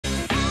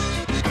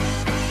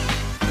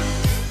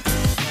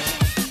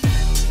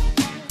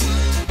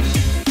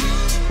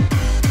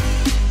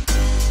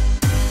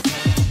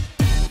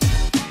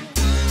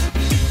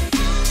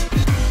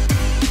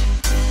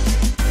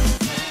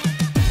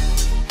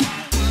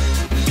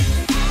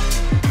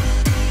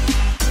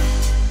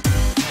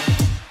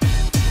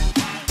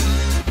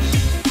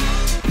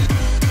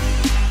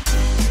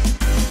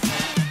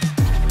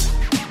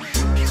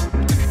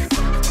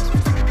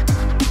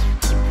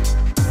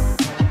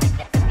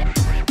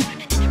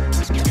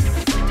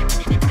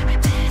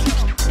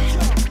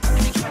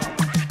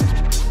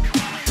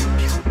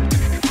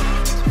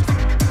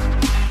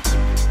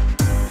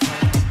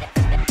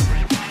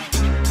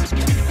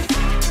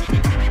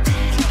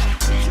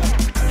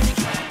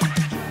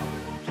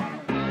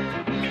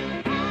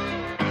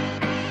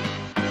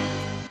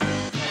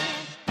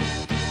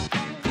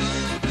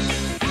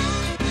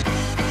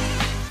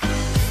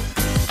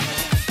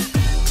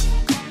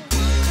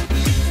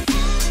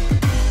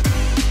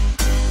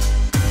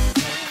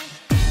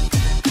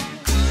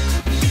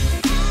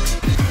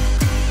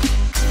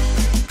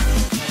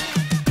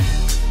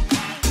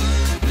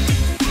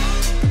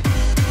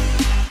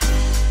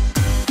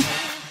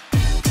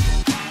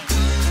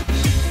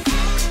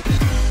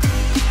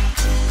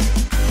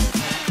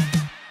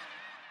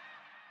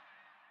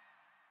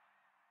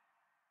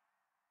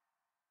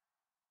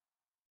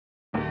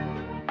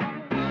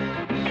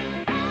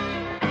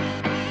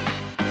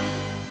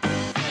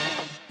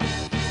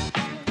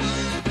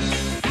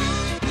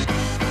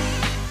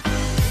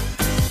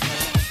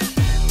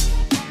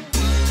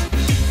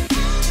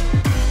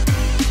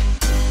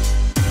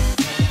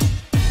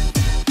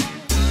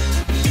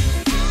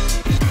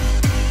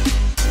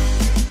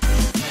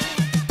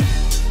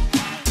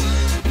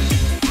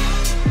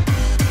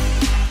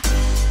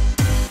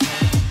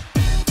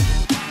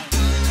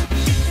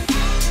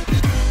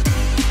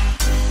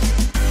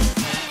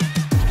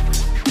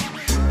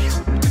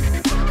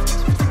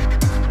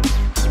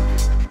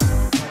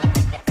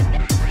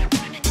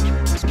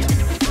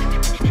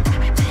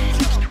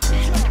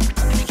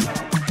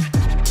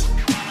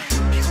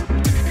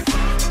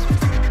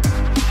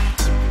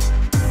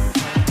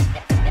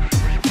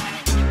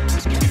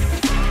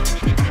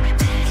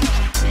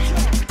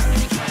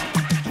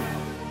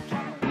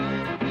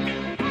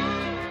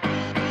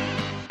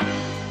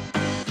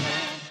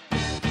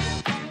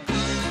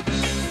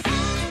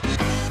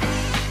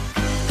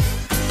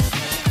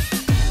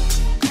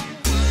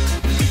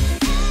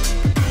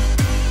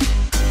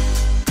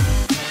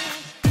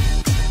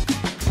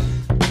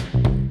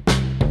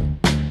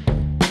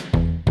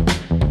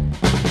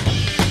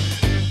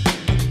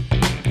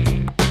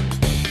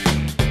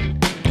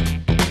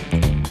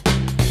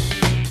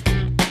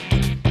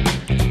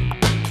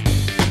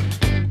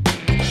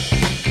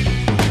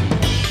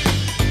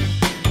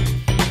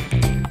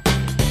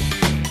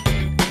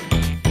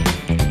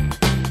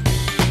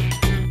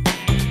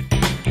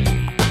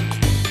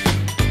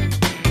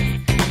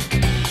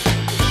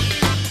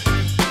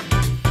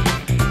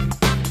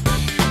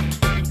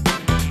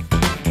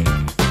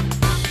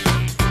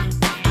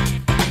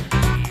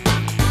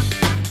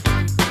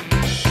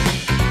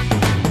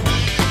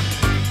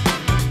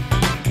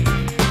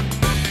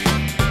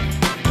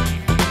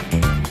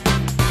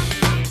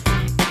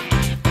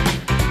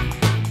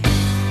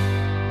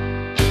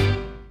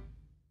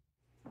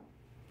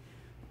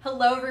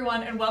Hello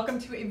everyone and welcome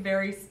to a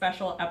very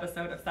special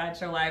episode of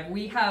Sideshow Live.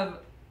 We have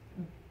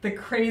the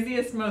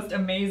craziest, most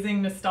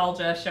amazing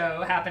nostalgia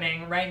show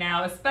happening right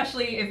now,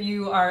 especially if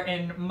you are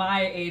in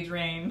my age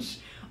range.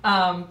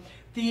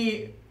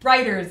 The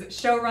writers,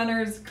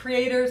 showrunners,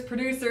 creators,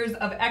 producers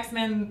of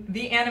X-Men,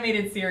 the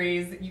animated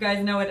series, you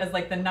guys know it as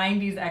like the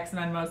 90s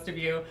X-Men, most of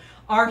you,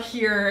 are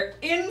here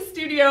in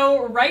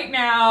studio right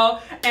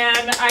now,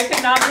 and I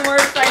could not be more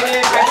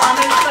excited.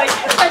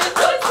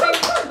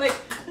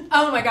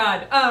 Oh my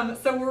god.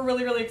 So we're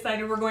really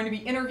excited. We're going to be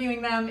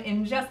interviewing them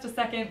in just a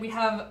second. We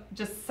have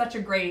just such a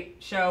great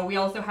show. We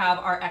also have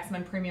our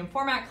X-Men Premium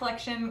Format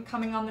collection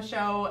coming on the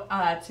show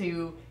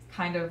to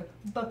kind of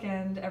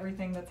bookend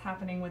everything that's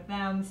happening with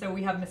them. So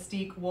we have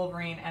Mystique,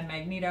 Wolverine, and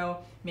Magneto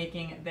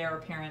making their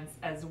appearance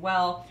as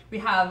well. We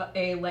have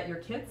a Let Your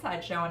Kids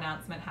Sideshow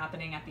announcement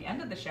happening at the end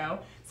of the show,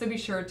 so be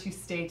sure to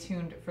stay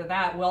tuned for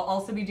that. We'll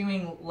also be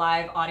doing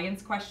live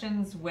audience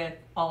questions with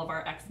all of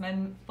our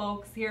X-Men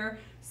folks here.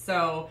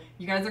 So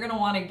you guys are going to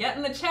want to get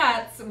in the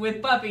chats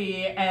with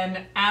Buffy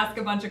and ask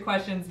a bunch of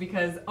questions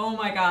because, oh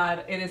my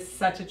god, it is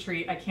such a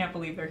treat. I can't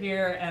believe they're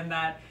here and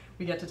that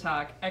we get to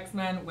talk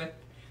X-Men with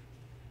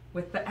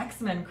the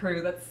X-Men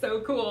crew. That's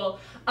so cool.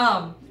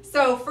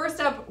 So first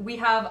up, we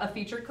have a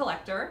featured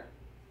collector,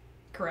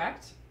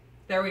 correct?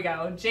 There we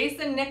go.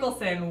 Jason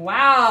Nicholson.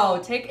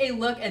 Wow, take a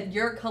look at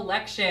your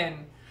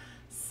collection.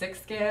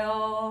 6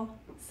 scale.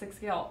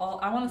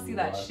 I want to see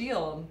that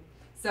shield.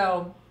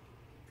 So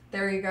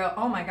there you go.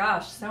 Oh my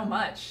gosh, so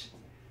much.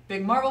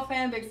 Big Marvel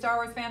fan, big Star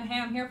Wars fan,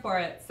 hey, I'm here for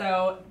it.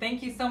 So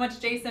thank you so much,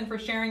 Jason, for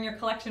sharing your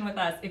collection with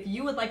us. If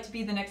you would like to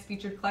be the next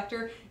featured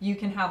collector, you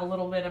can have a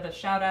little bit of a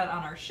shout out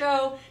on our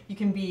show. You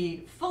can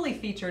be fully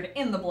featured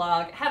in the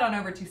blog. Head on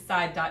over to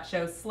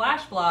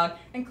side.show/blog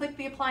and click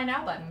the Apply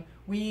Now button.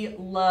 We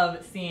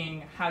love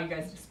seeing how you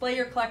guys display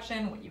your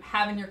collection, what you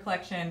have in your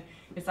collection.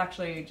 It's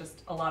actually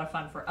just a lot of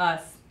fun for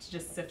us to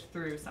just sift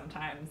through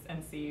sometimes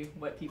and see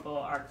what people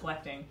are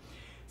collecting.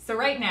 So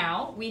right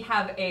now, we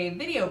have a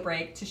video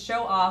break to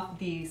show off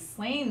the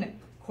Slain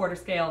quarter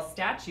scale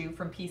statue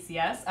from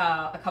PCS.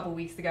 A couple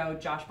weeks ago,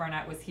 Josh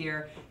Barnett was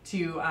here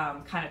to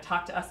kind of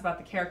talk to us about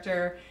the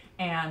character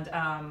and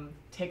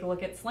take a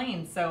look at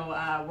Slain. So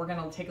we're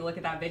gonna take a look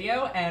at that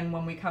video, and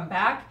when we come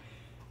back,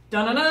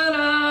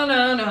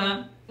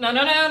 da-na-na-na-na-na,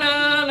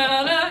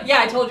 na-na-na-na-na-na.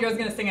 Yeah, I told you I was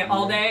gonna sing it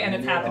all day, and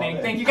it's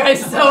happening. Thank you guys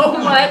so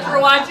much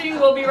for watching.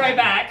 We'll be right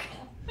back.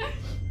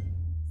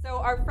 So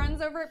our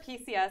friends over at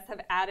PCS have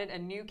added a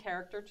new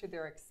character to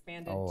their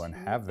expanded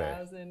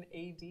 2000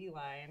 AD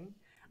line.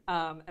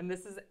 And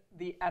this is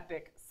the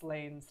epic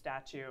Slain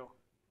statue.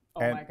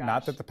 Oh and my gosh.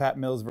 Not that the Pat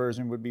Mills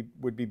version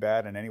would be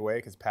bad in any way,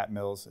 because Pat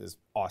Mills is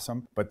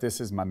awesome. But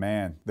this is my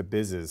man, the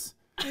Biz's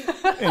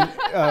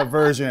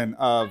version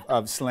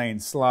of Slain.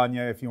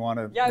 Slanya, if you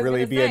want to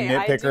really be a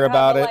nitpicker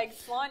about it. Like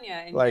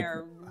Slanya in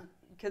here.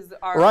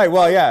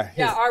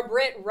 Our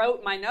Brit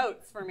wrote my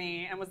notes for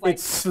me and was like,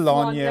 it's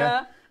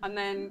Slanya. And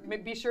then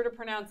be sure to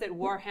pronounce it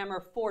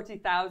Warhammer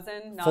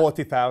 40,000.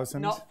 40,000.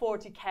 Not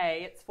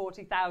 40K, it's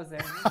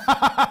 40,000.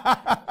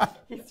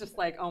 He's just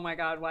like, oh my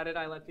god, why did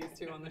I let these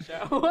two on the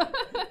show?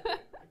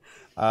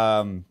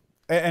 In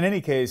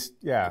any case,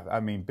 yeah,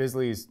 I mean,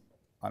 Bisley's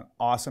an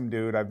awesome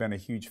dude. I've been a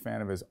huge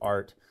fan of his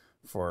art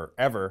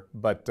forever,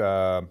 but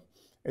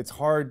it's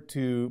hard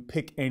to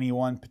pick any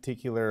one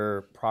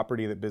particular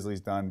property that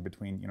Bisley's done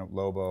between,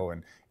 Lobo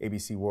and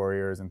ABC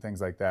Warriors and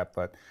things like that.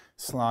 But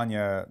Slain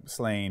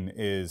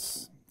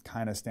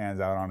kind of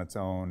stands out on its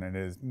own and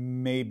is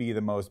maybe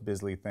the most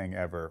Bisley thing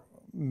ever.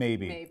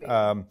 Maybe.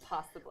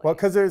 Possibly. Well,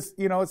 because there's,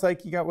 it's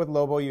like you got with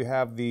Lobo, you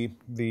have the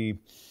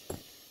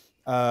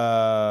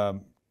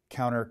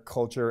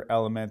counterculture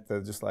element, the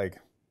just like,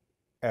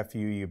 F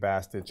you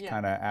bastard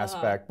kind of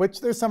aspect,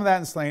 which there's some of that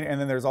in Slain, and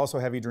then there's also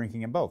heavy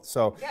drinking in both.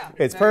 So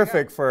it's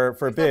perfect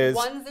for Biz.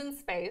 One's in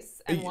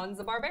space and one's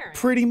a barbarian.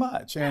 Pretty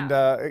much.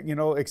 Yeah.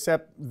 And,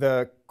 except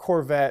the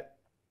Corvette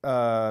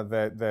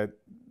that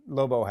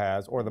Lobo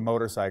has, or the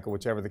motorcycle,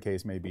 whichever the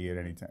case may be at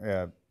any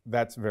time,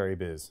 that's very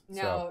Biz.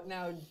 Now,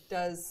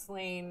 does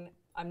Slain,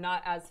 I'm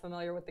not as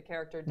familiar with the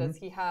character, does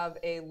he have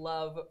a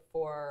love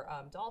for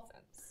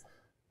dolphins?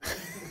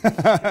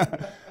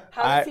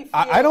 How does he feel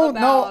I don't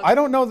know. I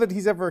don't know that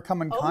he's ever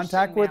come in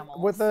contact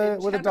with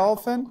a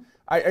dolphin.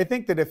 I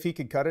think that if he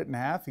could cut it in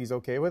half, he's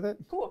okay with it.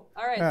 Cool.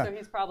 All right, so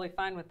he's probably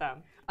fine with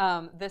them.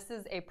 This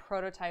is a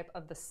prototype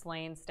of the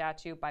Slain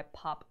statue by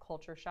Pop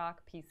Culture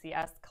Shock,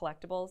 PCS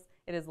Collectibles.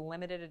 It is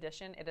limited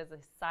edition. It is a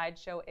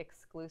Sideshow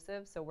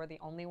exclusive, so we're the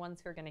only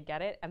ones who are going to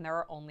get it, and there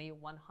are only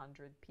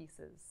 100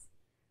 pieces.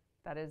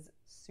 That is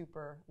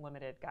super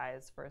limited,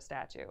 guys, for a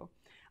statue.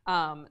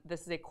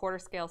 This is a quarter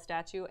scale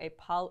statue,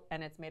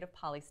 and it's made of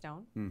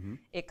polystone.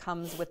 It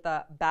comes with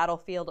a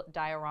battlefield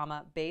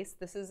diorama base.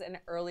 This is an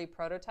early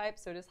prototype,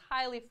 so it is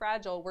highly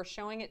fragile. We're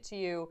showing it to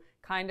you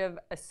kind of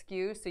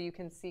askew, so you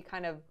can see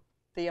kind of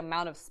the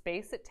amount of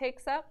space it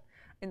takes up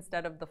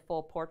instead of the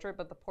full portrait.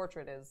 But the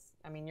portrait is,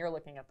 I mean, you're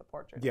looking at the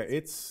portrait. Yeah,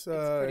 it's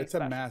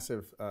a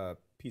massive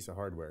piece of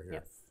hardware here.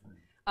 Yes.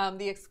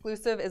 The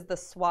exclusive is the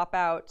swap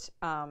out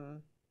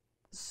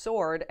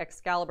sword,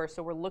 Excalibur.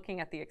 So we're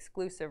looking at the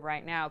exclusive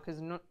right now, because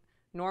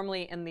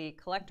normally in the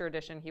collector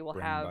edition he will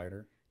have.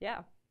 Brainbiter.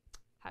 Yeah.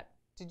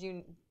 Did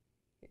you?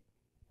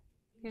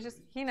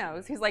 He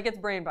knows. He's like, it's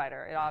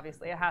Brainbiter. It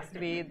has to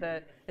be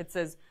it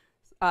says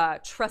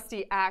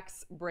trusty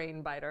axe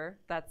Brainbiter.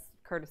 That's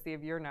courtesy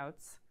of your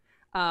notes.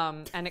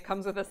 And it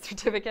comes with a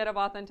certificate of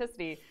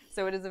authenticity.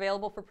 So it is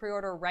available for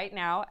pre-order right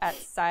now at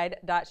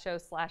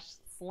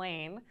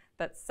side.show/slain.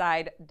 That's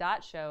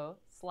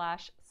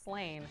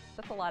side.show/slain.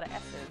 That's a lot of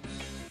S's.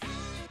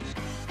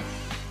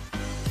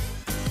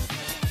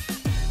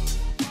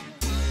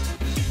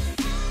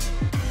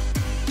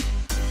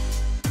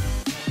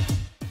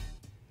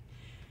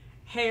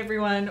 Hey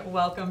everyone,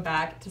 welcome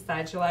back to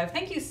Sideshow Live.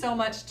 Thank you so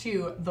much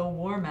to the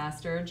War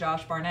Master,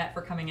 Josh Barnett,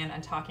 for coming in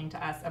and talking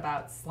to us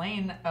about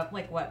Slain,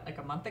 like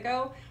a month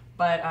ago?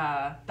 But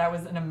that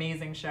was an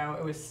amazing show.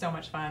 It was so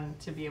much fun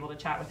to be able to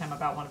chat with him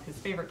about one of his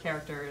favorite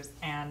characters,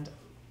 and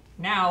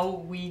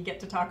now we get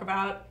to talk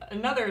about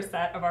another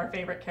set of our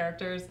favorite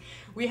characters.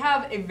 We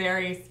have a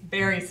very,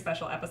 very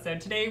special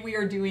episode. Today we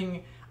are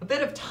doing a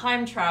bit of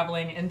time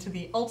traveling into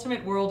the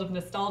ultimate world of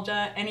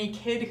nostalgia. Any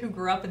kid who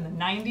grew up in the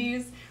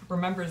 90s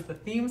remembers the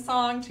theme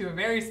song to a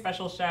very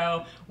special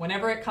show.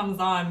 Whenever it comes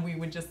on, we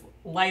would just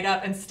light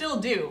up, and still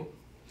do.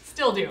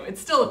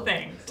 It's still a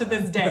thing to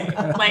this day.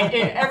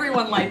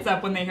 Everyone lights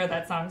up when they hear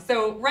that song.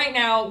 So right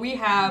now we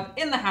have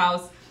in the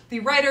house the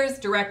writers,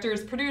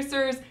 directors,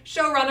 producers,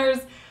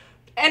 showrunners,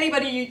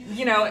 anybody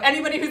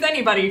who's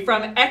anybody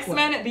from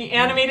X-Men, the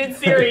animated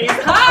series.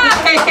 Hi!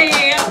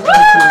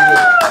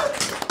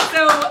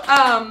 So,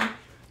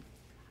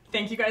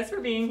 thank you guys for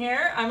being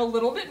here. I'm a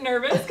little bit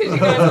nervous because you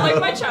guys are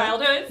like my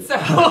childhood, so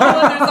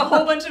there's a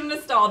whole bunch of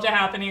nostalgia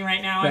happening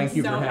right now. Thank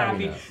you so for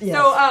happy. having us. Yes.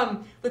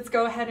 So, let's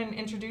go ahead and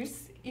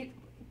introduce.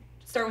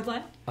 Start with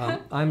Len.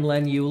 I'm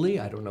Len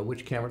Uhley. I don't know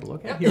which camera to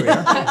look at. Here we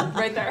are.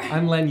 Right there.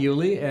 I'm Len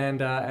Uhley,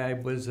 and I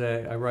was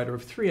a writer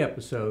of 3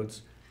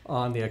 episodes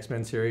on the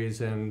X-Men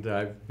series, and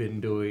I've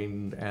been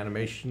doing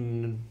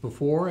animation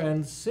before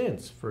and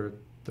since for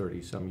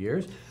 30-some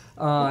years.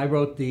 I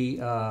wrote the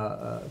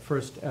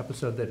first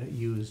episode that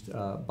used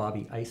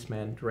Bobby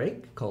Iceman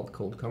Drake, called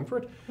Cold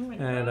Comfort,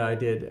 and I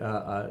did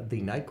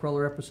the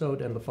Nightcrawler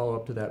episode and the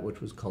follow-up to that,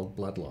 which was called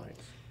Bloodlines.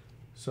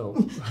 So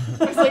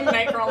It's like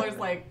Nightcrawler's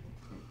like,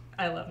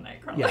 I love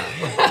Nightcrawler.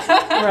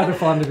 Yeah, rather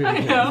fond of it. I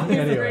know, he's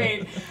anyway.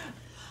 great.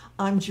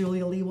 I'm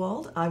Julia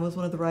Lewald. I was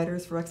one of the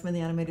writers for X-Men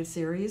the Animated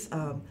Series.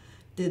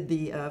 Did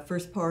the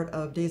first part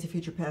of Days of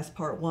Future Past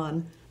Part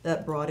 1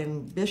 that brought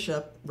in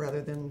Bishop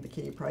rather than the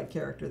Kitty Pryde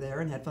character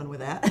there, and had fun with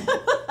that.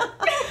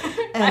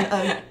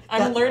 And,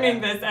 I'm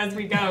learning this as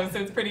we go, so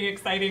it's pretty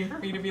exciting for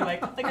me to be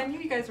like I knew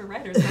you guys were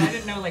writers, but I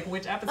didn't know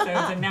which episodes,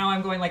 and now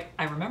I'm going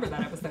I remember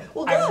that episode.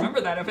 Well, I remember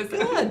that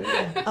episode.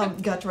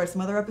 Good. Got to write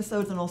some other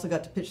episodes, and also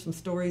got to pitch some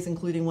stories,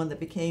 including one that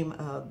became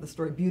the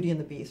story Beauty and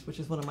the Beast, which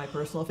is one of my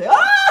personal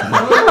favorites.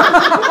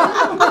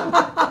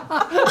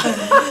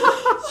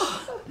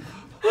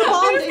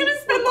 I'm just gonna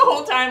spend the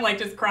whole time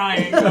just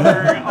crying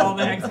over all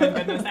the X-Men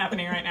goodness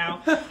happening right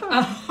now.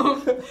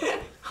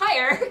 Hi,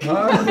 Eric.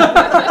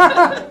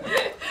 Hi.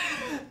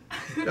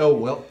 Oh,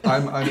 well,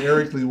 I'm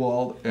Eric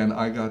Lewald, and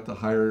I got to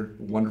hire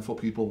wonderful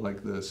people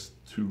like this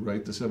to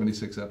write the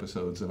 76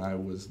 episodes, and I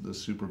was the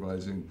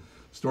supervising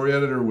story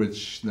editor,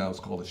 which now is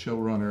called a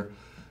showrunner.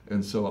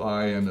 And so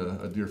I and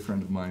a dear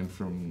friend of mine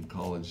from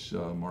college,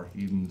 Mark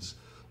Edens,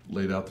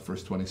 laid out the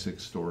first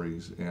 26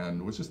 stories,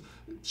 and was just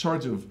in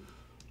charge of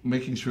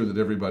making sure that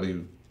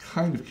everybody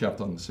kind of kept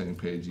on the same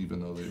page, even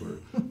though they were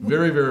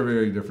very, very,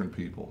 very different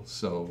people.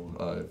 So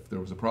if there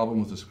was a problem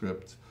with the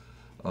script,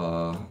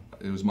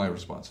 it was my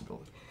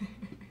responsibility.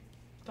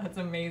 That's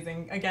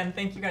amazing. Again,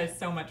 thank you guys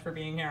so much for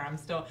being here. I'm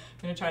going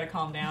to try to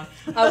calm down.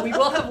 We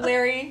will have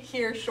Larry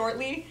here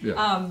shortly.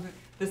 Yeah.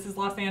 This is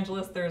Los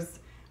Angeles. There's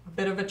a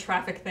bit of a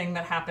traffic thing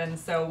that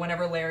happens, so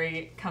whenever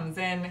Larry comes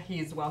in,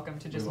 he's welcome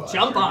to just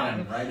jump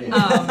on. Right in.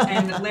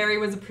 And Larry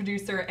was a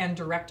producer and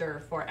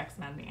director for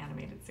X-Men, the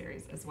animated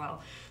series as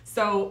well.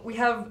 So we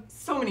have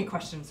so many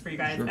questions for you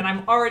guys, Sure. and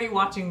I'm already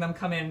watching them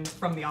come in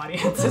from the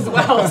audience as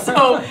well.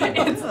 So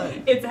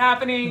it's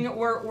happening.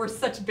 We're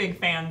such big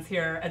fans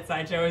here at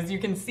Sideshow. As you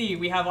can see,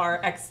 we have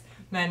our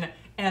X-Men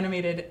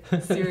animated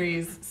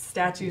series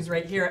statues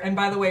right here. And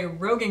by the way,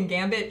 Rogue and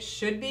Gambit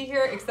should be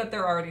here, except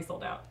they're already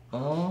sold out.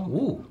 Oh.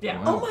 Ooh.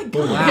 Yeah. Wow. Oh my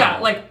God. Wow.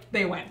 Yeah,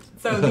 they went.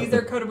 So these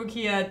are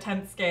Kotobukiya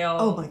 10th scale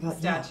Oh my God,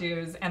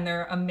 statues, and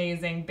they're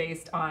amazing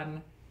based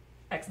on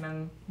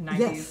X-Men 90s.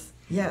 Yes.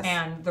 Yes.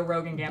 And the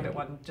Rogue and Gambit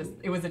one,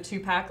 it was a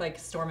 2-pack like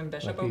Storm and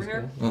Bishop over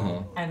here,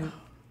 Uh-huh. and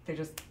they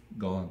just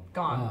Gone.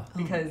 gone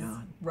because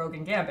God. Rogue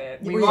and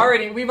Gambit. Yeah, We've yeah.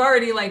 already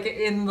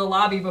in the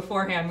lobby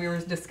beforehand, we were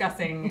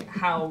discussing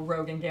how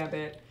Rogue and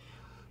Gambit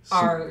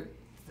are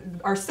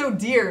so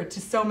dear to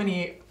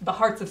the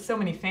hearts of so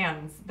many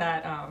fans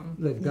that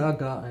The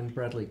Gaga and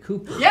Bradley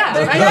Cooper. yeah,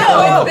 I Gaga.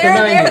 know. They're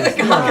Nice. the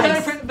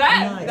Gaga.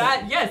 Nice.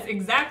 That yes,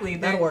 exactly.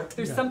 That'll work.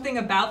 There's Yeah. something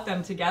about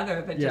them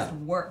together that just Yeah.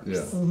 works.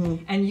 Yeah.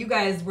 And you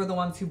guys were the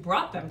ones who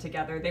brought them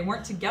together. They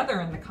weren't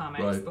together in the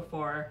comics Right.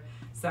 before.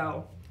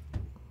 So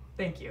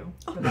Thank you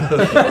for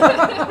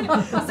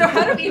that. So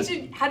how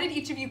did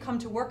each of you come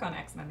to work on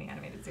X-Men the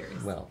animated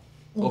series? Well,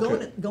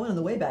 Going on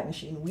the Wayback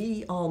Machine,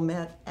 we all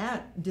met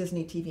at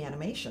Disney TV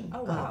Animation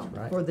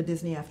right. for the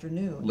Disney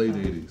Afternoon. Late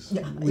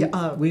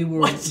 80s. we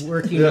were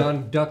working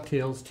on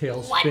DuckTales,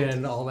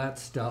 Tailspin, all that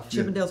stuff.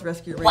 Chippendales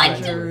Rescue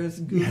Rangers,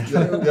 Goof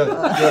Troop,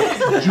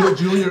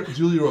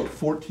 Julia wrote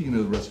 14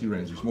 of the Rescue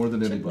Rangers, more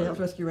than anybody. Chippendales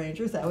Rescue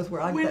Rangers. That was where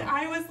I. When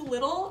I was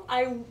little,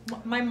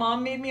 my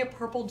mom made me a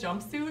purple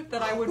jumpsuit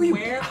that I would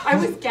wear. I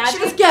was Gadget. She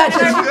was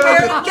Gadget. And I would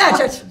wear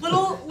Gadget.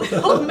 little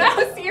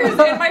mouse ears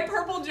in my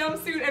purple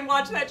jumpsuit and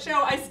watch that show.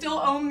 I still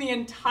own the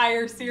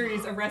entire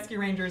series of Rescue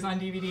Rangers on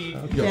DVD.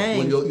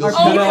 Dang. You'll Our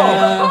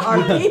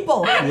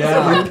people. Yeah.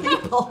 Our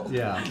people.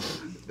 Yeah.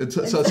 in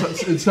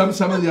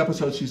some of the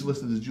episodes, she's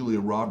listed as Julia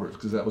Roberts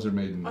because that was her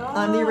maiden name.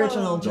 On the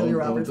original Julia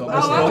Roberts. don't-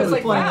 I was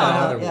like, Point wow.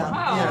 out. Yeah.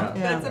 Wow, Yeah.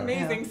 that's Yeah.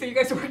 amazing. So you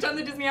guys worked on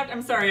the Disney app.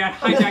 I'm sorry, I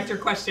hijacked your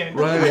question.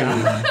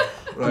 Right.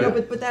 Right. No,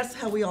 but that's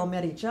how we all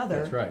met each other.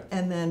 That's right.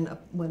 And then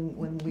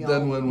when we all.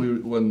 Then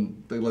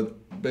when they let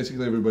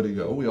basically everybody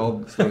go, we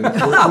all started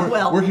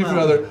working for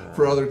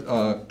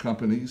other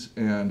companies,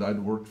 and I'd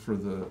worked for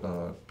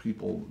the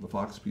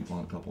Fox people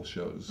on a couple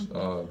shows.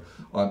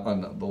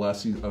 On the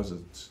last season, I was a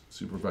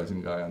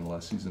supervising guy on the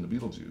last season of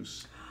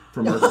Beetlejuice.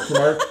 For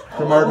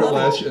Margaret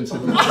Lesh and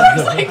Sidney.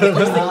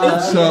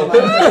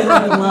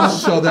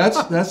 So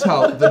that's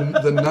how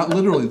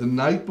literally the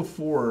night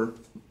before.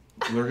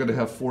 They're going to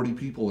have 40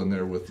 people in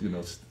there with,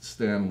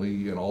 Stan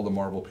Lee and all the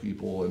Marvel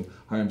people and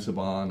Chaim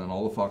Saban and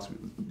all the Fox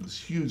people. This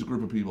huge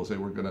group of people say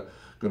we're going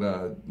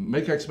to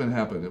make X-Men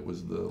happen. It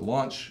was the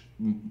launch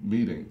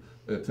meeting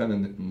at 10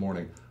 in the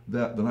morning.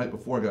 The night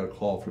before, I got a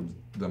call from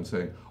them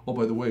saying, "Oh,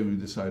 by the way, we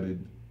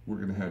decided we're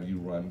going to have you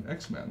run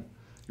X-Men.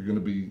 You're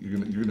going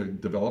to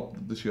develop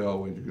the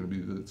show and you're going to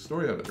be the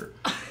story editor."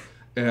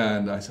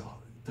 And I said, "Oh,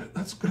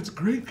 that's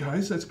great,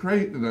 guys. That's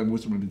great." And I'm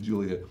whispering to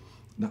Julia,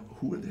 "Now,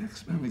 who are the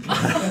X-Men again?"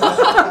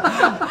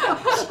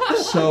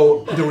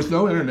 So there was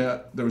no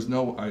internet. There was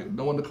no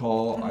one to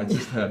call. I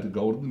just had to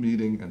go to the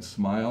meeting and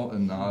smile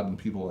and nod. And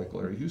people like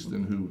Larry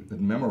Houston, who had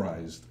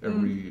memorized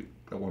every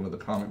one of the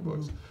comic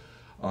books.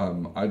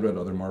 I'd read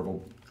other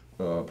Marvel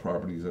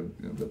properties. I'd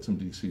read some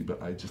DC,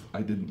 but I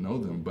didn't know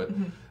them. But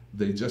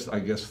they just, I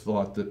guess,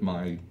 thought that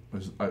my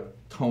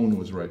tone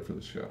was right for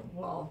the show.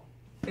 Well,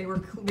 they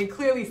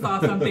clearly saw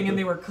something, and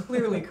they were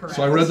clearly correct.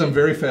 So I read them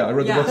very fast. I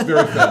read the books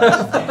very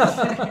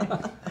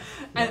fast.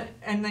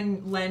 And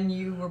then, Len,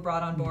 you were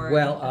brought on board.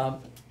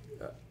 Well,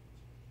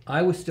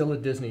 I was still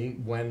at Disney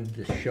when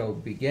the show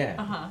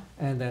began.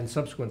 And then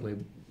subsequently,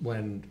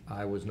 when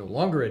I was no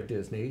longer at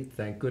Disney,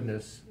 thank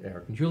goodness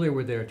Eric and Julia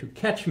were there to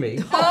catch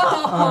me.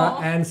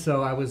 And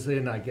so I was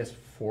in, I guess,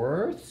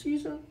 4th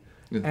season.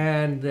 Yeah.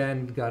 And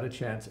then got a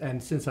chance.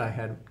 And since I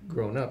had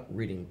grown up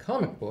reading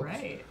comic books,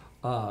 right.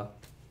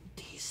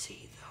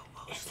 DC though,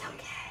 mostly. It's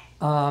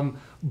okay.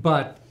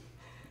 But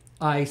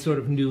I sort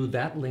of knew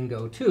that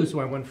lingo too, so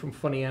I went from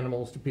funny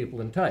animals to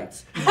people in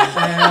tights,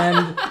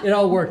 and it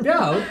all worked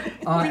out.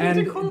 We need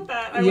to quote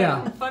that. I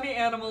went from funny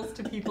animals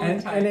to people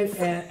in tights.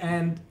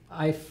 And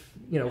I,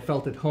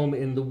 felt at home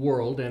in the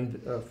world, and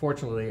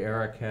fortunately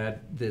Eric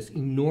had this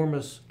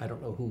enormous, I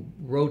don't know who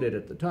wrote it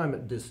at the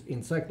time, this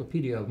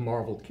encyclopedia of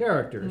Marvel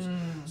characters,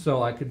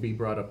 so I could be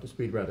brought up to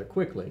speed rather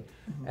quickly.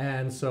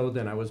 And so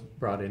then I was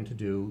brought in to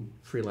do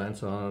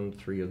freelance on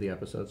 3 of the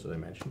episodes that I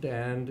mentioned,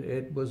 and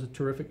it was a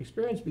terrific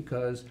experience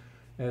because,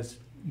 as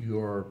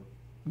you're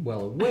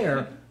well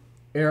aware,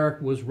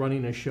 Eric was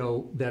running a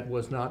show that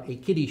was not a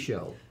kiddie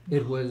show.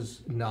 It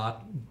was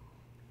not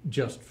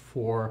just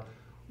for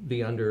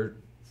the under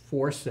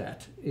 4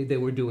 set. They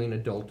were doing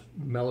adult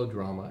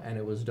melodrama, and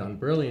it was done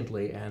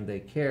brilliantly, and they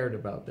cared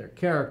about their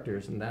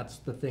characters, and that's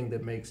the thing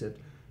that makes it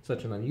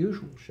such an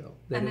unusual show,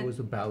 that it was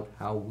about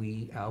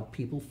how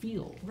people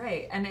feel.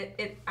 Right, and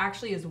it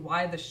actually is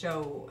why the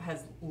show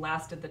has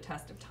lasted the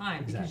test of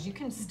time, because you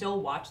can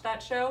still watch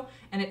that show,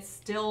 and it's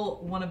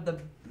still one of the,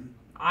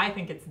 I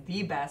think it's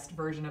the best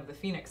version of the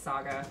Phoenix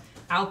Saga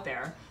out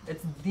there.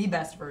 It's the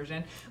best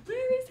version.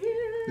 Larry's here!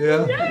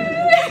 Yeah.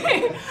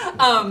 Yay!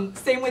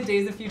 Same with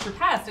Days of Future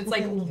Past. It's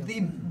like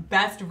the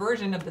best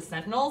version of the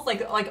Sentinels.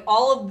 Like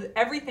all of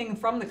everything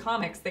from the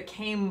comics that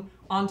came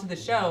onto the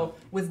show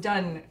was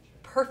done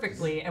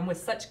perfectly and with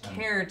such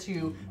care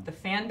to the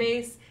fan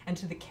base and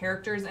to the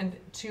characters and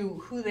to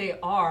who they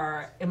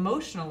are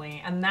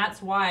emotionally. And that's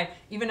why,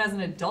 even as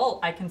an adult,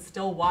 I can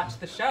still watch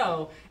the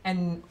show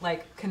and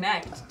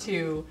connect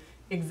to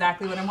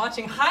exactly what I'm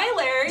watching. Hi,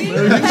 Larry.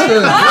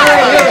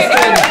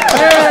 Hi.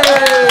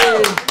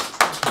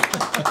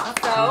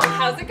 So,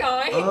 how's it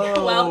going?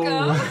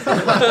 Welcome.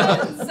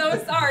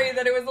 So sorry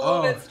that it was a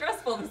little bit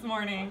stressful this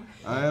morning.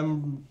 I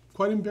am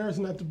quite embarrassed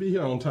not to be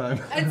here on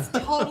time. It's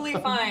totally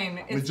fine.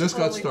 It's We just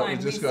got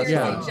started. We seriously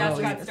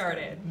just got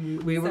started.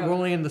 We were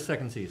only in the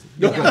 2nd season.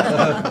 Oh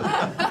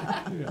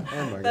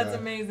my That's God.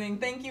 amazing.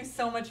 Thank you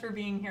so much for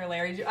being here,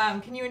 Larry.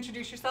 Can you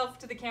introduce yourself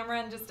to the camera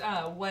and just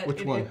what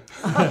Which one?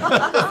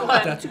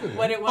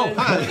 what it was?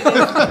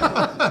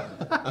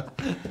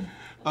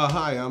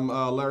 Hi, I'm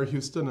Larry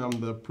Houston. I'm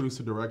the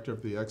producer director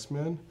of the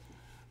X-Men.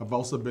 I've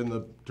also been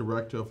the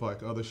director of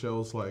like other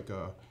shows like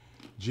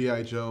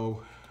G.I.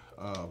 Joe,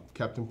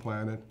 Captain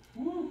Planet,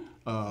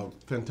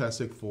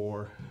 Fantastic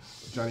Four,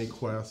 Johnny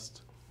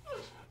Quest,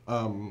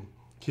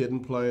 Kid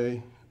and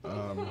Play,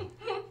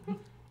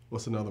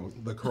 what's another one?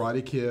 The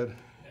Karate Kid,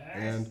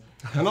 and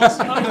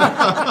also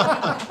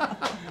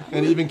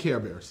and even Care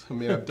Bears. I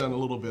mean, I've done a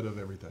little bit of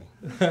everything.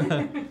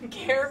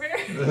 Care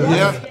Bears?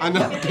 Yeah, I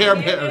know, Care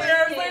Bears.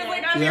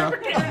 Like, I'm Yeah. here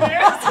for Care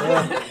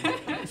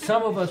Bears.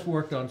 Some of us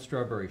worked on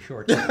Strawberry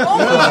Shortcake. we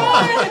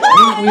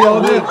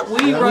all did.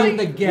 We run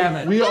the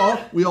gamut. We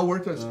all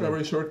worked on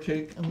Strawberry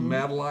Shortcake,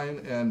 Madeline,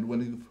 and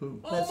Winnie the Pooh.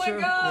 Oh That's my true.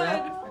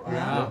 god!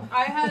 Wow.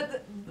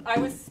 I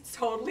was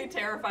totally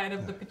terrified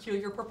of the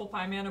peculiar purple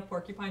pie man of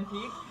Porcupine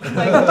Pete.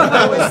 Like,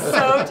 I was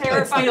so terrified.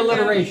 It's the of him.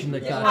 alliteration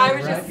that got I you,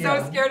 was right? just so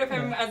Yeah. scared of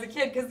him as a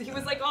kid because he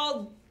was like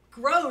all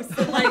gross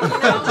and like, you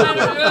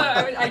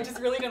know, I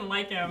just really didn't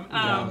like him.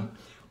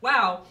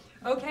 Wow.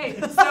 Okay,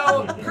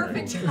 so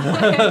perfect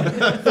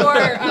for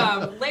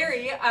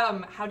Larry.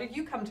 How did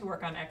you come to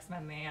work on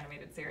X-Men, the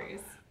animated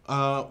series?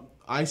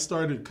 I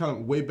started kind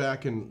of way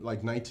back in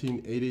like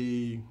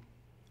 1980,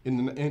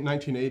 in the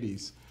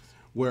 1980s,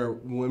 where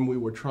when we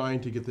were trying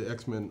to get the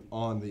X-Men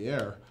on the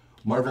air,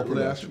 Margaret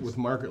Lesh, Lesh. with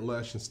Margaret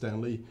Lesh and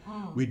Stan Lee,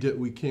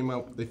 we came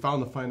out. They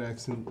found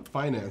the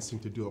financing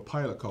to do a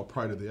pilot called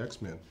Pride of the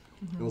X-Men.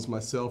 It was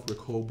myself, Rick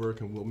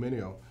Holberg, and Will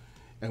Mineo,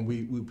 and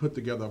we put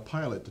together a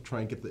pilot to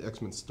try and get the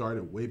X-Men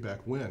started way back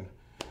when.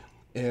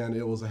 And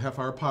it was a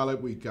half-hour pilot.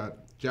 We got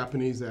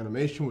Japanese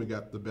animation. We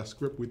got the best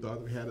script we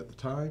thought we had at the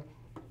time,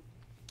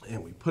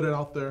 and we put it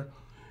out there.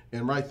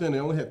 And right then, they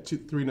only had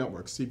three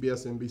networks: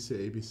 CBS,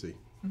 NBC, ABC.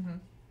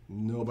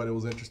 Nobody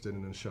was interested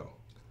in the show.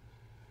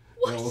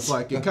 And it was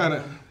like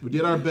we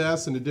did our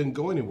best, and it didn't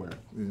go anywhere.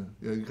 Yeah,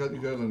 you got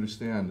to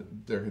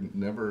understand there had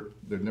never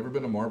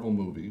been a Marvel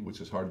movie, which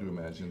is hard to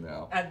imagine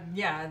now.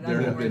 Yeah, that's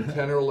There have weird. been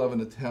 10 or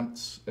 11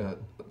 attempts at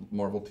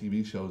Marvel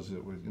TV shows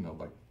that were,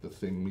 like The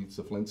Thing meets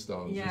the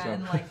Flintstones. Yeah, or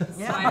and something. like the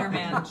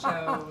Spider-Man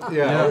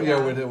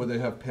show. Where they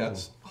have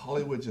pets.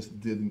 Hollywood just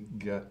didn't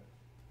get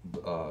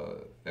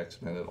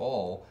X-Men at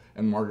all,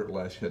 and Margaret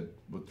Lesh had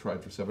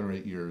tried for 7 or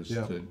 8 years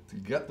to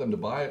get them to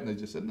buy it, and they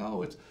just said,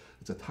 no, it's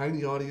a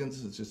tiny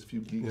audience, it's just a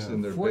few geeks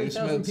in their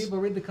 40,000 basements. people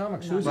read the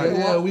comics. Who's Right,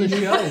 going to watch we the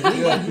need, show? We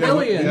need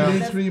millions. We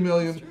need 3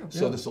 million,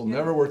 so this will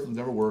never work, it'll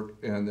never work.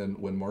 And then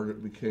when Margaret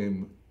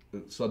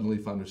suddenly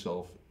found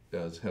herself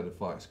as head of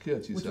Fox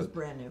Kids, she Which was said,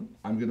 brand new.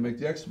 I'm going to make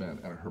the X-Men.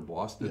 And her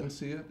boss didn't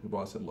see it. Her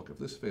boss said, look, if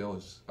this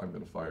fails, I'm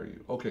going to fire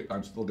you. Okay,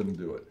 I'm still going to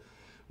do it.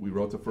 We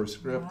wrote the first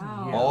script.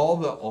 Wow.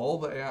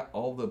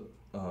 All the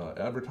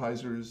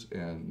advertisers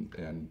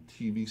and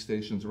TV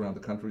stations around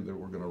the country that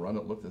were going to run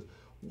it looked at,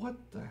 what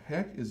the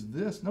heck is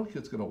this? No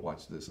kid's going to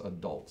watch this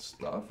adult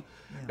stuff.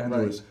 And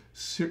there was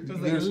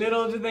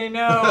Little do they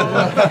know,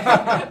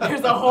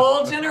 there's a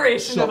whole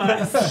generation of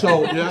us.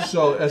 So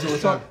as a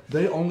result,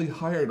 they only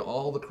hired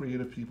all the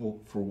creative people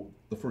for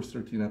the first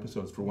 13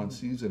 episodes for one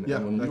season. Yeah,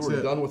 and when we that's were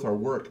it. done with our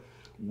work,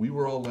 we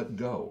were all let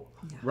go,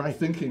 Right.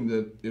 thinking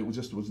that it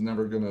was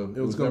never gonna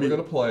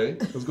play.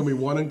 It was going to be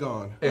one and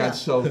gone. And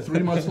so 3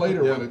 months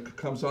later, when it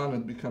comes on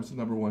and becomes the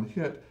 #1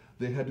 hit,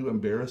 they had to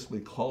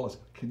embarrassingly call us,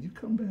 can you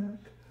come back?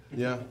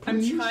 Yeah.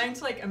 I'm trying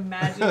to like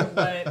imagine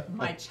what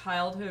my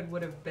childhood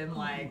would have been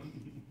like.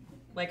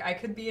 Like I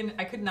could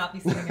not be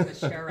sitting in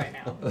this chair right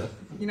now.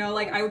 You know,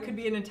 like I could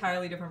be an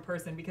entirely different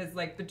person because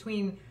like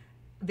between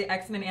the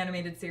X-Men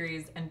animated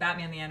series and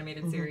Batman the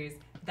animated series,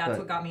 that's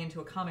what got me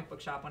into a comic book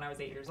shop when I was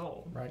 8 years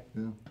old. Right.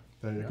 Yeah.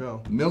 There you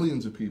go.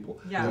 Millions of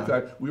people. Yeah. In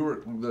fact,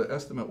 the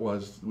estimate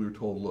was, we were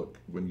told, look,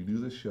 when you do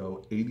this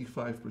show,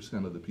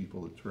 85% of the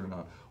people that turn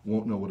on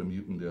won't know what a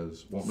mutant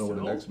is, won't know what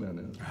an X-Men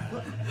is.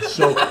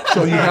 So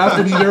you have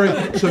to be very.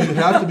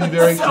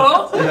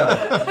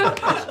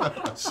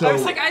 Yeah. So I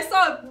was like, I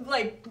saw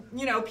like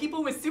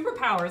people with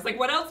superpowers. Like,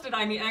 what else did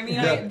I need? I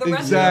mean, the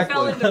rest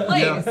exactly. of it fell into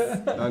place.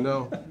 Yeah, I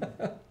know.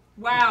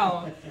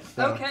 Wow.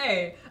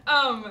 Okay.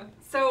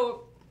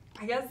 So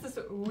I guess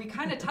we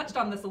kind of touched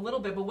on this a little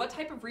bit, but what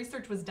type of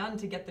research was done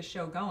to get the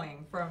show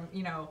going? From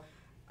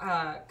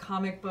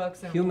comic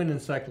books and Human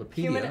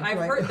encyclopedia. I've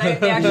heard they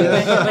actually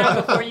mentioned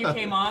that before you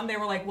came on. They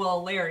were like,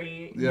 "Well,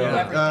 Larry, you know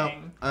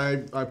everything."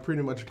 I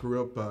pretty much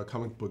grew up a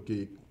comic book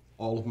geek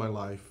all of my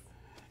life,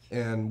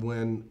 and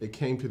when it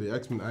came to the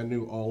X-Men, I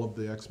knew all of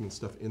the X-Men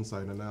stuff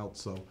inside and out.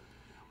 So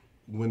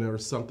when there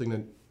was something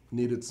that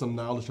needed some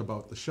knowledge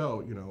about the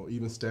show,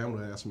 even Stan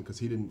would ask me, because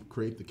he didn't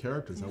create the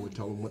characters. I would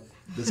tell him what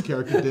this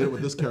character did,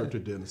 what this character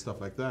did, and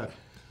stuff like that.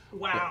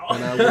 Wow.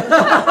 And I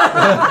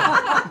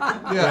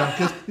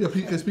would,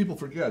 because people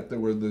forget there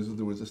was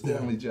a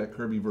Stanley Jack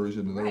Kirby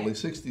version in the early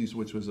 '60s,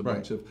 which was a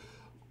bunch of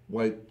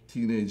white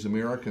teenage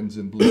Americans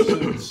in blue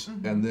suits,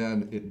 and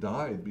then it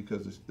died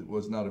because it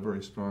was not a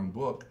very strong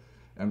book,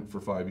 and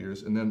for 5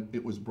 years, and then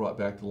it was brought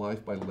back to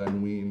life by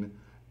Len Wein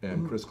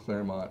and Chris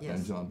Claremont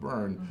and John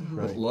Byrne.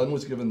 But Len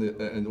was given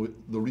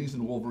the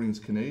reason Wolverine's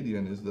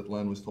Canadian is that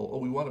Len was told, oh,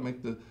 we want to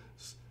make the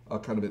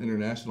kind of an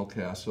international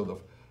cast,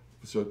 so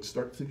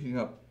start thinking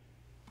up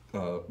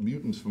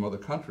mutants from other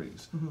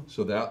countries.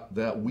 So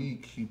that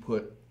week he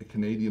put a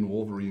Canadian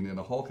Wolverine in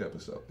a Hulk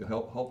episode, a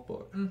Hulk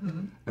book,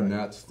 and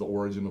that's the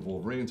origin of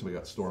Wolverine. So we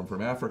got Storm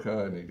from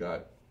Africa, and he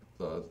got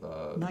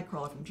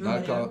Nightcrawler from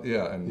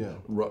Germany.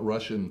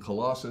 Russian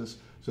Colossus.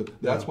 So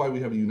that's why we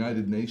have a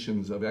United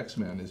Nations of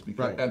X-Men, is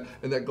because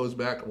and that goes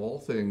back of all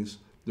things.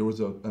 There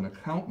was an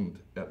accountant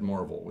at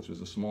Marvel, which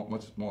was a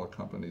much smaller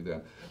company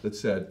then, that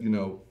said, you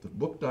know, the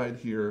book died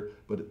here,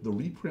 but the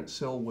reprints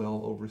sell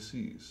well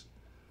overseas.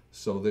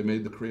 So they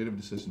made the creative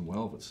decision,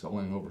 well, if it's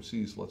selling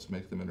overseas, let's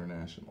make them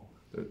international.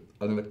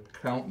 An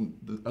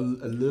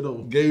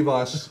accountant gave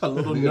us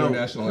the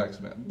international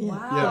X-Men.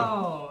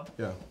 Wow.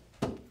 Yeah.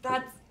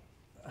 That's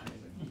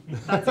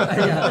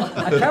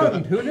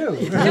Accountant, who knew?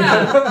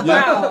 Yeah.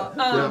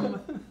 Wow.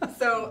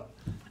 So,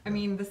 I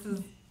mean,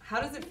 how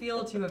does it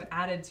feel to have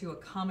added to a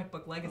comic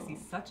book legacy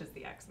such as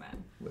the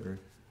X-Men? Larry?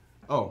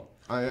 Oh,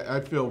 I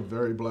feel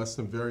very blessed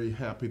and very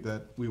happy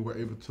that we were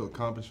able to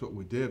accomplish what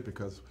we did,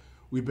 because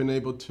we've been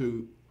able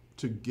to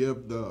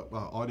give the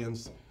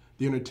audience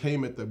the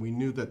entertainment that we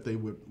knew that they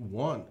would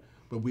want,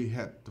 but we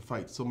had to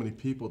fight so many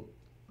people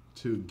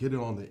to get it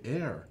on the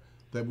air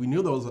that we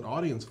knew there was an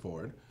audience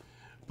for it,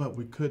 but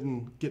we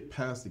couldn't get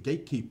past the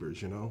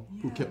gatekeepers, you know,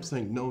 who kept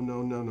saying no,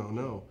 no, no, no,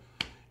 no.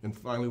 And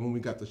finally, when we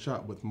got the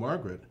shot with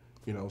Margaret,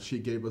 you know, she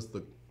gave us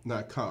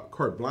not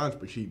carte blanche,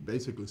 but she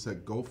basically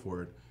said, go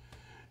for it.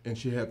 And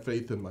she had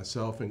faith in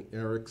myself and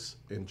Eric's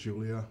and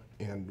Julia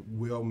and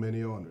Will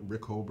Mineo and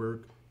Rick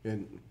Holberg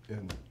and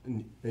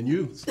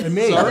you. And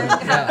me.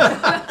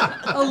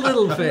 A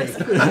little faith.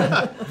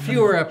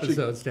 Fewer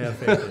episodes to have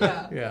faith in.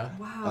 Yeah.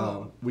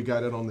 Wow. We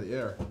got it on the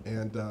air.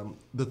 And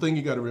the thing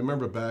you got to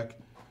remember, back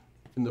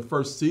in the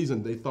first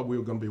season, they thought we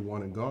were going to be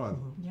one and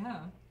gone. Yeah.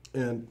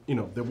 And, you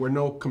know, there were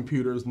no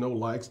computers, no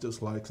likes,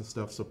 dislikes, and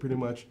stuff. So pretty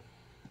much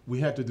we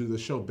had to do the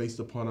show based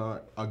upon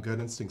our gut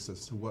instincts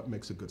as to what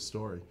makes a good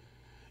story.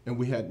 And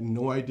we had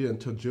no idea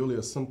until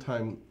Julia,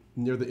 sometime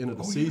near the end of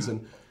the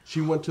season,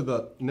 she went to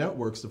the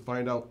networks to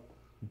find out,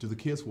 do the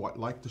kids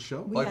like the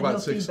show? We Like had about no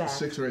 6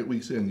 feedback. or 8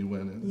 weeks in, you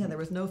went in. Yeah, there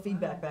was no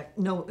feedback back,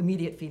 no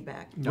immediate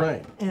feedback.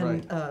 Right,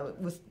 And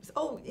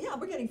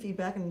we're getting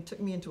feedback, and took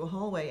me into a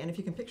hallway. And if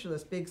you can picture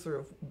those big sort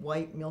of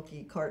white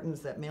milky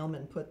cartons that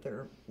mailmen put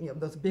their, you know,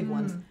 those big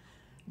ones,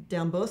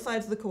 down both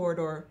sides of the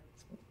corridor,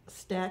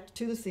 stacked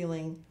to the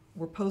ceiling,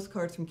 were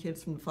postcards from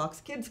kids from the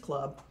Fox Kids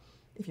Club,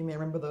 if you may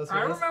remember those days.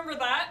 I remember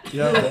that.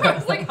 Yeah. I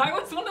was like, I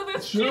was one of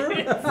those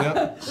kids.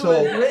 Yeah.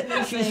 So,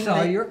 Written She saying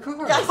saw they- your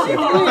card. saying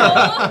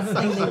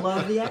they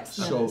love the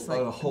X-Men. so It's like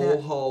a whole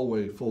that.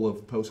 hallway full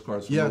of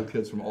postcards from little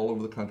kids from all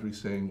over the country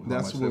saying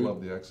how much they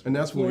love the X-Men. And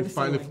that's when we Floor to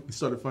finally ceiling.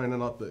 started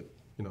finding out that,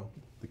 you know,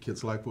 the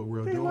kids like what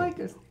we're They doing. like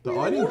us. The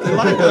audience, they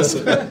like us.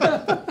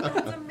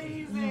 That's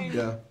amazing.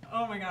 Yeah.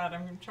 Oh my God,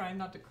 I'm trying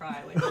not to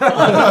cry.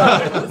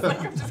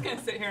 I'm just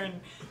gonna sit here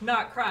and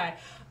not cry.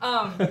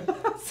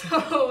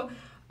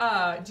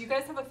 Do you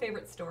guys have a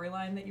favorite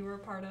storyline that you were a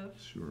part of?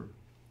 Sure.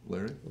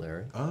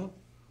 Larry?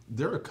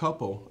 There are a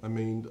couple. I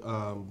mean,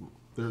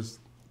 there's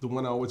the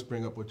one I always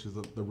bring up, which is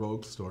the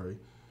Rogue story.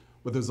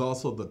 But there's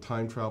also the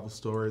time travel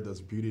story.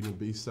 There's Beauty and the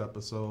Beast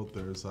episode.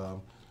 There's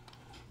Oh.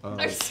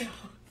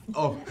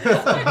 oh No,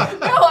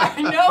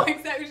 I know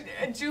exactly.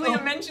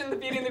 Julia mentioned the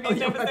Beauty and the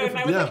Beast episode, and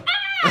I was yeah. like,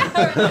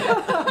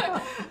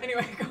 ah!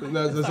 Anyway, go on.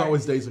 There's Sorry.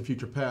 always Days of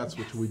Future Past,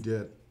 which we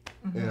did,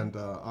 and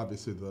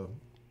obviously the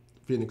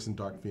Phoenix and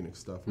Dark Phoenix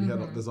stuff. We had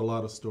there's a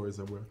lot of stories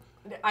that we're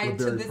To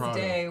very this proud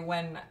day,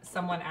 when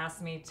someone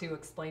asks me to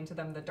explain to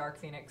them the Dark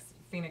Phoenix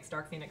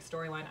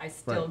storyline, I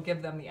still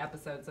give them the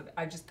episodes of.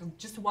 I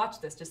just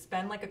watch this. Just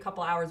spend like a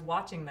couple hours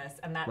watching this,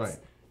 and that's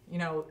you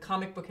know,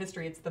 comic book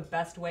history. It's the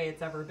best way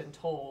it's ever been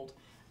told.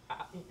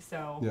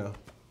 Yeah.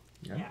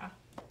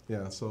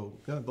 So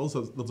those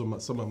are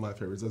some of my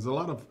favorites. There's a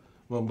lot of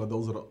them, but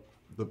those are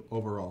the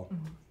overall.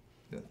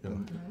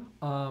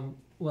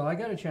 Well, I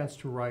got a chance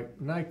to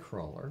write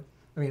Nightcrawler.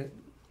 I mean,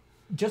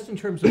 just in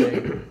terms of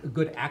a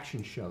good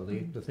action show,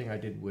 the thing I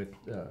did with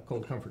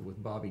Cold Comfort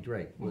with Bobby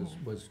Drake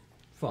was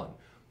fun.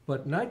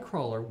 But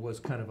Nightcrawler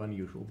was kind of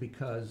unusual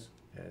because,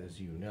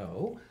 as you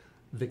know,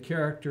 the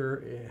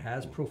character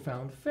has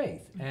profound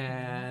faith,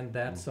 and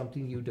that's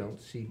something you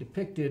don't see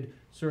depicted,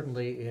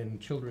 certainly in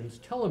children's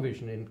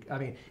television. And I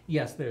mean,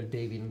 yes, there's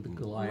David and the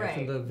Goliath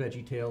and the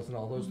Veggie Tales and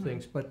all those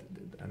things,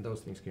 and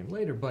those things came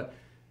later. But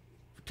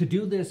to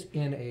do this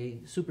in a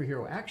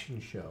superhero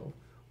action show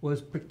was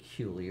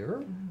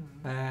peculiar,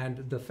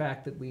 and the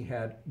fact that we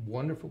had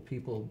wonderful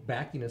people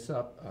backing us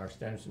up, our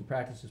standards and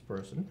practices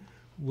person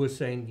was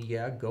saying,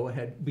 yeah, go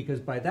ahead, because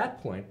by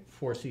that point,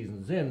 4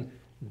 seasons in,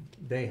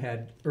 they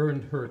had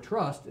earned her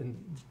trust, and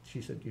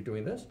she said, you're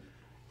doing this?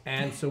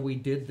 And so we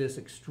did this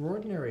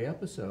extraordinary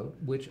episode,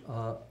 which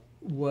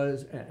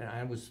was, and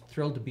I was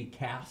thrilled to be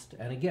cast,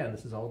 and again,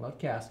 this is all about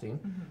casting,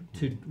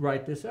 to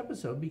write this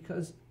episode,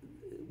 because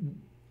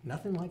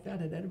nothing like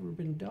that had ever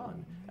been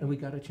done. And we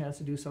got a chance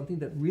to do something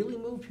that really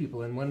moved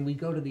people. And when we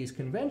go to these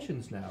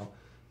conventions now,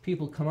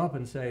 people come up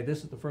and say,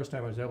 this is the first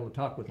time I was able to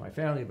talk with my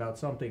family about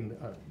something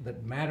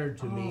that mattered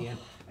to me,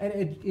 and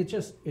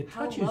it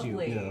touches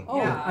you. Yeah. Oh,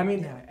 Yeah. I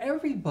mean,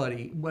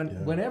 everybody,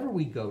 whenever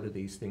we go to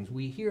these things,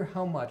 we hear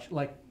how much,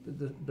 like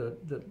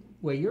the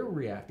way you're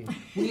reacting,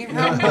 we hear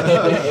how much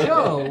the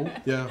show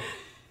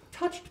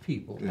touched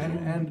people,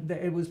 and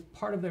it was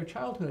part of their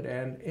childhood,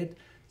 and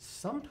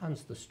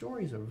sometimes the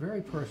stories are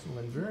very personal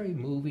and very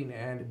moving,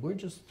 and we're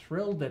just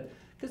thrilled that,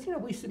 because,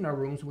 we sit in our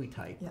rooms, we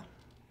type. Yeah.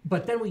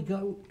 But then we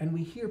go and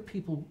we hear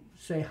people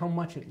say how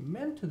much it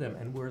meant to them,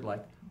 and we're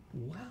like,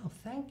 wow,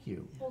 thank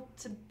you. Well,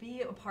 to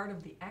be a part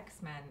of the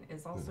X-Men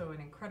is also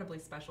an incredibly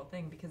special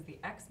thing, because the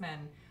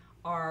X-Men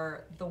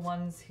are the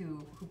ones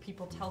who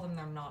people tell them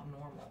they're not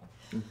normal,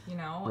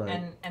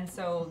 Right. And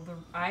so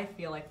I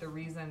feel like the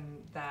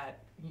reason that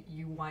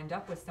you wind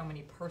up with so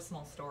many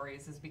personal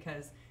stories is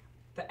because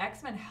the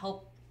X-Men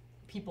help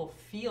people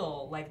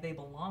feel like they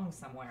belong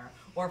somewhere,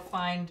 or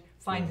find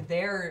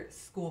their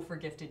school for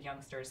gifted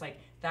youngsters. Like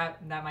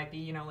that might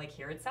be, like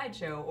here at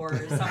Sideshow, or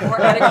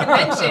somewhere at a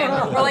convention,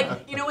 or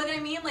like, you know what I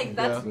mean? Like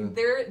that's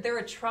they're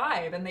a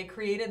tribe, and they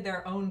created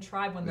their own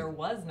tribe when there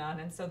was none.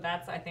 And so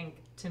that's, I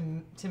think,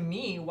 to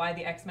me, why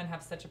the X-Men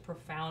have such a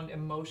profound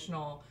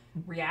emotional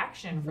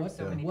reaction from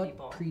so many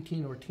people. What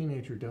preteen or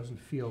teenager doesn't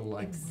feel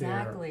like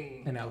they're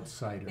an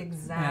outsider?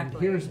 Exactly.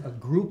 And here's a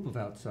group of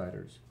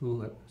outsiders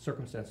who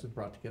circumstances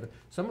brought together,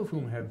 some of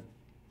whom have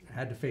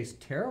had to face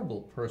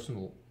terrible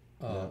personal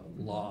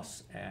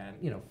loss, and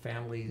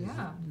families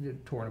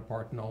torn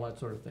apart and all that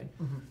sort of thing.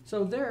 Mm-hmm.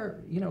 So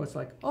there, it's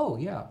like, oh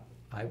yeah,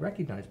 I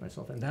recognize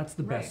myself, and that's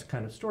the best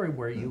kind of story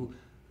where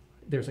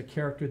there's a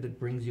character that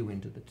brings you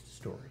into the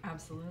story.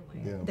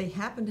 Absolutely. Yeah. They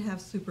happen to have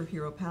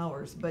superhero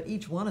powers, but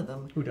each one of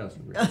them... Who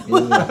doesn't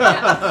really?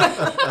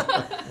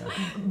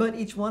 But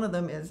each one of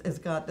them has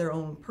got their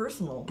own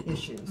personal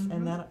issues. Mm-hmm.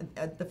 And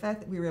that the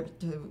fact that we were able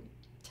to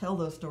tell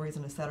those stories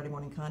in a Saturday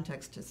morning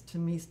context is, to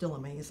me, still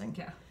amazing.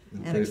 Yeah.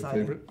 And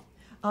exciting. Favorite?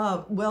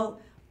 Well,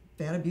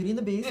 fan of Beauty and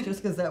the Beast,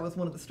 just because that was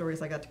one of the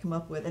stories I got to come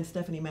up with. And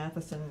Stephanie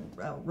Matheson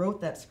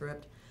wrote that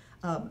script.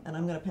 And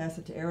I'm going to pass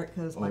it to Eric,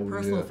 because my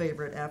personal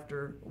favorite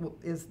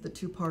is the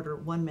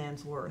two-parter One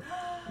Man's Worth,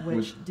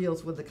 which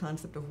deals with the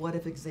concept of what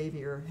if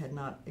Xavier had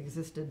not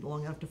existed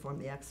long enough to form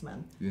the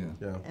X-Men.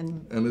 Yeah.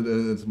 And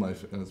it's my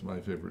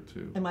favorite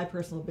too. And my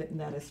personal bit in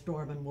that is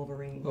Storm and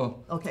Wolverine. Oh.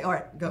 Okay, all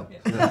right, go.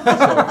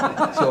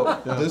 Yeah.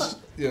 So this,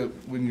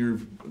 when you're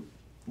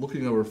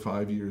looking over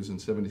 5 years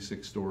and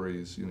 76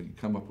 stories, you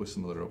come up with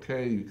some that are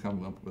okay, you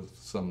come up with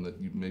some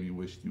that you maybe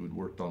wished you had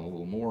worked on a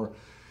little more.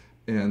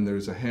 And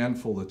there's a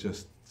handful that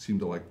just seem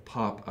to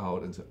pop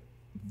out and say,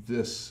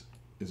 this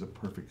is a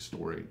perfect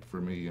story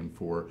for me and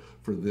for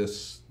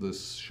this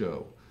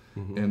show.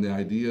 Mm-hmm. And the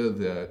idea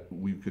that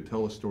we could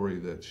tell a story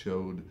that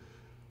showed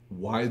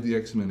why the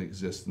X-Men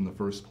exist in the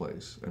first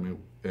place. I mean,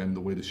 and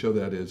the way to show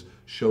that is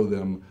show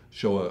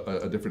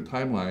a different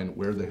timeline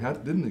where they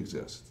didn't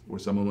exist, where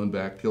someone went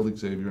back, killed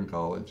Xavier in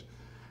college,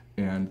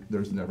 and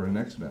there's never an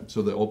X-Men.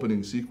 So the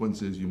opening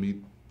sequence is you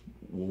meet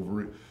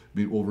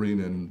Wolverine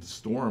and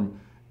Storm,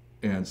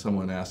 and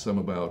someone asks them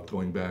about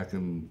going back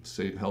and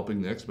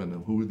helping the X-Men.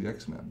 And who are the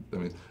X-Men? I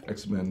mean,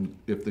 X-Men,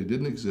 if they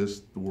didn't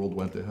exist, the world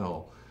went to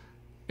hell.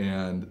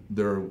 And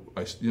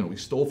we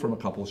stole from a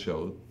couple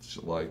shows,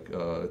 like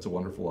It's a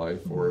Wonderful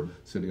Life or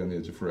Sitting on the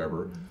Edge of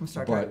Forever.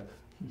 But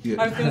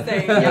I was going to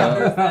say,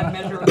 there's that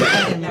measure of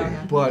in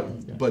there.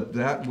 But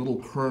that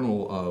little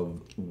kernel of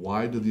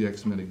why do the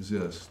X-Men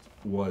exist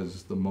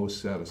was the most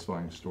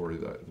satisfying story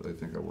that I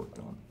think I worked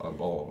on,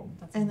 of all of them.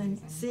 That's and amazing.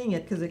 then seeing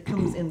it, because it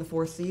comes in the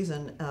fourth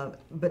season,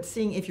 but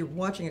seeing, if you're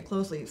watching it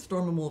closely,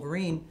 Storm and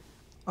Wolverine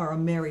are a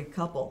married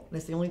couple.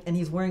 That's the only, and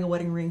he's wearing a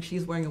wedding ring,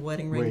 she's wearing a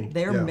wedding ring.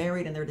 They're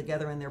married and they're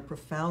together and they're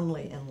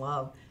profoundly in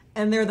love.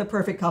 And they're the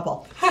perfect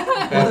couple.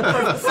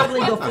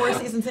 Suddenly go 4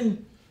 seasons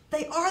in,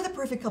 they are the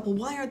perfect couple.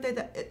 Why aren't they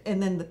that?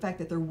 And then the fact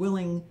that they're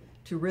willing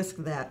to risk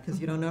that, because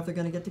you don't know if they're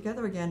going to get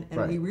together again,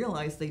 and we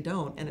realize they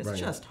don't, and it's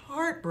just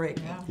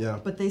heartbreaking.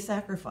 But they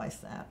sacrifice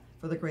that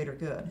for the greater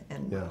good,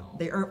 and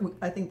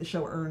I think the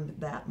show earned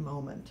that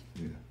moment.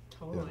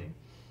 Totally.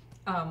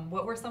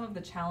 What were some of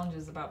the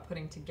challenges about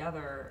putting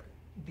together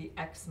the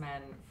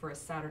X-Men for a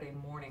Saturday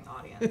morning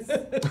audience?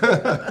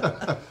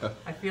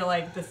 I feel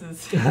like this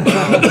is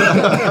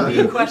a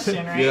big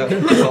question, right? Yeah,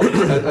 well,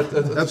 at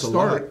the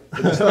start,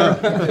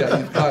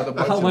 you've got a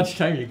bunch How much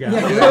time you got?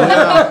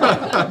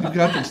 You've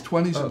got these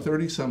 20s and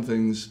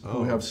 30-somethings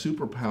who have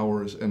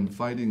superpowers and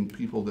fighting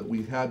people that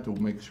we had to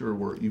make sure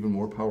were even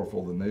more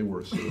powerful than they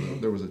were, so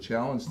there was a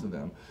challenge to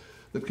them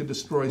that could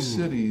destroy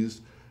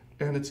cities.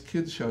 And it's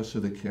kids' shows, so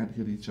they can't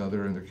hit each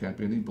other, and there can't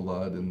be any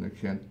blood, and there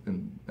can't.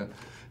 And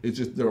it's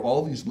just there are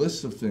all these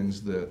lists of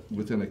things that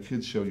within a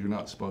kids' show you're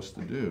not supposed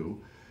to do.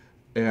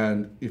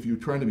 And if you're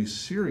trying to be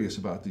serious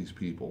about these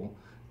people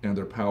and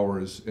their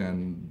powers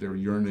and their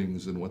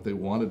yearnings and what they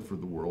wanted for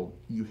the world,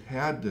 you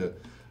had to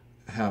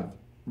have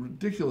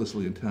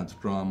ridiculously intense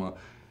drama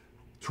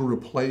to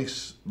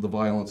replace the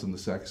violence and the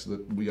sex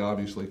that we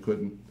obviously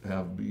couldn't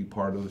have be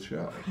part of the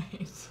show.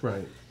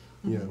 Right.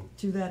 Yeah.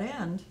 To that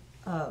end.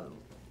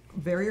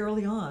 very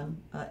early on,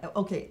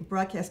 okay,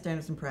 broadcast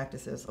standards and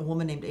practices, a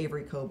woman named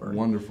Avery Coburn.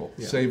 Wonderful.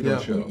 Saved our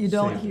show. You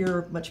don't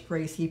hear much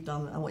praise heaped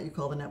on what you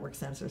call the network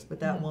censors, but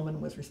that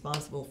woman was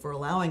responsible for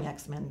allowing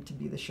X-Men to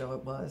be the show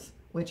it was,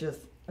 which is,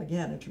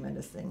 again, a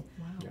tremendous thing.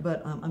 Wow.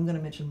 But I'm going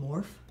to mention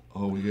Morph.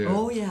 Oh yeah.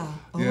 Oh yeah.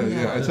 Oh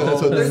Yeah.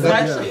 There's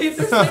actually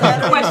there's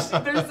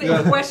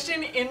a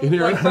question in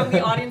like, from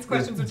the audience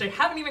questions, which I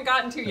haven't even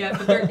gotten to yet,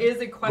 but there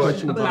is a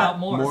question about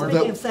more.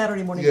 Speaking of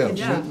Saturday morning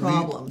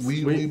problems.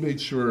 We made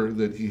sure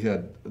that he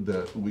had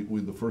the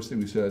first thing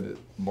we said,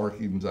 Mark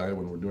Eden's eye,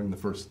 when we're doing the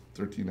first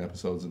 13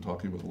 episodes and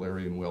talking with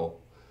Larry and Will,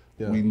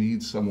 we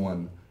need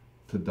someone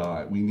to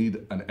die. We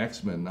need an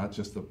X-Men, not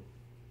just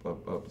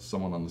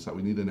someone on the side.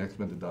 We need an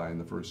X-Men to die in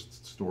the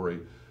first story,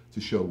 to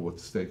show what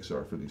the stakes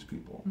are for these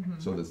people.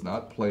 So it's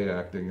not play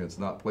acting, it's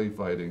not play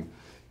fighting,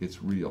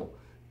 it's real.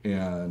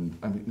 And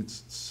I mean,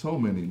 it's so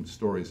many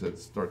stories that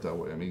start that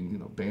way. I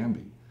mean,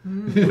 Bambi.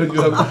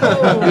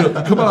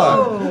 Come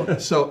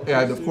on. So,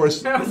 and of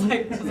course, I was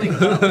like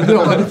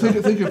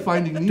think of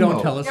Finding Nemo.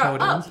 Don't tell us how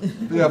it ends.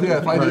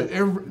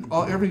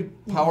 Every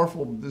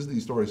powerful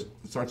Disney story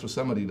starts with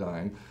somebody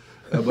dying.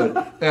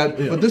 But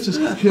this is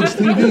kids'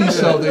 TV,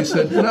 so they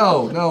said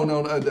no,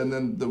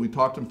 and then we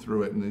talked them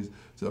through it, and they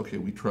said, okay,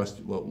 we trust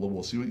you. Well,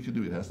 we'll see what you can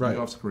do. It has to be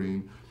off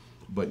screen,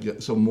 but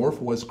so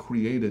Morph was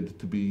created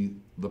to be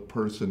the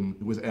person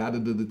who was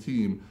added to the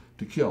team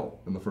to kill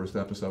in the first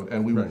episode,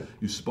 and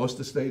you're supposed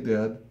to stay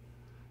dead,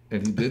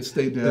 and he did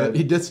stay dead.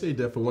 He did stay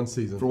dead for one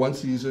season.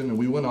 And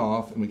we went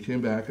off, and we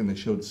came back, and they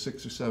showed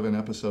 6 or 7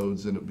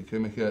 episodes, and it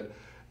became a hit.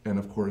 And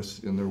of course,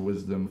 in their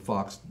wisdom,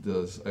 Fox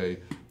gets a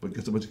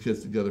bunch of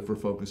kids together for a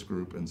focus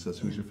group and says,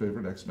 "Who's your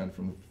favorite X-Men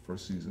from the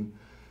first season?"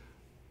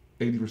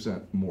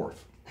 80% Morph.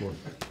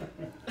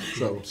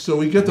 So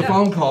we get the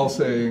phone call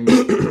saying,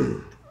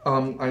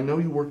 "I know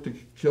you worked to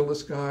kill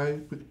this guy,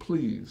 but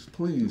please,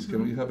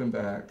 can we have him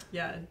back?"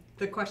 Yeah.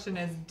 The question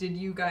is, did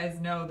you guys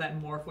know that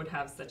Morph would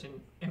have such an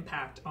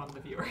impact on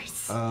the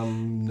viewers?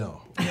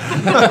 No.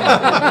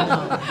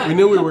 We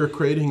knew we were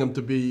creating him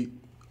to be.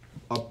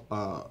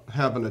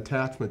 Have an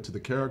attachment to the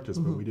characters,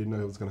 but we didn't know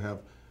it was going to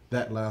have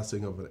that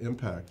lasting of an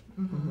impact.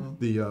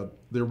 The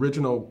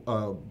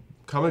original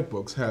comic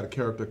books had a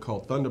character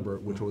called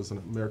Thunderbird, which was an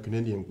American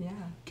Indian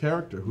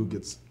character who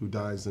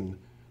dies in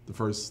the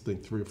first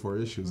 3 or 4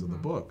 issues of the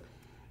book,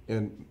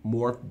 and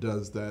Morph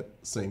does that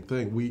same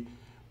thing.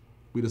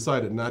 We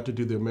decided not to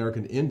do the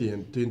American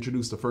Indian, to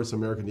introduce the first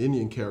American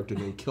Indian character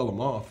and then kill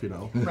him off,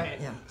 Right.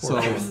 Yeah. So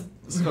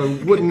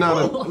it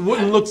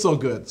wouldn't look so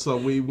good. So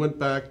we went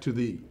back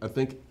to I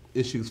think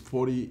issues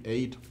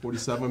 48,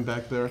 47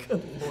 back there.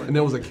 And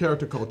there was a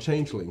character called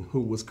Changeling who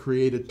was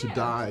created to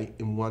die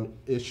in one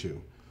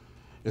issue.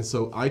 And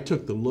so I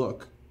took the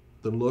look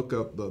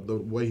of the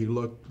way he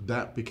looked,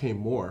 that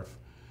became Morph.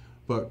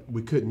 But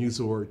we couldn't use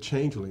the word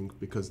Changeling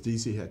because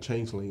DC had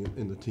Changeling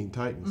in the Teen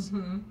Titans.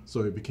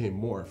 So it became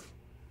Morph.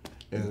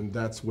 And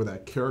that's where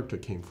that character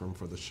came from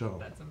for the show.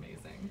 That's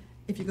amazing.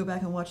 If you go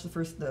back and watch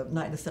the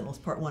Night of the Sentinels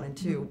Part 1 and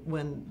 2,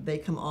 when they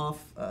come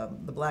off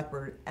the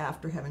Blackbird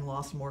after having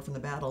lost Morph in the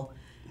battle,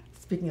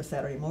 speaking of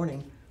Saturday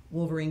morning,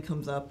 Wolverine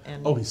comes up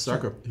and... Oh, he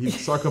sucker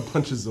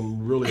punches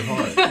him really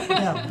hard.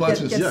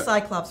 Gets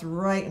Cyclops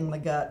right in the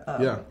gut.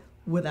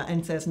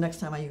 And says, "Next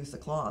time I use the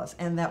claws."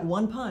 And that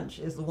one punch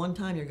is the one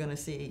time you're going to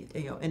see,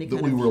 any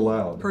kind we were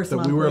allowed. person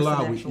that we were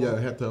allowed. Actual,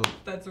 had to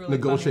really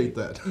negotiate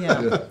funny. that.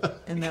 Yeah,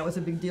 and that was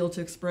a big deal to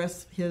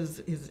express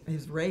his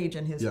rage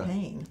and his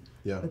pain.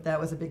 Yeah. But that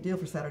was a big deal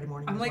for Saturday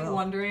morning. I'm as well.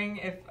 wondering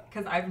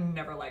because I've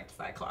never liked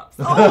Cyclops.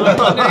 So I'm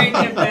wondering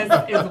if this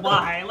is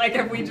why. Like,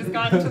 have we just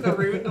gotten to the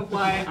root of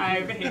why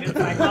I've hated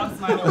Cyclops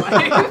my whole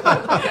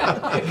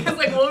life? Because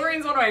like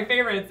Wolverine's one of my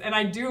favorites, and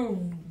I do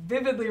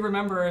vividly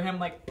remember him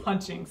like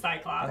punching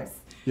Cyclops. Right.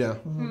 Yeah.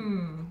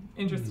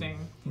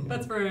 Interesting.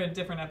 That's for a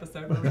different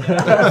episode where we get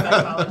into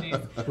psychology.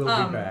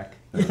 We'll be back.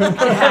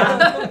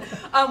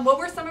 What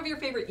were some of your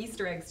favorite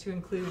Easter eggs to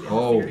include in the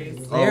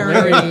series?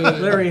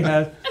 Larry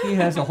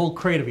has a whole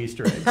crate of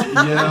Easter eggs.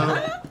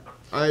 Yeah.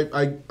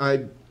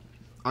 I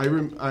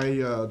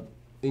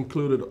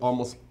included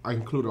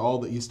all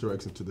the Easter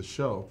eggs into the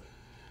show.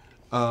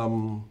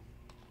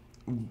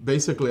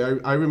 Basically,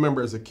 I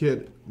remember as a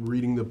kid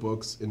reading the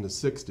books in the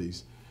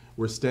 60s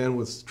where Stan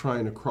was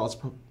trying to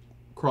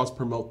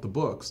cross-promote the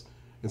books.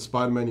 In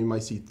Spider-Man, you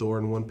might see Thor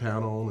in one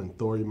panel, and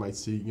Thor you might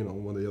see,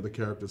 one of the other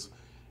characters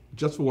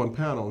just for one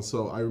panel. And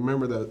so I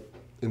remember that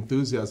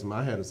enthusiasm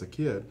I had as a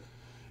kid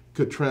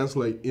could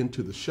translate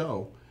into the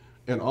show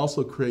and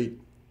also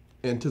create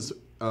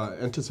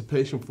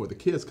anticipation for the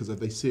kids, because if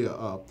they see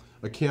a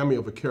cameo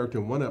of a character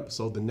in one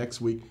episode, the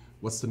next week,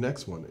 what's the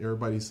next one?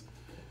 Everybody's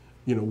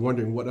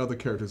wondering what other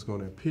character is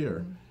going to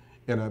appear.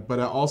 But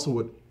I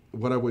also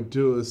what I would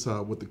do is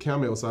with the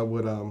cameos, I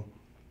would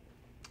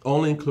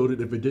only include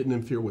it if it didn't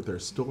interfere with their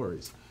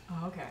stories.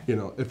 Oh, okay.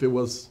 If it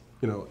was,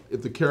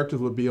 if the characters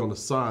would be on the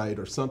side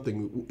or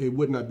something, it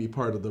would not be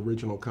part of the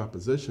original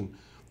composition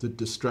to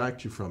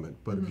distract you from it.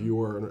 But if you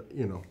were,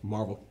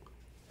 Marvel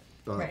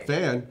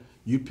fan,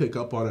 you'd pick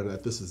up on it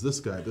that this is this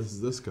guy, this is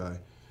this guy.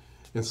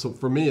 And so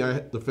for me,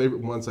 the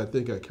favorite ones I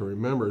think I can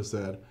remember is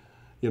that,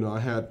 I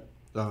had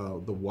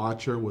the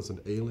Watcher was an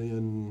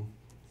alien,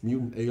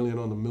 mutant alien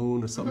on the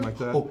moon or something like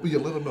that. Oh, yeah,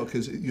 let them know,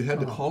 because you had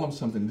to call him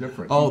something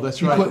different. Oh,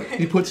 that's right.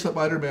 He put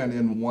Spider-Man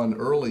in one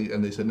early,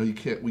 and they said, no, we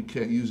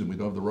can't use him. We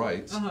don't have the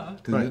rights. Because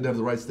he didn't have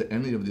the rights to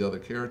any of the other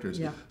characters.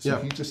 Yeah. So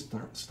he just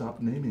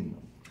stopped naming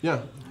them.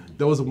 Yeah.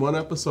 There was one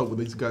episode where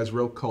these guys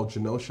wrote called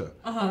Genosha.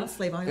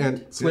 Slave Island.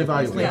 And Slave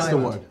Island, Slave that's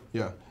Island. the one.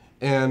 Yeah.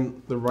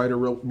 And the writer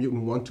wrote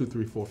Mutant 1, 2,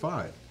 3, 4,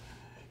 5.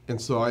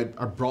 And so I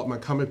brought my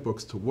comic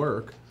books to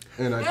work.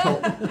 And I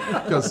told,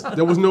 because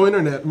there was no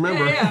internet,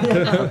 remember?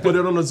 I put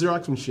it on a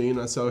Xerox machine.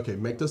 I said, okay,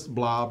 make this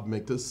Blob,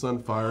 make this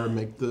Sunfire,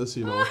 make this,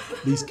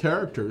 these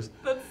characters.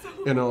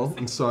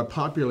 And so I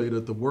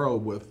populated the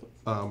world with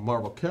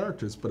Marvel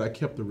characters, but I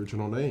kept the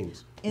original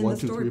names. In 1,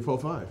 the 2, story- 3, 4,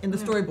 5. In the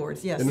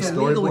storyboards, yes. In the So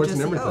legal would storyboards just and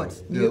say, everything. oh,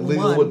 it's Yeah, mutant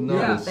legal one. wouldn't know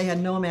Yeah. this. They had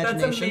no That's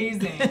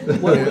imagination.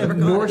 amazing.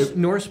 Norse mutant?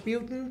 Norse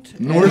mutant.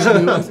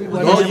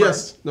 Oh,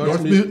 yes.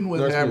 Norse mutant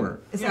with Norse hammer.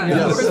 It's Yeah, like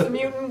Yes. Norse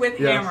mutant with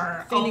Yes.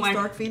 hammer. Phoenix, my.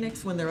 Dark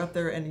Phoenix, when they're up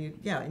there,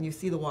 and you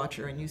see the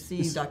Watcher, and you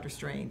see Doctor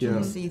Strange, and Yeah.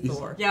 you see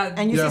Thor, Yeah.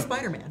 and you Yeah. see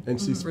Spider-Man And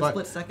see for a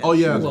split second. Oh,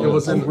 yeah. Well, it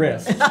was in.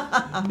 risk.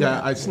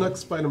 Yeah, I snuck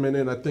Spider-Man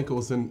in. I think it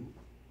was in,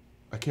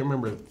 I can't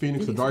remember,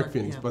 Phoenix or Dark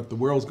Phoenix, yeah. but the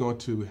world's going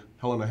to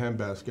hell in a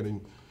handbasket.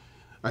 And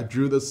I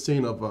drew this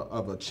scene of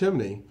a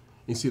chimney.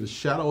 You see the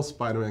shadow of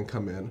Spider-Man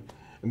come in,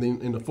 and then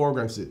in the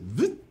foreground,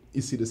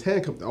 you see this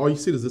hand come. All you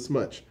see is this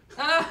much,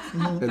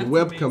 and the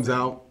web comes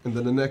out, and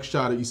then the next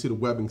shot, you see the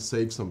webbing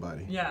save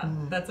somebody. Yeah,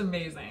 that's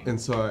amazing. And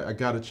so I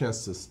got a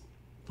chance to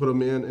put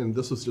them in, and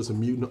this was just a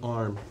mutant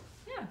arm.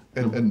 Yeah.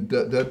 And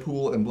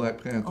Deadpool and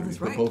Black Panther. Oh, that's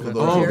But right. both of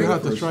those. Oh, were the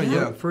God, that's first- right,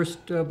 yeah.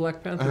 First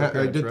Black Panther I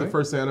appearance, did the right?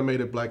 first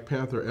animated Black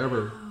Panther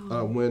ever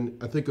when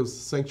I think it was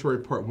Sanctuary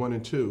Part 1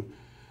 and 2,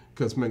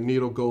 because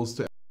Magneto goes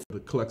to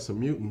collect some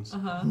mutants.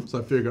 So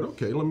I figured,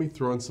 okay, let me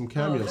throw in some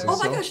cameos. there's- and Oh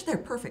my stuff. gosh, they're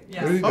perfect.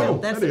 Yeah. There you go. Oh,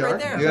 That's there it they right are.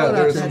 there. Yeah, Oh,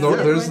 there's that's the, it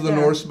there's right the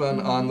there. Norseman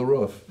on the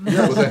roof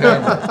with a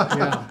hammer.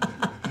 Yeah.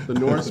 The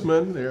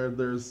Norseman,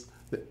 there's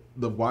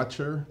the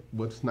Watcher,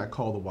 what's not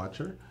called the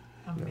Watcher.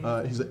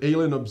 He's an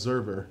alien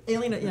observer.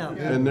 Alien, yeah.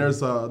 And there's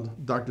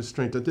Doctor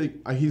Strange. I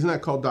think he's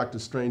not called Doctor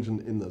Strange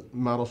in the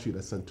model sheet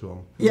I sent to him.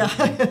 Yeah.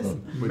 But it's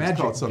Magic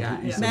called something.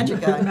 guy. He's Magic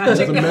a, guy. He's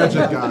a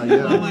magic guy,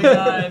 yeah. Oh my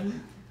god.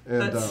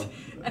 And, That's,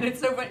 and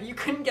it's so funny. You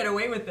couldn't get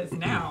away with this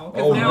now.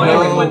 Oh, Because now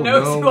no, everyone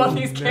knows no, who all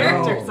these no.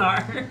 characters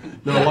are.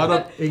 no, a lot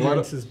of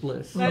Ignorance is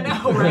bliss. I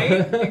know,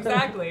 right?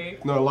 Exactly.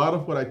 No, a lot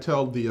of what I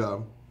tell the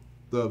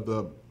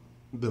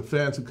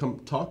fans who come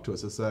talk to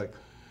us is that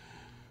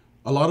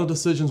a lot of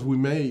decisions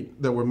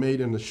that were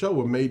made in the show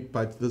were made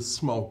by this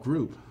small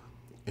group,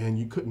 and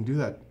you couldn't do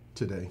that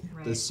today.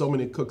 Right. There's so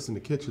many cooks in the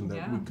kitchen that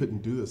Yeah. we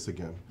couldn't do this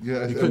again.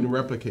 Yeah, you couldn't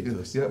replicate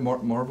this. Yeah,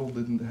 Marvel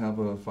didn't have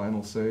a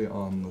final say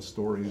on the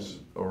stories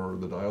or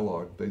the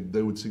dialogue.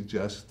 They would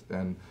suggest,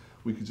 and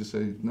we could just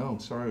say, no,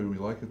 sorry, we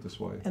like it this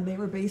way. And they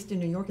were based in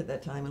New York at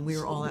that time, and we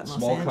were all at Los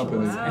Small Angeles.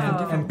 company.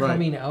 Wow. And Right.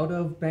 coming out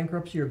of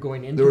bankruptcy or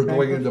going into They were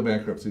bankruptcy? going into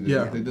bankruptcy.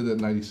 Yeah. They did it in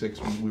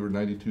 96. We were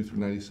 92 through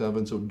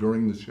 97. So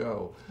during the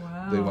show,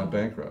 they Wow. went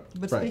bankrupt.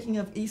 But Right. speaking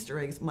of Easter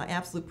eggs, my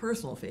absolute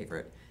personal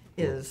favorite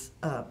is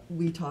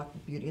we talk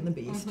Beauty and the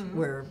Beast,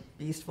 where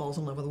Beast falls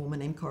in love with a woman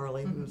named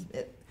Carly. Who's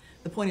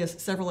the point is,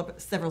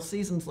 several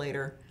seasons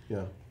later,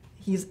 Yeah.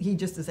 he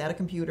just is at a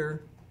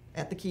computer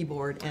at the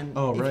keyboard, and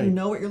Oh, if right. you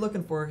know what you're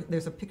looking for,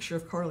 there's a picture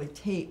of Carly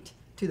taped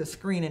to the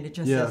screen, and it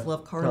just Yeah, says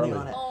 "Love Carly"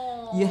 Carly. on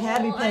it. You had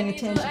to be paying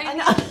attention. I I need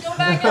know. to go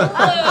back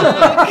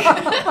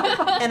and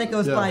look. And it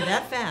goes Yeah. by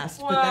that fast,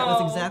 but that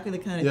Wow. was exactly the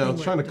kind of Yeah, I thing. was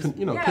where trying it to just-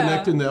 Yeah.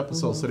 connect in the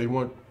episodes so they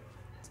weren't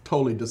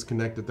totally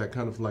disconnected. That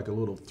kind of like a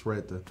little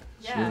thread to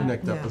Yeah.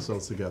 connect Yeah.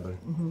 episodes together.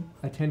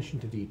 Attention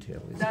to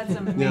detail. Is That's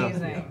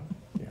amazing.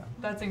 Yeah.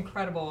 That's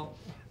incredible.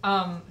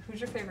 Who's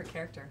your favorite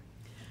character?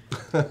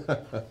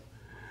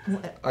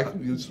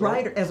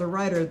 As a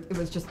writer, it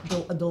was just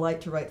a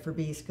delight to write for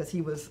Beast because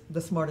he was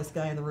the smartest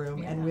guy in the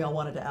room, and we all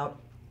wanted to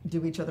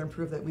outdo each other and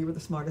prove that we were the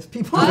smartest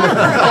people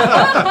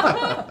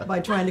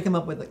by trying to come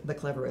up with the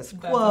cleverest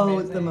That's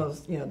quotes, the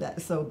amazing. most,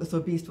 that. So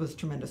Beast was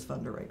tremendous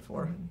fun to write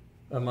for.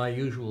 My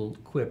usual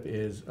quip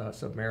is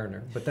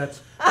Submariner, but that's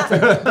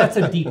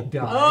a deep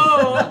dive.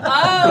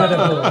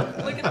 Oh,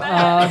 look at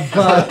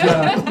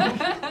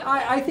that.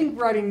 I think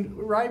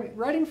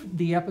writing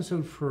the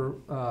episode for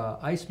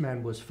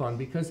Iceman was fun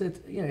because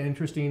it's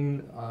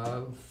interesting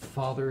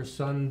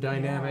father-son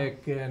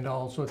dynamic and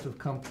all sorts of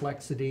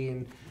complexity,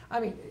 and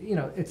I mean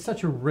it's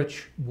such a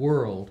rich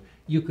world.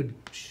 You could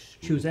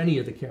choose any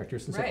of the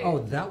characters and say, Right. oh,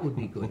 that would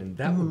be good and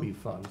that would be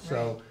fun.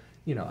 So.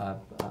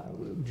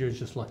 You're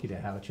just lucky to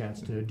have a chance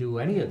to do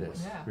any of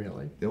this, Yeah.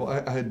 really. Yeah, well,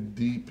 I had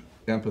deep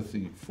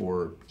empathy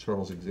for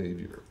Charles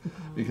Xavier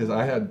because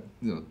I had,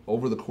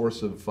 over the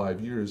course of 5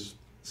 years,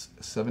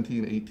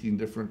 17, 18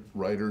 different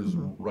writers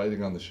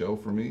writing on the show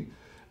for me.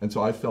 And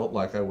so I felt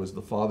like I was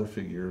the father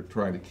figure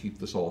trying to keep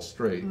this all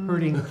straight.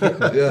 Hurting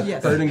kittens. Yeah,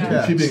 Yes. Herding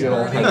cats. keeping it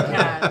all Big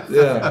cat.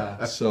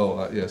 Yeah.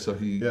 So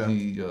he Yeah.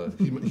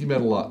 he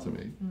meant a lot to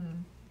me.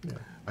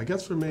 I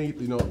guess for me,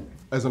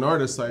 as an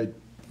artist,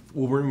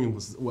 Wolverine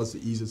was the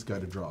easiest guy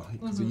to draw.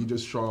 So you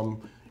just show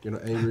him,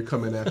 angry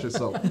coming at you.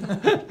 So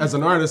as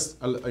an artist,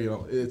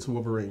 it's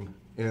Wolverine.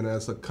 And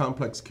as a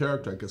complex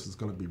character, I guess it's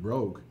going to be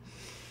Rogue,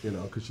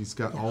 because she's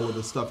got all of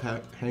the stuff,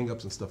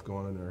 hang-ups and stuff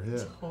going on in her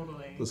head.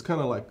 Totally. So it's kind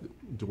of like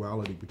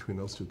duality between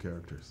those two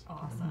characters.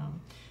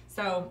 Awesome.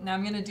 So now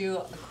I'm going to do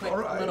a quick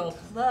little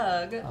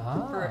plug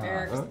for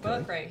Eric's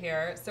book right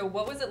here. So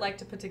what was it like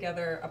to put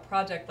together a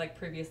project like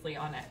previously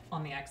on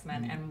the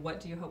X-Men, and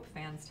what do you hope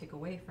fans take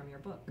away from your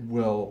book?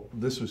 Well,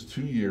 this was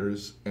 2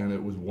 years, and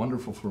it was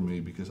wonderful for me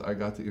because I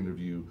got to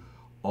interview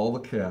all the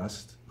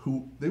cast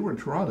they were in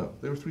Toronto.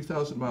 They were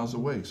 3,000 miles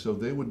away, so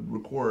they would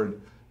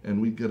record and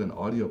we'd get an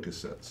audio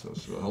cassette, so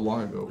how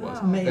long ago it was,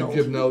 and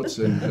give notes,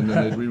 and then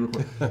they'd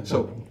re-record.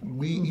 So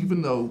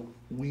even though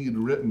we had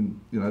written,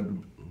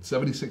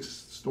 76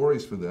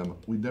 stories for them,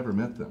 we'd never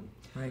met them.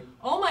 Right.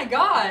 Oh my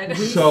God!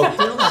 So I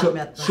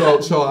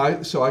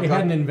They got,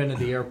 hadn't invented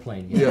the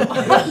airplane yet.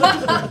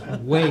 yeah.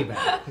 Way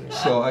back.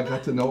 So I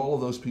got to know all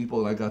of those people,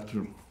 and I got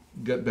to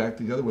get back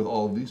together with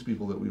all of these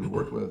people that we would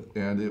work with,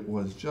 and it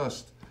was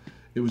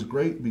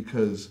great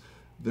because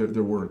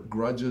there weren't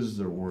grudges,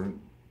 there weren't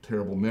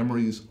terrible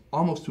memories,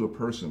 almost to a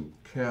person,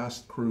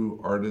 cast, crew,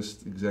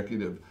 artist,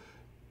 executive.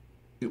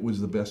 It was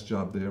the best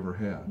job they ever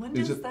had. When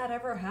does that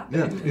ever happen?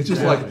 Yeah, it's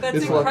just like that's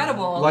it's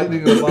incredible. like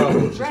lightning in a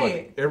bottle. It's just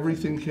Right. like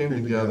everything came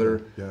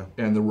together,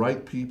 and the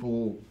right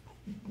people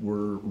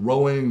were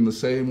rowing in the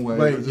same way.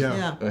 Right,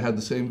 Had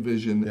the same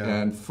vision,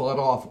 and fought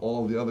off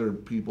all the other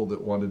people that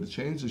wanted to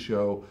change the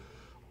show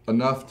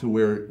enough to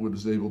where it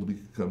was able to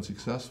become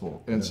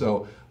successful. And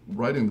so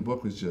writing the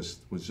book was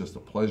just a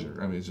pleasure.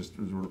 I mean, it was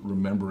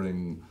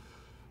remembering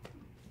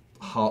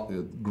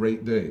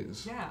great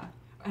days. Yeah.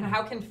 And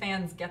how can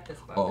fans get this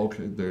book? Oh,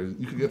 okay. You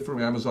can get it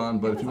from Amazon,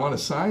 but if you want a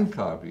signed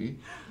copy,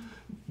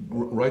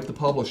 write the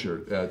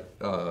publisher at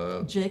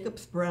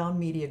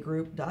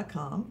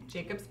jacobsbrownmediagroup.com.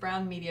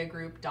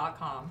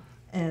 jacobsbrownmediagroup.com.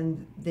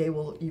 And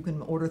you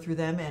can order through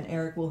them, and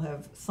Eric will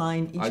have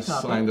signed each I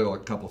copy. signed a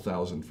couple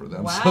thousand for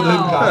them,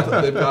 Wow.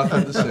 so they've got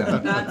them to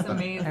send. That's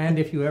amazing. And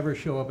if you ever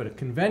show up at a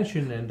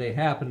convention and they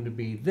happen to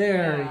be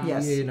there,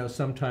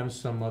 sometimes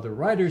some other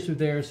writers are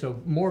there,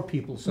 so more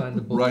people sign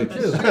the book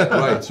too.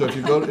 Right. So if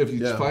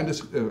you find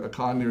a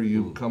con near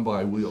you, come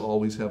by. We'll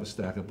always have a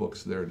stack of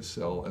books there to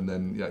sell, and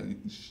then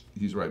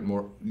he's right.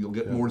 You'll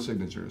get more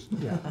signatures.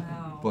 Yeah.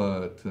 Wow.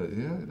 But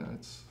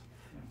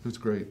it's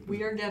great.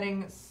 We are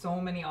getting so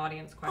many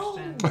audience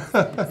questions.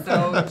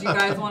 So do you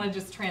guys want to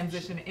just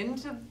transition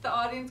into the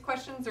audience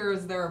questions, or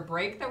is there a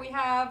break that we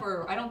have?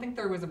 Or I don't think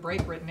there was a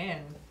break written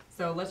in.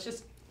 So let's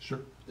just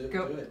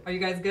go. Are you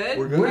guys good?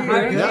 We're good. How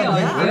are you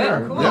feeling?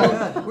 Good? Cool.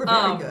 We're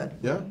very good.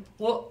 Yeah.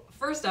 Well,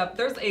 first up,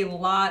 there's a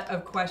lot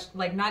of questions,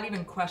 like not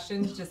even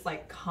questions, just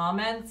like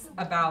comments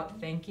about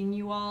thanking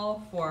you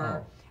all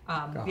for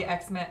the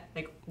X-Men,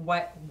 like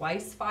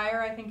Weissfire,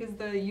 I think is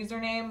the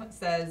username,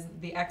 says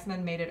the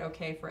X-Men made it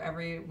okay for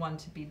everyone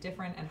to be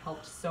different and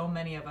helped so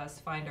many of us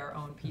find our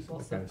own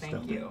people, so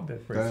thank you.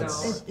 It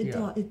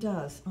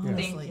does, honestly.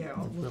 Thank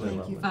you.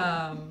 Thank you.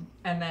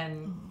 And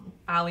then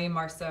Ali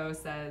Marceau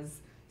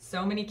says,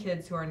 so many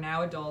kids who are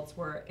now adults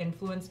were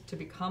influenced to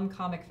become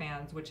comic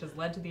fans, which has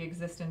led to the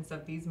existence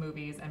of these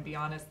movies. And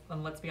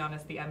let's be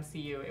honest, the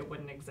MCU, it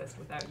wouldn't exist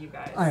without you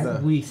guys.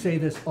 We say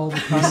this all the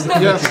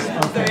time. Yes. So yeah,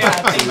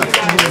 thank you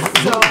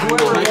guys.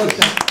 Whoever wrote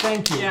that,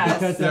 thank you, Yes.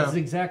 because that's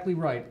exactly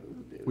right.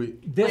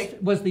 This Like-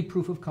 was the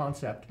proof of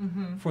concept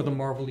for the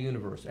Marvel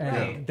Universe,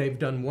 and they've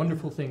done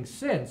wonderful things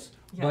since.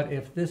 Yeah. But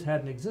if this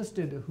hadn't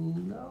existed, who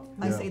knows?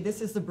 I say this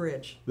is the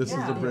bridge. This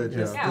is the bridge,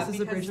 This Yeah, is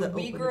the bridge because that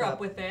we opened grew it up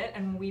up. with it,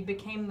 and we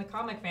became the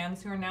comic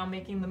fans who are now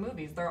making the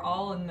movies. They're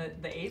all in the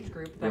age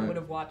group that would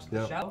have watched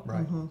the show.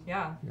 Right.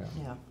 Yeah.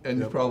 Yeah. And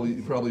you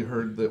probably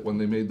heard that when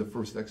they made the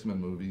first X-Men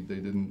movie, they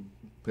didn't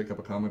pick up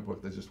a comic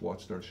book; they just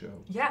watched our show.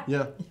 Yeah.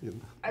 Yeah.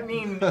 I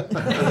mean,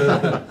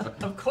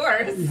 of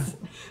course.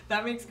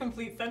 That makes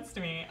complete sense to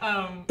me.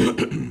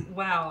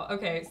 Wow.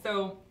 Okay,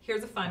 so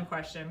here's a fun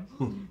question.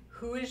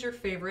 Who is your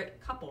favorite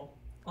couple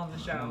on the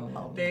show?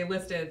 They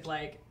listed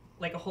like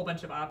a whole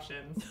bunch of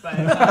options, but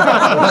but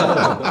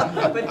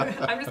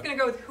I'm just gonna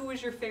go with who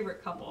is your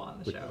favorite couple on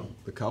the show?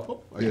 The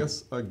couple? I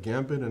guess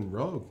Gambit and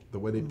Rogue, the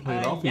way they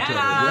played off each other.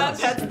 Yeah,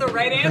 Yes. that's the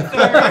right answer.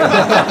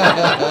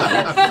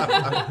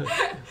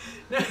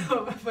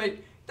 No, but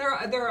there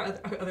are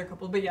other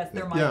couples, but yes,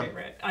 they're my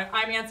favorite.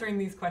 I'm answering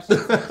these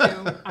questions too.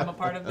 I'm a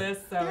part of this,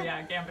 so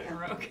yeah, Gambit and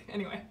Rogue.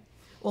 Anyway.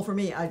 Well, for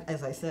me,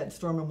 as I said,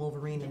 Storm and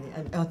Wolverine,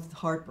 and it's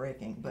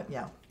heartbreaking, but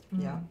yeah.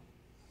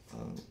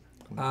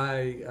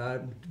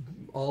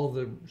 All of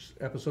the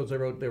episodes I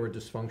wrote, they were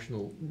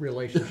dysfunctional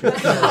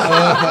relationships. So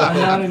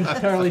I'm not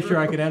entirely sure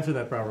I could answer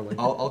that properly.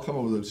 I'll come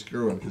up with an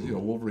obscure one because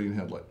Wolverine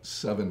had like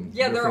 7.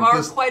 Yeah, there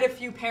are quite a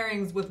few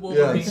pairings with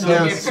Wolverine.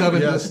 Yeah,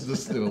 7. Yeah.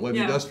 This Lady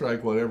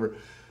Deathstrike, whatever.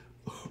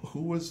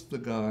 Who was the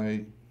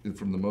guy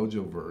from the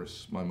Mojo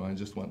verse? My mind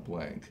just went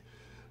blank.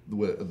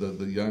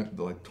 The young,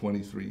 like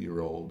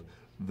 23-year-old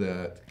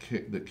that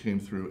came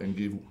through and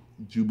gave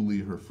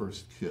Jubilee her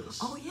first kiss.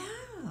 Oh yeah.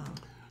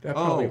 That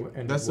probably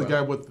ended that's the well.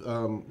 guy with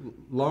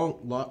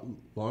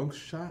long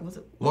shot. Was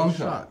it? Long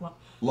Shot.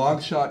 Long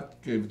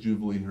Shot gave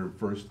Jubilee her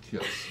first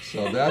kiss.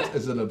 So that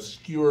is an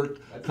obscure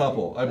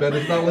couple. I bet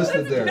it's not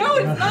listed there. No,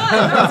 it's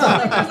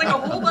not. There's like a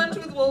whole bunch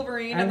with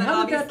Wolverine, And and then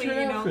how did that obviously,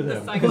 turn out for the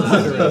them?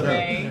 Cyclops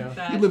Ray.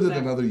 He lived in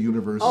another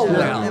universe. Oh,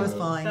 Yeah. it was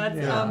fine. That's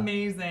Yeah.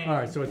 amazing. All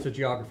right, so it's a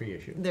geography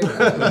issue. There you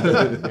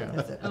go. Yeah.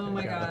 That's it. Oh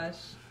my Got gosh.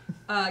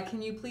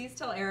 Can you please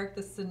tell Eric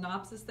the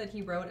synopsis that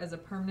he wrote as a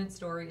permanent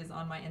story is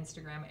on my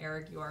Instagram.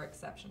 Eric, you are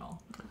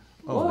exceptional.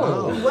 Oh,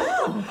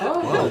 wow.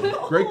 Wow.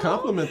 Wow. Great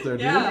compliment there,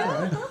 dude.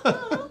 Yeah.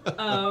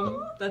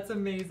 That's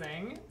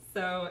amazing.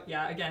 So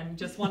yeah, again,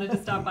 just wanted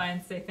to stop by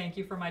and say thank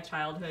you for my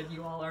childhood.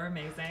 You all are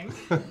amazing.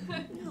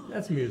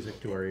 That's music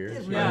to our ears.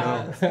 It really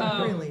Yeah. is.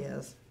 It really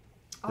is.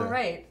 All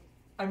right.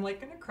 I'm like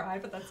gonna cry,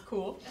 but that's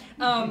cool.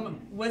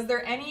 Was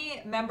there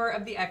any member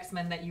of the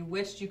X-Men that you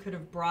wished you could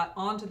have brought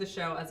onto the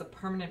show as a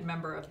permanent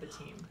member of the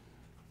team?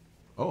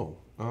 Oh,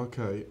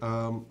 okay.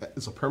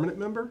 As a permanent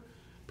member,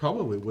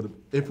 probably would have.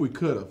 If we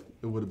could have,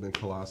 it would have been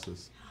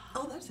Colossus.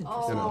 Oh, that's interesting.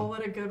 Oh, You know.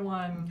 what a good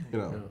one. You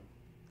know,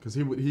 because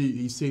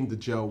he seemed to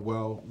gel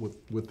well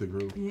with the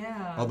group.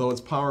 Yeah. Although his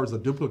powers are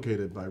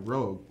duplicated by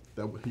Rogue,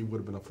 he would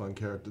have been a fun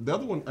character. The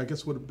other one, I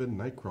guess, would have been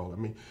Nightcrawler. I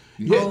mean,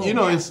 Oh, you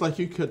know, yeah. it's like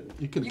you could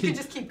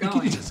just keep You going.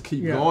 could just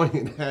keep Yeah. going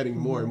and adding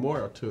more and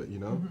more to it. You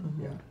know.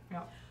 Yeah.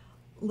 Yeah.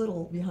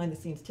 Little behind the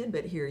scenes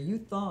tidbit here. You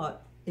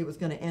thought it was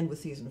going to end with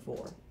season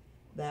 4.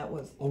 That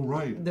was Oh,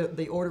 right.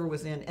 the order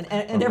was in,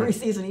 and every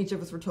season each of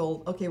us were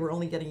told, okay, we're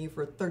only getting you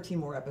for 13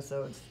 more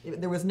episodes.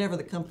 There was never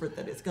the comfort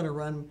that it's going to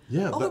run.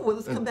 Yeah. Oh, well,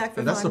 let's come back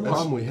for and that's 5 the more.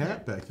 problem we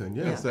had back then.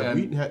 Yeah, is that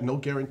And- we had no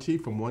guarantee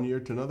from one year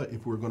to another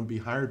if we were going to be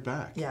hired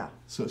back. Yeah.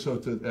 So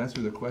to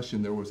answer the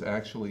question, it was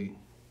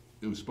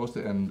supposed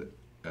to end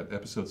at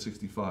episode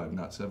 65,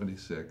 not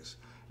 76,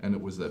 and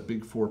it was that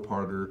big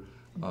 4-parter,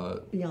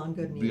 Beyond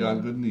Good and Evil.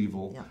 Beyond Good and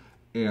Evil. Yeah.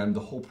 And the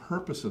whole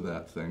purpose of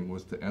that thing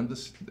was to end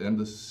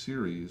the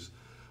series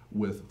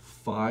with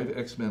 5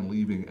 X-Men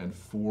leaving and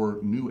 4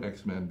 new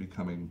X-Men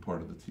becoming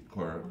part of the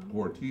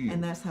core team.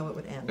 And that's how it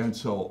would end. And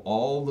so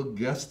all the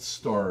guest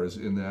stars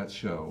in that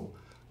show,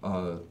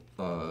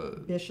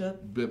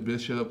 Bishop,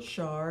 Bishop,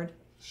 Shard.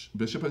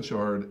 Bishop and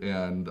Shard,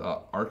 and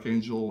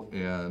Archangel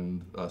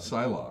and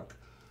Psylocke,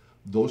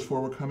 those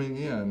 4 were coming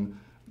in,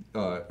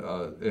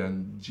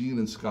 and Jean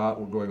and Scott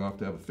were going off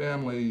to have a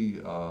family.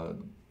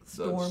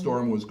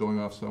 Storm was going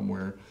off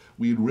somewhere.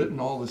 We had written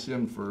all this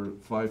in for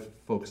 5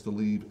 folks to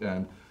leave,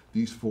 and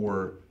these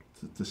 4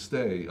 to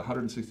stay.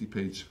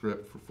 160-page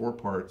script for 4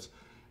 parts.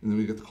 And then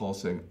we get the call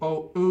saying,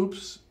 oh,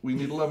 oops, we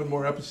need 11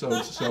 more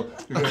episodes, so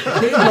you're going to have to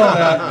change all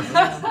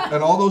that.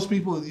 And all those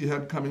people that you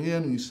had coming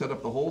in, and you set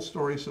up the whole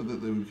story so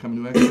that they would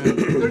become new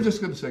X-Men, they're just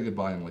going to say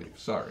goodbye and leave.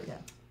 Sorry. Yeah.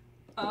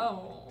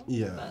 Oh.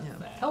 Yeah. That's Yeah.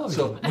 sad.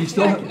 So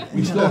Television.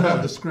 we still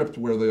have the script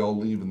where they all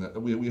leave, and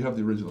that we have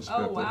the original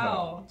script. Oh, wow. At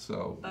how.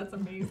 So That's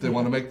amazing. if they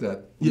want to make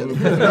that, Yeah.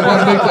 movie, if they want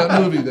to make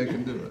that movie, they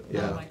can do it.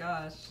 Yeah. Oh my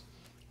gosh.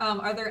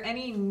 Are there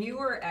any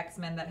newer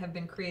X-Men that have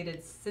been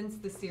created since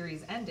the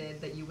series ended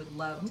that you would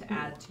love to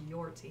add to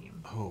your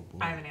team? Oh boy.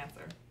 I have an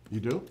answer. You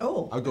do?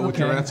 Oh. I'll go with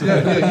Okay. your answer.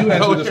 Yeah, you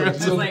answer this one.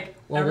 Just So- like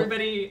well,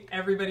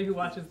 everybody who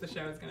watches the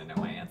show is gonna know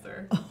my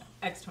answer.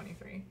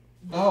 X-23.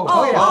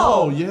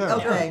 Oh yeah.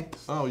 Okay.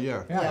 Oh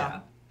yeah.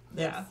 Yeah.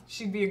 Yeah,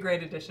 she'd be a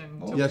great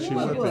addition to Yeah, she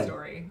the would.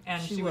 story,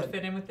 and She she would would.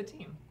 fit in with the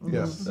team.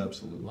 Yes.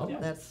 Absolutely. Love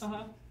it. That's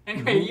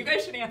Anyway, you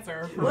guys should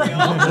answer for real.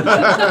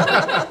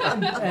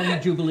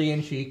 And Jubilee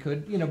and she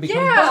could, become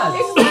Yeah, buds.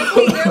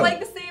 exactly. They're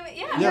like the same.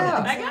 Yeah,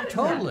 Yeah. I got it.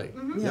 Totally.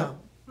 yeah.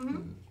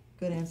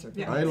 Good answer.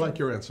 Yeah. I like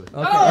your answer.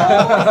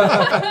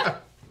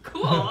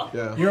 Cool.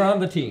 Yeah. You're on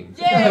the team.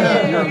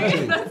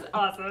 Yay! That's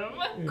awesome.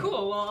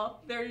 Cool.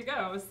 Well, there you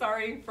go.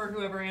 Sorry for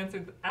whoever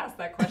asked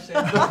that question.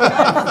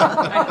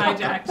 I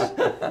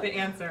hijacked the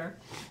answer.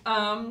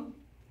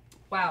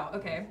 Wow.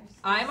 Okay.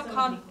 I'm a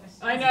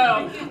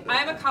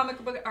comic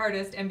book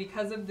artist, and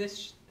because of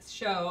this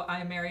show,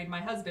 I married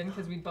my husband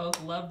because we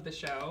both loved the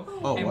show,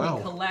 Oh, and wow.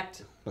 we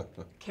collect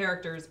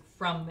characters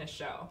from this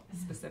show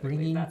specifically.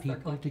 Bringing That's our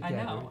people collect- I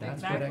together. know, That's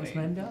exactly. what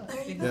X-Men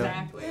does.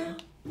 Exactly.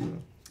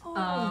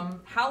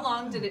 How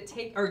long did it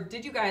take, or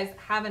did you guys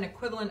have an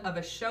equivalent of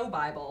a show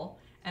Bible,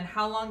 and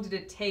how long did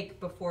it take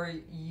before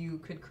you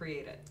could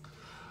create it?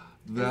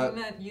 Isn't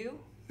that you?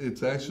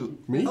 It's actually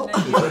Me? Oh.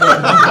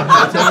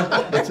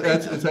 it's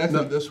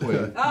actually this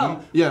way.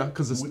 Oh. Yeah,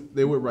 because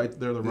they were right.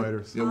 They're the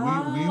writers. Yeah, we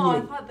I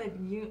would. thought that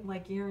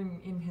you're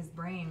in his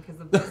brain because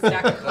of the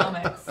stack of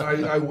comics.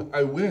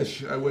 I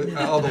wish.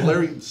 Although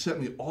Larry sent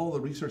me all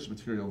the research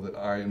material that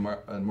I and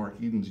Mark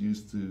Edens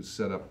used to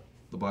set up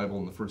the Bible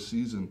in the first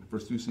 2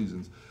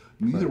 seasons.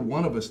 Neither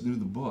one of us knew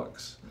the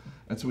books,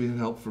 and so we had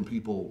help from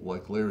people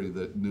like Larry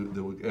that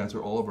would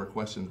answer all of our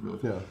questions really.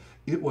 Yeah.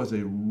 It was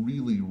a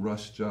really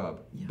rushed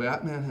job. Yeah.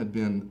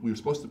 Batman we were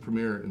supposed to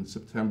premiere in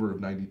September of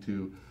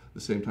 '92,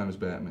 the same time as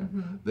Batman.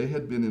 Mm-hmm. They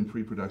had been in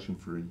pre-production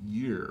for a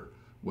year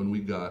when we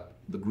got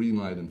the green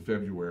light in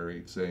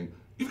February saying,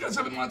 "You've got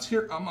 7 months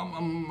here."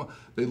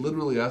 They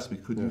literally asked me,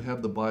 "Could you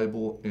have the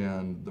Bible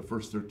and the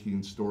first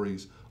 13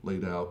 stories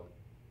laid out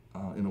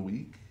in a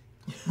week.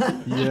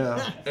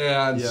 Yeah.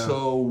 And Yeah.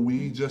 so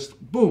we just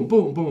boom,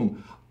 boom,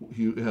 boom.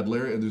 He had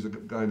Larry, and there's a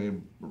guy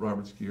named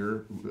Robert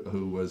Skier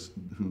who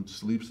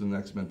sleeps in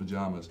X-Men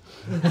pajamas.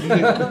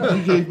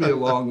 He gave me a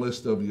long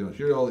list of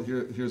here's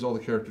all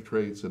the character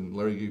traits, and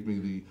Larry gave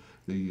me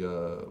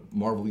the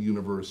Marvel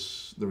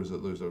Universe. There's a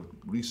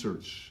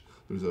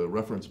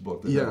reference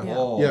book that had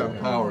all the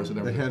powers and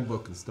everything. The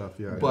handbook and stuff.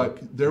 Yeah. But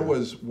there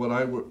was what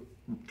I would.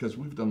 Because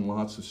we've done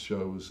lots of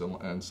shows,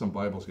 and some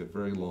Bibles get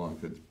very long.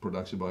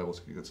 Production Bibles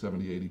can get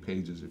 70, 80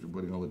 pages if you're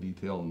putting all the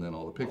detail and then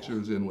all the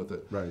pictures in with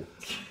it. Right.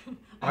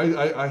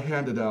 I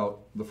handed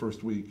out the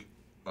first week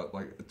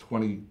like a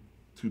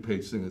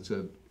 22-page thing that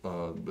said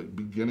the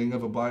beginning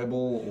of a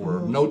Bible or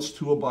notes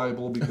to a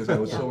Bible, because I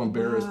was so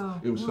embarrassed.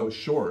 It was so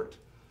short.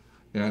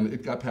 And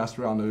it got passed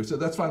around, and they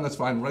said, that's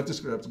fine, write the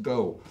script,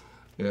 go.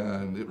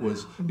 And it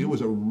was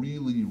a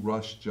really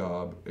rushed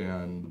job,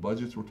 and the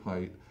budgets were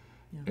tight.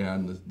 Yeah.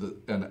 And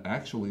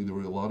actually there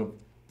were a lot of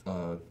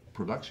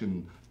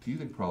production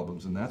teething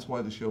problems, and that's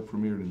why the show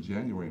premiered in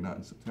January, not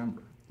in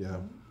September. Yeah.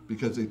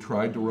 Because they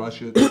tried to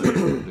rush it.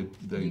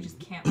 You just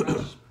can't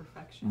rush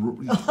perfection. Or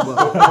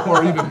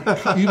even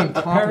competency.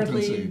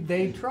 Apparently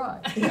they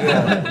tried.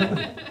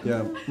 Yeah.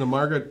 Yeah. No,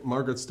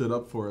 Margaret stood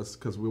up for us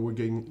because we were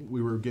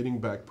getting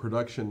back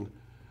production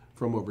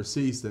from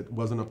overseas that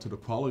wasn't up to the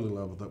quality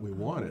level that we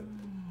wanted,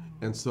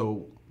 and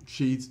so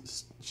she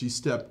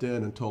stepped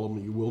in and told them,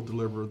 you will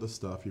deliver the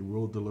stuff, you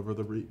will deliver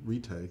the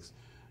retakes,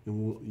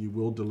 and you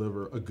will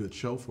deliver a good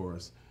show for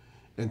us.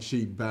 And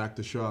she backed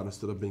the show out.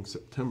 Instead of being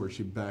September,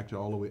 she backed it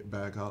all the way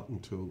back out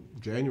until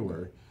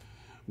January,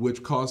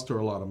 which cost her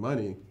a lot of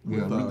money.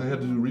 Yeah, they had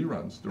to do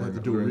reruns during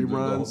the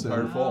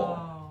entire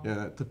fall.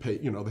 Yeah, to pay,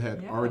 they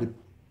had already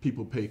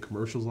people paid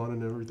commercials on it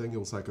and everything.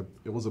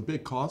 It was a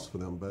big cost for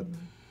them, but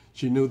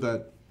she knew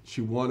that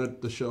she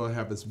wanted the show to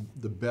have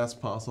the best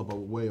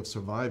possible way of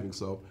surviving,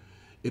 so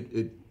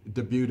it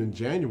debuted in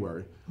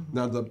January.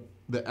 Now the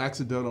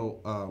accidental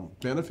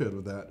benefit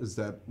of that is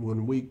that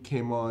when we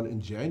came on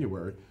in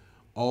January,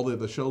 all the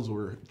other shows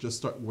were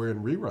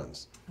in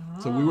reruns.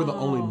 So we were the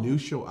only new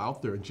show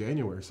out there in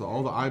January, so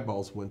all the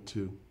eyeballs went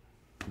to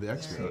the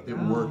X-Men. So it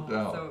worked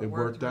out. So it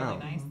worked really out.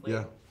 nicely.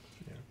 Yeah.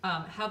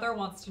 Heather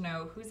wants to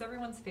know, who's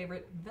everyone's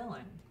favorite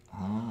villain?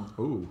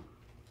 Ooh.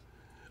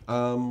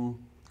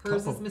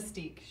 Hers is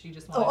Mystique. She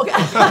just wanted. Oh, okay.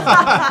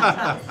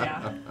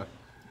 Yeah.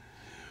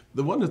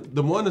 The one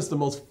that's the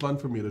most fun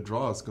for me to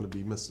draw is going to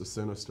be Mr.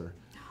 Sinister,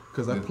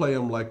 because I play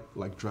him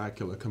like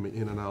Dracula, coming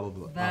in and out of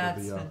the.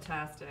 That's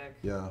fantastic.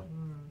 Yeah,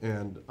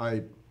 and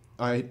I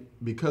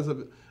because of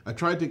it, I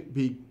tried to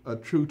be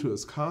true to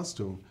his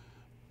costume,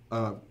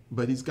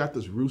 but he's got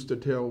this rooster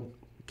tail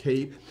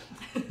cape.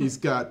 He's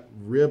got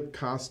rib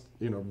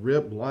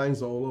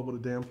lines all over the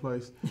damn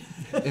place,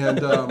 and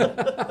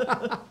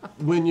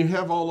when you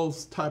have all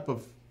those type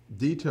of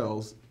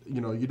details,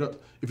 you don't.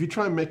 If you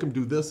try and make them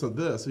do this or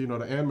this, the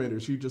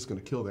animators, you're just going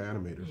to kill the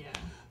animators. Yeah.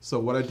 So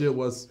what I did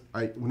was,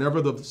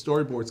 whenever the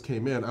storyboards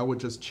came in, I would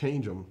just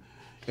change them,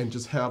 and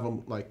just have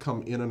him like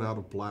come in and out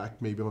of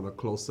black, maybe on a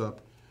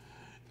close-up,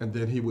 and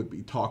then he would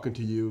be talking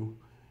to you.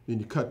 Then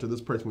you cut to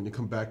this person. When you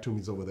come back to him,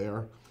 he's over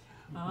there.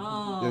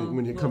 Oh. And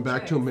when you come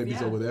back to him, maybe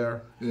he's over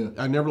there. Yeah.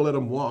 I never let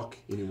him walk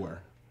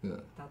anywhere. Yeah.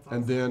 That's awesome.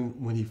 And then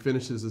when he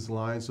finishes his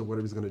lines or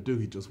whatever he's going to do,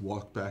 he just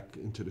walked back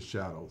into the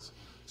shadows.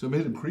 So it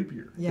made him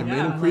creepier. Yeah. It made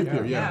him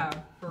creepier, Yeah,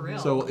 for real.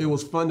 So it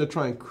was fun to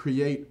try and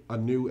create a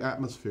new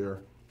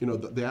atmosphere,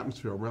 the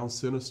atmosphere around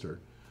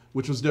Sinister,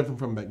 which was different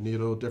from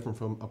Magneto, different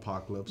from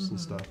Apocalypse and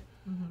stuff,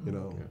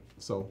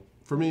 So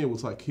for me, it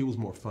was like he was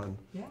more fun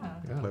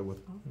to play with.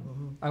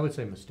 I would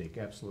say Mystique,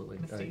 absolutely.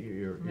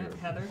 Mystique.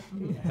 Heather?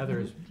 Heather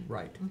is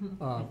right.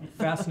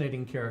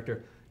 Fascinating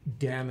character,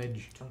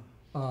 damaged.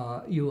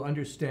 You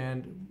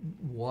understand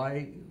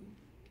why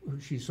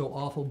she's so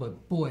awful,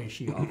 but boy, is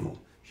she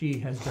awful. She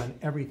has done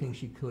everything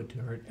she could to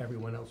hurt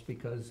everyone else,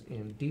 because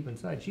deep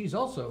inside, she's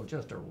also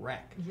just a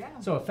wreck. Yeah.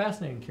 So a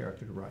fascinating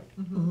character to write.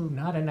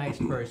 Not a nice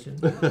person.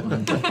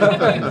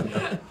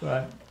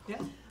 But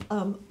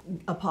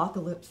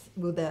Apocalypse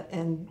with that,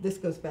 and this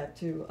goes back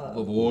to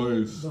The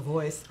Voice. The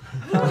Voice.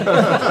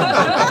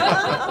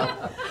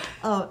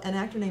 An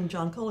actor named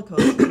John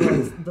Colicos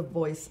was the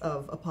voice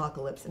of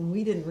Apocalypse, and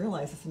we didn't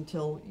realize this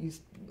until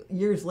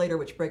years later,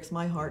 which breaks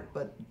my heart.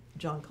 But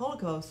John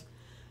Colicos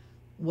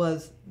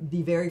was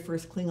the very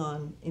first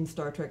Klingon in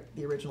Star Trek,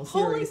 the original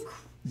series.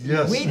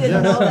 Yes. We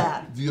didn't know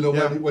that. Do you know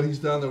when he's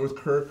down there with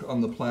Kirk on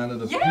the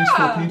planet of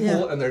peaceful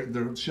people, and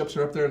their ships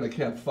are up there and they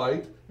can't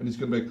fight, and he's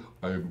going to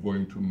I'm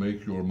going to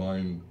make your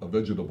mind a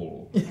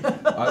vegetable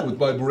with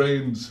my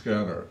brain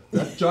scanner.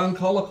 That's John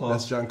Colicos.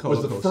 That's John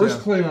Was the Colicos, first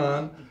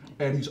Klingon,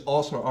 and he's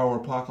also our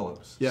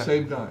Apocalypse. Yeah.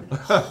 Same guy.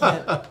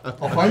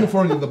 I'll find it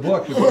for you in the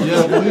book if you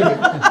don't believe me.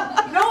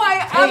 No,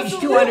 I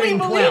absolutely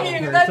believe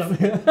you. That's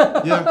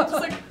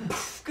just like,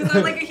 because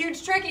I'm like a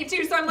huge Trekkie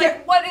too, so I'm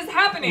like, what is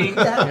happening? And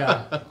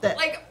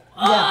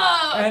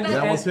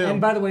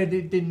by the way,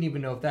 they didn't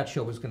even know if that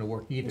show was going to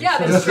work either. Yeah,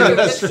 that's true.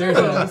 That's true.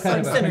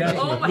 Kind of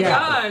Oh my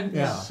God.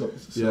 Yeah.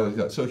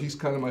 So he's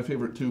kind of my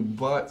favorite too,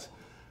 but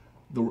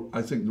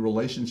I think the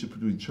relationship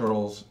between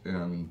Charles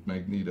and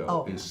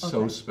Magneto is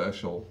so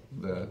special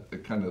that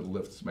it kind of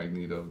lifts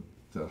Magneto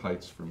to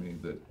heights for me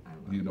that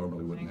you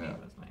normally wouldn't have.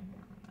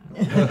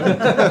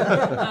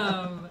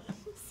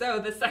 So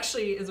this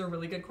actually is a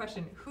really good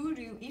question. Who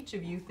do each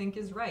of you think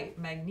is right,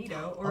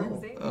 Magneto or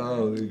Xavier?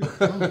 Oh, there you go.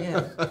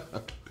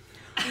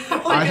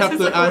 I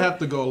have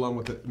to go along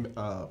with it,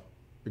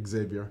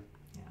 Xavier.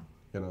 Yeah.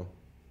 You know.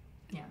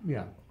 Yeah.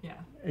 Yeah.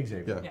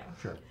 Xavier. Yeah.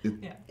 Sure.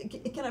 Yeah.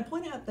 Can I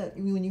point out that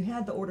when you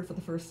had the order for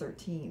the first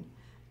 13,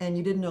 and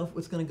you didn't know if it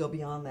was going to go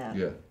beyond that,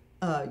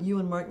 you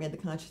and Mark made the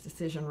conscious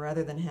decision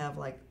rather than have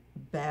like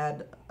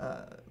bad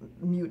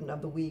mutant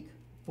of the week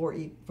for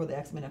the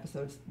X-Men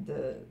episodes,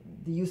 the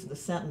use of the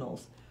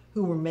Sentinels,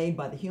 who were made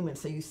by the humans.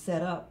 So you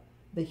set up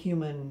the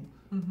human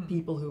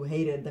people who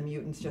hated the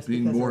mutants just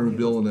being because more they're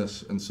mutants.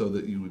 villainous, and so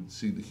that you would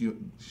see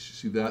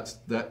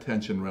that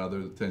tension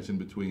rather the tension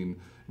between.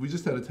 If we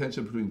just had a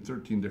tension between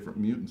 13 different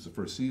mutants the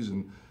first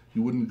season,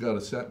 you wouldn't have got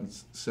a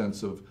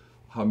sense of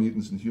how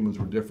mutants and humans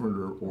were different,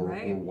 or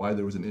why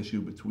there was an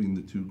issue between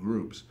the two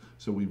groups.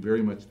 So we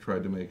very much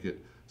tried to make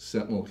it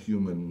Sentinel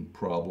human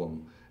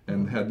problem,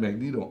 and had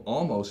Magneto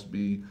almost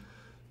be,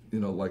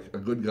 like a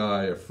good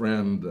guy, a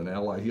friend, an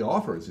ally. He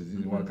offers,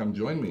 you want to come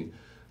join me,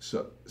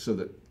 so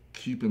that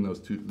keeping those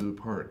two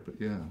apart. But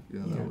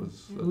that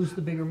was. Who's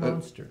the bigger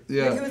monster?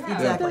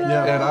 Exactly.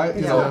 And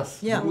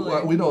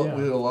we know Yeah.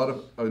 we had a lot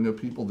of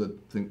people that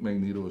think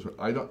Magneto was.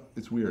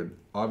 It's weird.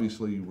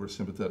 Obviously, we're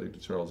sympathetic to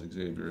Charles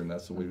Xavier, and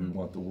that's the way we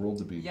want the world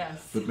to be.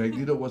 Yes. But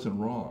Magneto wasn't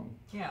wrong.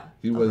 Yeah.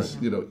 He was,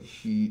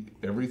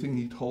 everything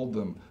he told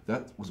them,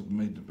 that was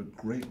made him a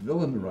great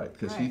villain to write,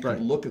 because he could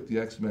look at the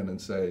X-Men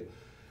and say,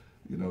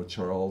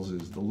 Charles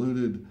is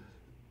deluded.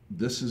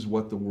 This is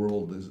what the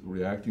world is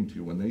reacting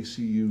to. When they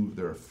see you,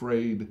 they're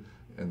afraid,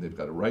 and they've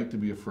got a right to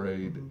be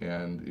afraid.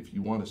 And if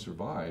you want to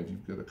survive,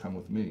 you've got to come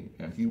with me.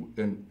 And he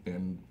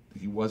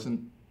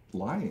wasn't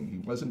lying. He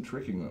wasn't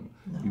tricking them.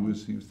 No. He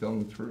was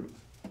telling the truth.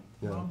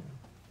 Yeah.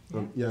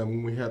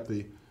 When we had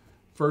the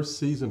first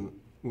season,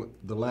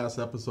 the last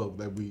episode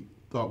that we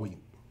thought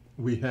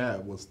we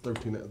had was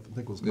 13. I think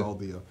it was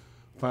called the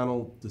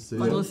Final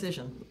Decision. Final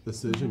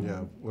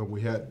Decision. Where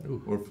we had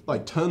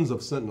like tons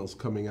of Sentinels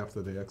coming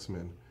after the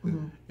X-Men,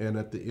 and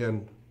at the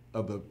end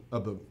of the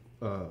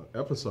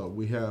episode,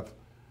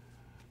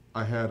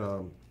 I had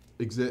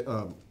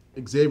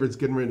Xavier's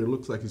getting ready. It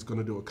looks like he's going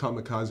to do a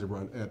kamikaze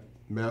run at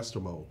Master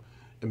Mode,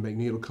 and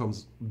Magneto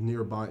comes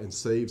nearby and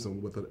saves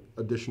him with an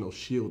additional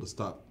shield to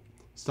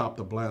stop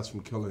the blast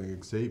from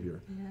killing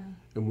Xavier. Yeah.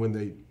 And when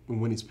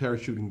he's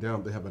parachuting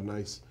down, they have a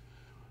nice,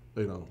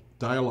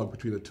 dialogue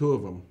between the two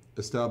of them,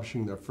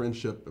 establishing their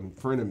friendship and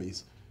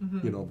frenemies,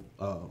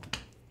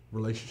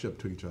 relationship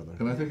to each other.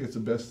 And I think it's the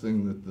best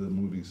thing that the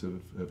movies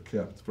have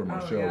kept from our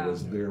show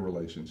was their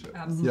relationship.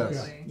 Absolutely.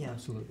 Yes. Yeah.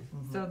 Absolutely.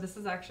 So this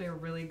is actually a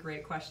really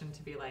great question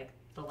to be like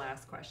the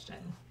last question.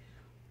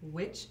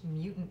 Which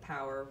mutant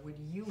power would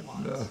you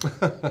want?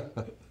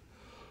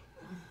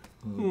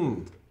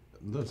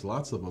 There's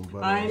lots of them,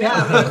 but I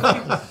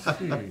know.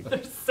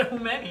 There's so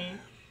many.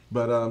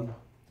 But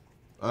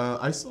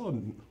I saw.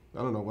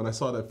 I don't know, when I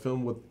saw that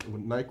film with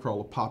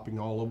Nightcrawler popping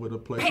all over the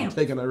place and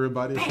taking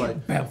everybody, it's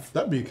like,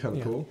 that'd be kind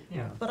of cool.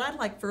 Yeah. But I'd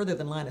like further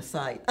than line of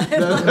sight.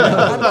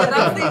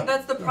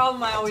 That's the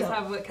problem I always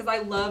have, because I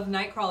love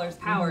Nightcrawler's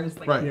powers,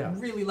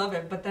 really love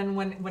it. But then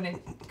when it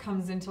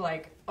comes into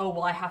like,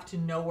 I have to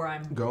know where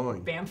I'm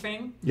going,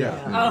 bamfing.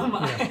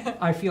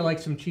 I feel like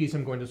some cheese.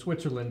 I'm going to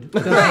Switzerland.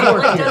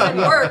 Doesn't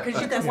work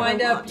because you can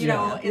wind up,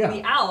 in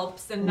the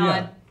Alps and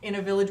not in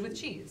a village with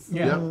cheese.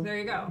 There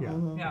you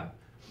go. Yeah.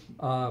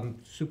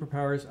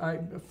 Superpowers.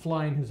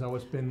 Flying has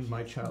always been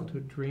my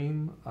childhood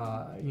dream.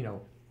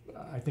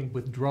 I think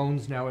with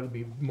drones now it'll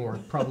be more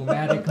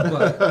problematic,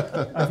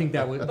 but I think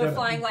that would. But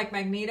flying like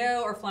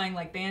Magneto or flying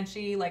like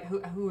Banshee, like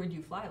who would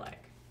you fly like?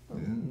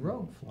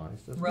 Rogue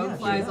flies. Rogue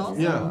flies also.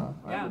 Yeah,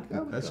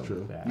 that's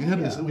true. We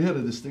had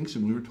a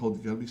distinction. We were told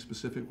you got to be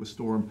specific with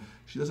Storm.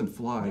 She doesn't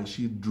fly.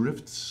 She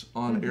drifts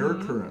on air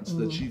currents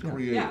that she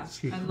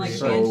creates. And like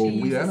so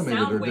Banshee we uses animated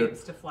sound her.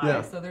 waves to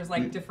fly. So there's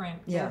like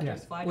different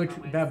characters fly which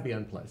different ways. that'd be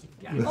unpleasant.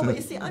 Oh, but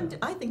you see,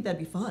 I think that'd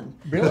be fun.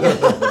 Really?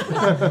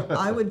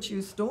 I would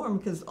choose Storm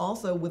because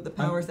also with the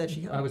powers that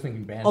she. I was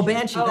thinking Banshee. Oh,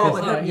 Banshee. That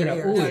would hurt your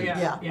ears.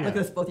 Uhley.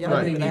 Because both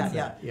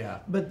Yeah.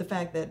 But the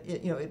fact that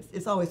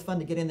it's always fun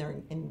to get in there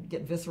and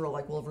get visceral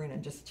like Wolverine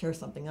and just tear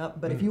something up.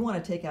 But if you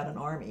want to take out an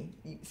army,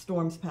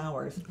 Storm's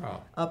powers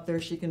up there,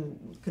 she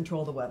can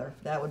control the weather.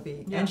 That would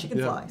be, and she can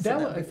fly. So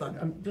that would be fun.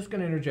 I'm just going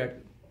to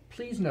interject.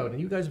 Please note,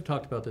 and you guys have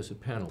talked about this at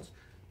panels,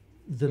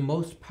 the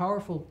most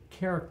powerful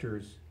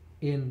characters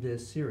in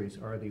this series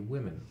are the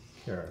women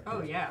characters.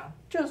 Oh yeah.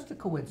 Just a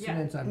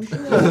coincidence, I'm sure.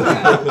 Who's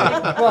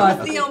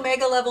the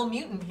Omega level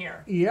mutant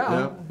here?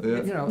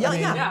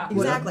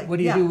 Exactly. What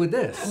do you do with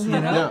this?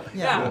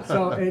 Yeah.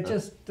 So it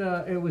just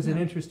it was an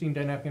interesting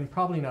dynamic, and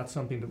probably not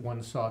something that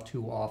one saw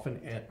too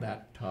often at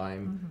that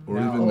time. Or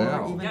even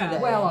now. Even today.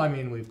 Well, I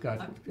mean, we've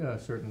got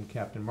certain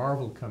Captain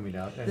Marvel coming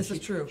out. And This is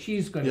true.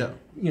 She's going to,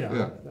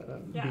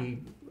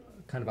 be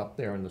kind of up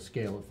there in the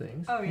scale of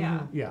things. Oh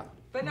yeah. Yeah.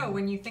 But no,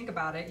 when you think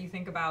about it, you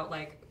think about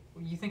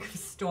you think of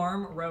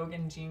Storm, Rogue,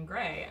 and Jean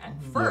Grey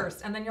at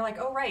first, and then you're like,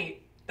 oh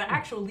right, the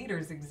actual leader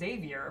is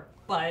Xavier,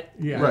 but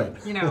Right.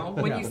 you know,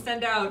 when Yeah. you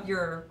send out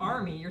your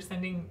army, you're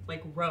sending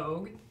like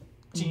Rogue,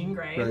 Jean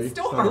Grey, Right. and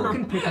Storm. Storm. You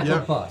can pick up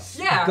Yeah. a bus.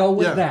 Yeah. Go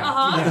with Yeah. that.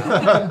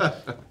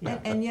 Uh-huh.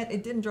 And yet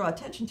it didn't draw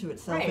attention to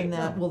itself in Right.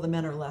 that, well, the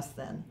men are less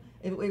than.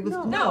 It was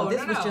No,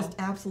 this was no. just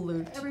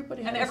absolute.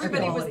 Everybody And has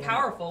everybody was equality.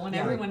 powerful, and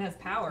Yeah. everyone has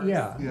powers.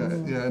 Yeah.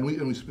 Yeah, and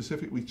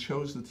we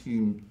chose the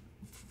team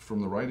from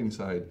the writing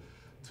side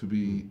to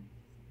be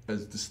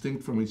as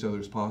distinct from each other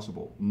as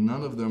possible.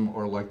 None of them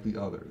are like the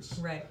others.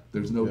 Right.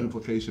 There's no Yeah.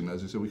 duplication.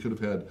 As I said, we could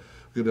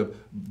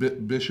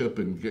have Bishop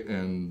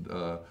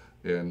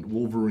and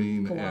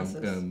Wolverine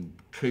Colossus. and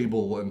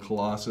Cable and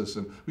Colossus,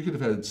 and we could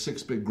have had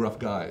 6 big gruff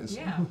guys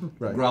Yeah.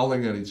 Right.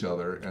 growling at each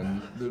other,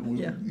 and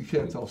Yeah. you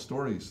can't tell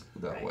stories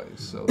that Right. way.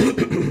 So we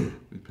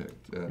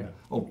picked. Yeah.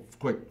 Oh,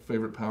 quick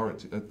favorite power.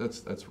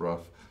 That's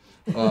rough.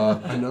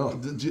 I know.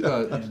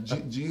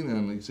 Jean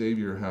and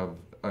Xavier have.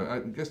 I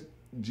guess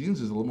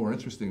Jean's is a little more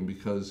interesting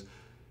because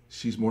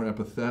she's more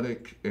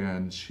empathetic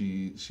and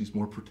she's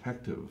more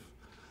protective.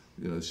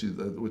 You know,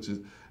 which is,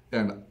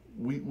 and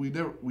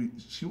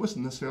she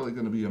wasn't necessarily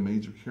going to be a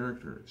major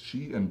character.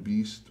 She and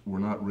Beast were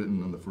not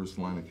written in the first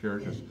line of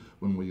characters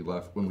when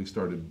we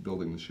started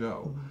building the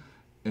show.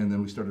 And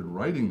then we started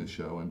writing the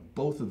show, and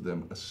both of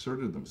them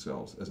asserted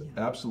themselves as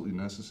absolutely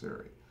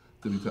necessary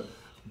to be.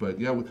 But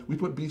yeah, we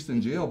put Beast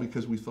in jail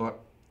because we thought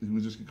he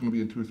was just going to be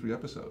in 2 or 3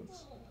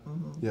 episodes.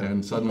 Yeah.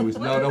 And suddenly we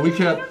said, no, we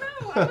can't.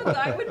 I don't know.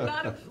 I would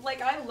not have,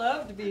 I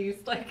loved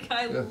Beast.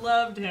 I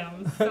loved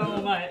him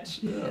so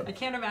much. I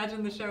can't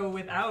imagine the show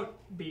without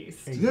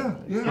Beast. Yeah,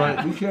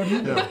 Right. we can't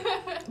either.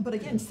 But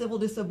again, civil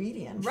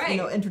disobedience. Right. You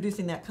know,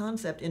 introducing that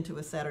concept into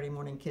a Saturday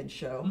morning kids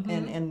show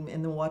and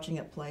then watching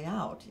it play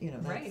out. You know,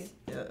 that's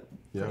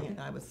pretty,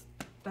 I was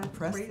That's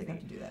impressed crazy. they got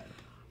to do that.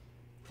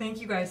 Thank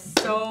you guys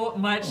so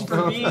much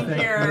for being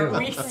here.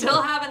 We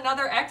still have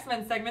another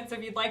X-Men segment, so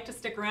if you'd like to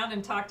stick around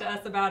and talk to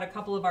us about a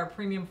couple of our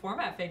premium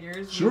format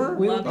figures, Sure.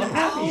 we'd love to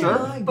have you. Sure.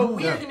 my But God.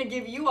 we are going to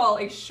give you all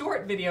a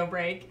short video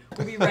break.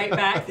 We'll be right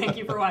back. Thank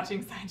you for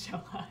watching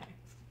Sideshow Live.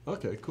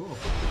 Okay, cool.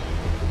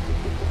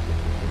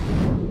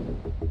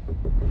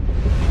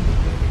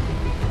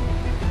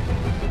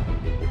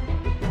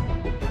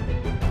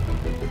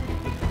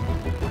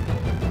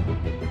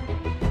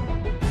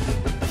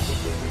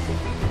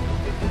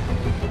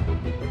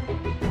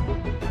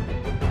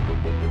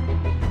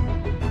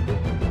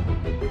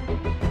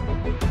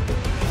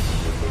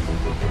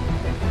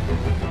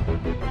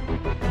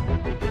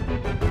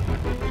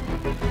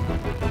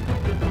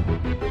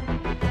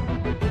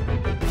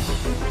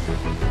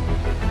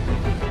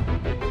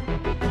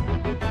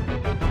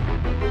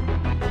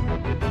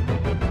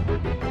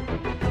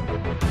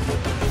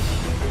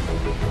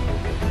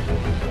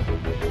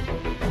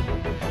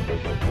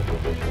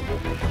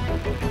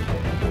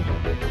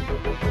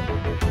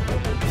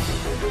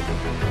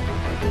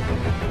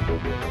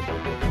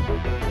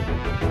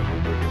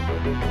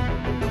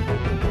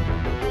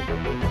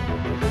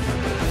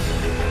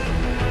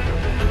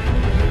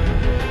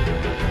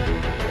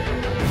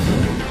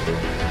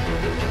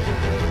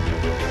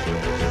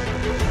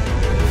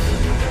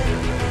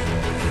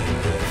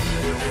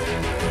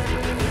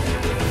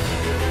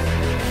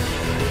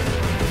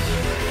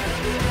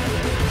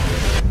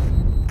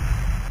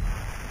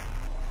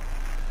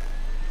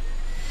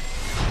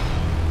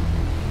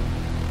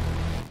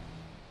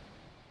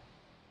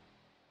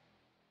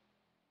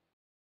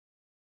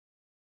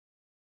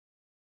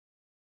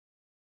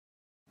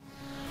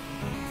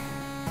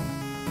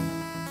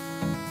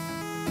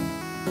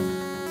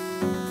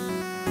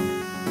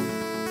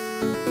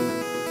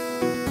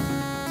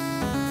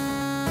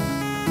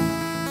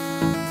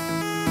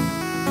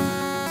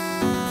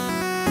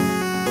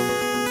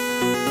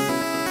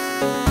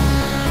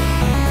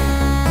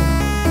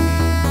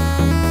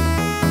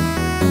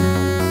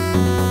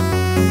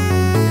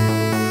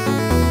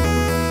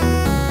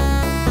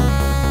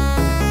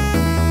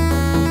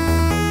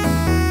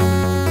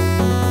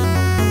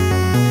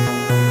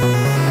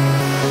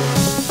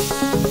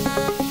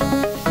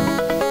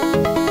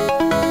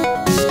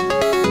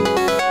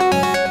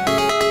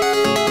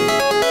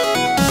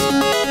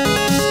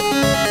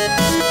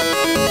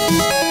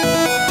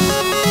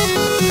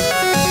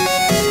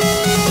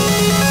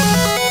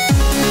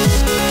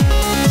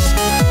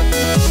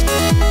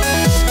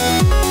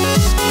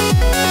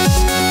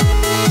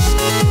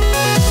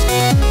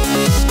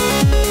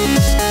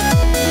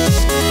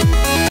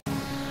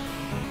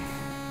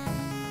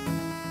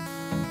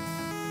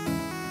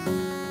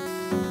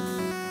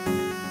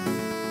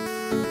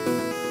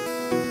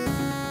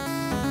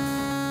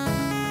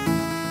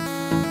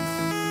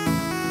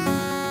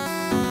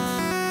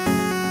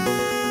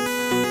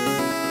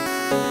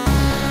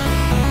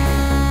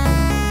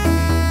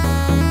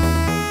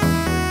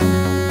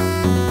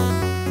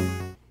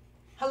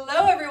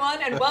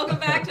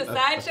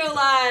 Sideshow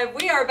Live.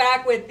 We are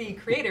back with the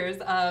creators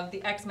of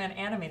the X-Men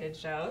animated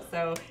show.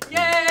 So, yay!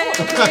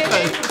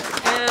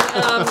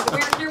 And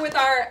we're here with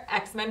our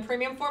X-Men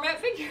Premium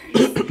Format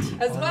Figures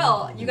as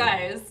well, you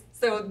guys.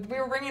 So we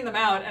were bringing them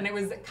out, and it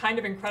was kind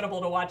of incredible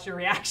to watch your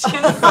reactions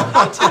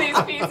to these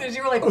pieces.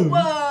 You were like,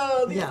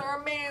 whoa, these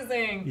are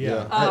amazing.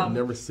 Yeah, I had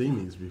never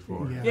seen these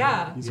before.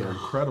 Yeah. These are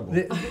incredible.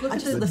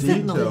 The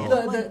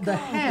Sentinel. The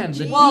hand,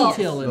 the Well,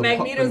 detail in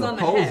Magneto's on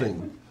the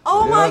head.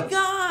 Oh my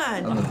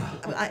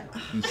God!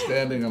 He's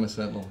standing on a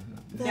Sentinel.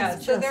 Yeah,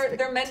 so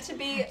they're meant to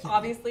be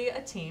obviously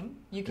a team.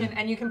 You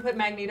can put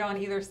Magneto on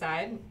either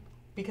side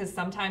because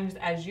sometimes,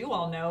 as you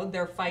all know,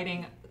 they're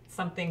fighting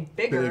something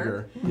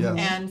bigger. Yes.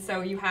 And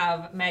so you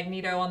have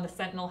Magneto on the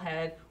Sentinel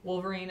head,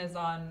 Wolverine is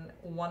on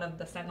one of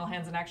the Sentinel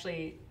hands, and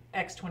actually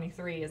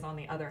X-23 is on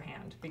the other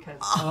hand because.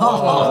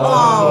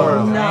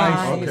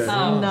 Nice. Okay.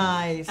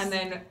 Nice. And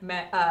then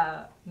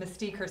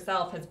Mystique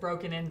herself has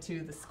broken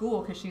into the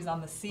school because she's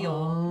on the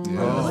seal.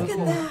 Look at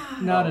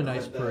that. Not a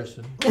nice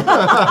person.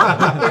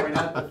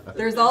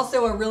 There's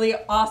also a really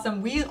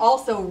awesome. We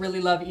also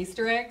really love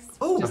Easter eggs.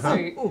 Just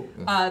so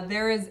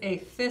there is a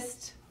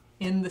fist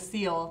in the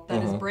seal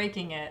that is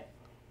breaking it,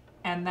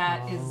 and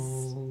that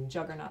is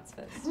Juggernaut's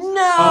fist. No!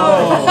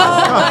 Oh my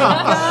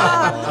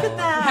God! Look at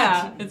that.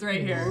 Yeah, it's right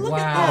here. Look Oh,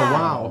 at that.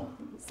 wow.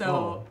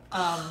 So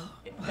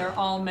they're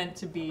all meant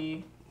to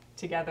be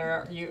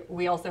together.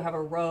 We also have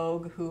a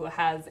Rogue who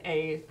has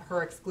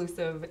her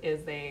exclusive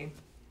is a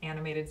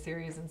animated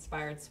series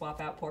inspired swap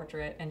out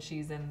portrait, and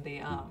she's in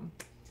the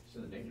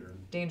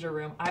danger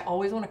room. I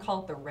always want to call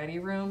it the ready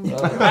room.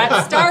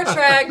 That's Star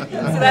Trek, so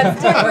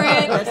that's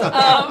different.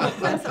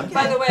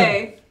 By the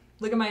way,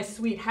 look at my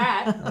sweet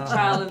hat,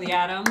 Child of the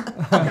Atom.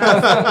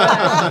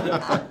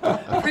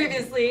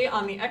 Previously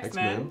on the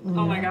X-Men.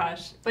 Oh my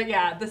gosh. But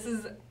yeah, this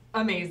is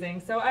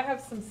amazing. So I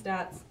have some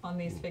stats on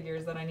these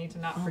figures that I need to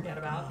not forget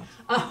about.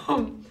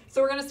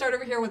 So we're going to start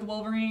over here with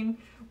Wolverine.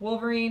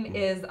 Wolverine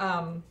is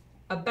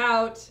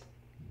about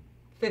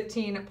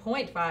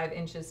 15.5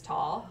 inches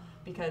tall,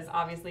 because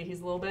obviously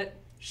he's a little bit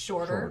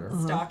shorter,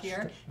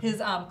 stockier.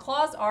 His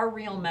claws are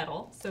real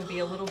metal, so be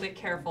a little bit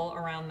careful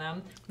around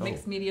them.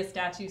 Mixed media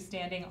statue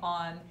standing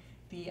on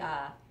the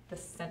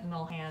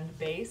Sentinel hand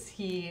base.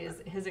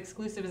 His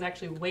exclusive is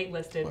actually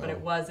waitlisted, but it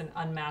was an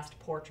unmasked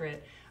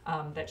portrait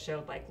that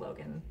showed like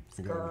Logan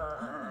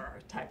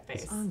type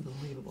face. It's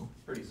unbelievable.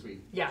 Pretty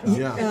sweet. Yeah.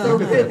 Yeah. It's a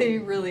really,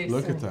 really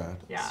Look sweet, at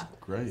that. Yeah.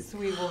 Great.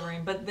 Sweet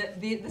Wolverine. But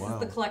this is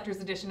the collector's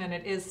edition, and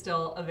it is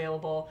still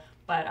available.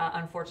 But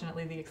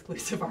unfortunately, the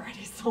exclusive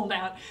already sold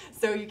out.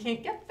 So you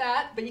can't get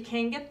that, but you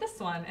can get this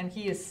one, and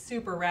he is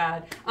super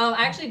rad.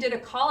 I actually did a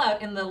call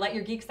out in the Let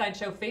Your Geek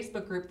Sideshow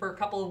Facebook group for a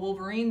couple of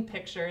Wolverine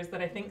pictures that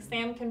I think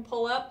Sam can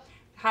pull up,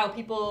 how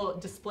people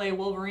display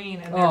Wolverine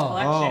in their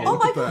collection. Oh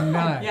my God.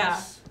 Nice. Yeah.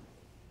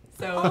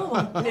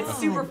 So it's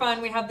super fun.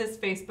 We have this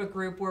Facebook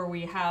group where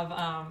we have,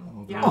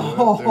 There's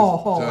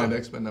Giant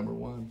X-Men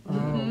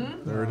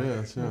 #1. There it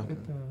is, yeah.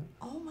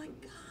 Oh my God.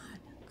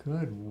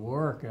 Good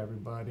work,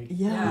 everybody.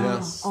 Yeah.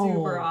 Yes.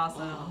 Super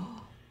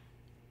awesome.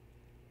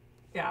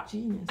 Yeah.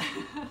 Genius.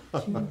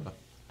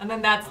 And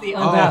then that's the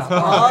unmasked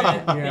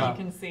portrait that you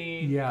can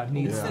see. Yeah,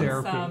 needs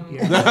therapy.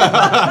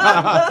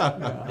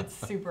 It's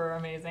super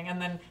amazing.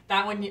 And then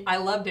that one, I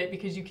loved it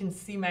because you can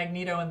see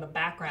Magneto in the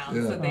background.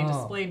 So they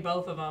displayed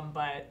both of them,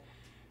 but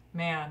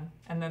man.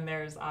 And then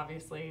there's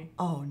obviously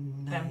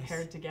them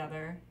paired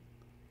together.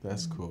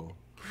 That's cool.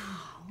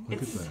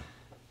 Look at that.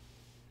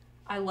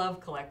 I love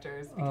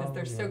collectors because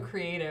they're so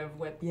creative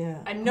with.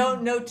 Yeah. And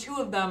no two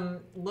of them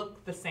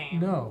look the same.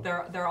 No.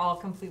 They're all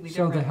completely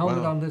So different. the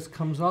helmet on this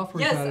comes off? Or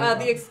Yes, is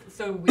that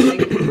so we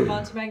like to move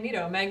on to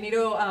Magneto.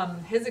 Magneto,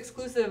 his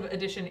exclusive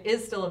edition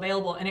is still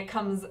available, and it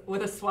comes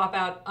with a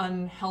swap-out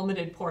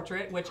unhelmeted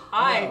portrait, which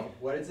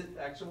What is it,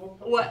 actual?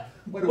 What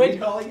are we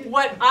calling it?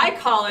 What I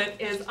call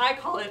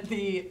it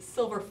the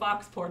Silver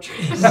Fox portrait.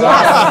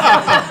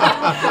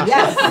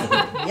 Yes.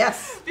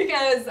 Yes.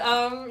 Because,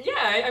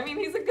 I mean,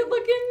 he's a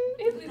good-looking.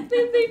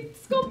 They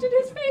sculpted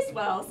his face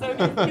well, so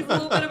he's a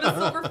little bit of a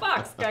silver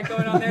fox got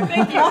going on there.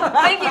 Thank you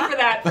for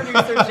that,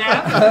 producer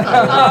Jeff.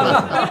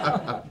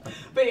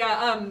 But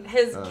yeah,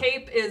 his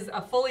cape is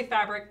a fully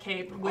fabric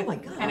cape with,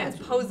 and it's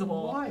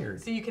posable,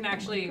 so you can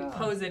actually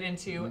pose it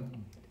into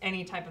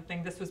any type of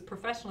thing. This was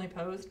professionally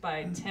posed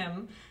by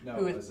Tim.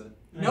 No, it wasn't.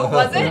 No, it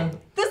wasn't?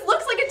 This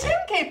looks like a Tim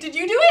cape. Did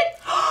you do it?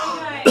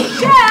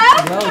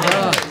 Jeff! Well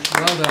done.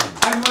 Well done.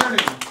 I'm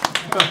learning.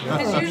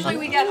 Because usually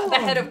we get the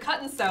head of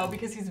Cut and Sew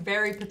because he's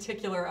very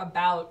particular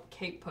about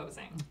cape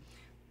posing.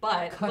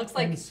 But Cut looks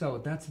like and sew.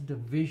 That's a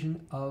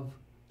division of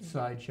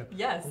Sideshow.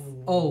 yes.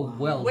 Oh,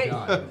 well Wait.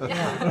 done.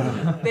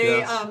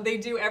 Yeah. They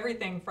do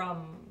everything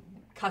from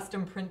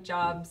custom print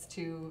jobs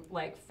to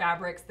like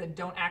fabrics that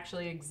don't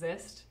actually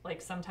exist.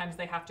 Like sometimes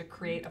they have to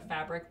create a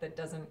fabric that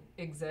doesn't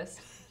exist.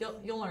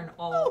 You'll learn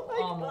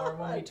all more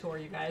when we tour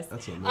you guys.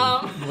 That's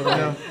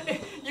amazing.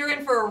 You're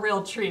in for a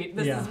real treat.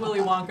 This is Willy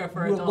Wonka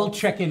for adults. We'll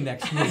check in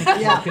next week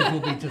because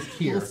we'll be just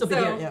here. We'll still be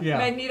So here, yeah.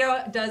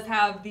 Magneto does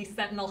have the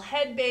Sentinel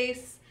head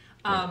base.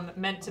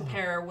 Meant to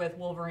pair with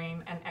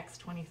Wolverine and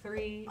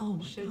X-23. Oh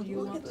my should God, you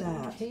look want at to.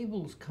 that.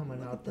 Cables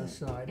coming out the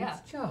side. Yeah.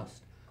 It's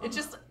It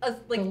just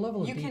like The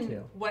level of you can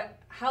detail.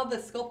 how the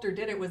sculptor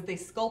did it was they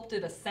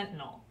sculpted a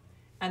Sentinel,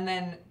 and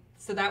then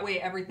so that way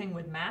everything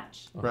would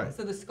match. Right.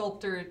 So the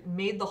sculptor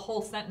made the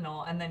whole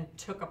Sentinel and then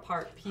took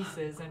apart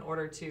pieces in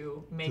order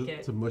to make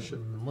it to mush it.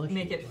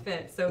 make it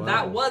fit. So Wow.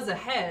 that was a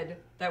head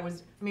that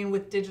was. I mean,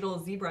 with digital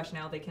ZBrush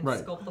now they can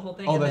Right. sculpt the whole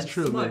thing Oh, and that's then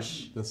true.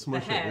 smush Then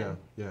smush the it, head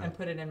yeah. and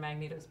put it in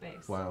Magneto's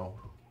base. Wow.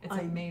 It's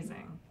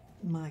amazing.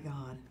 My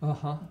God,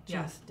 Uh-huh.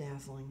 Yeah. just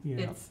dazzling. Yeah.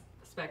 It's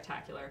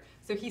spectacular.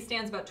 So he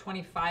stands about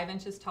 25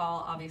 inches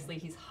tall. Obviously,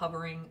 he's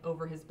hovering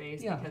over his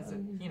base Yeah. because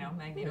Magneto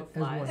As one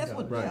flies. does. That's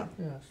what, Right. yeah.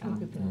 Yes,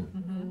 look at that.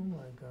 Oh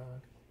my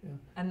God. Yeah.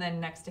 And then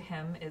next to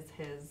him is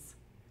his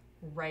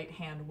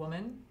right-hand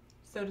woman,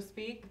 so to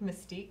speak,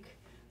 Mystique.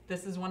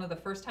 This is one of the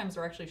first times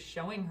we're actually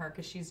showing her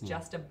because she's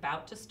just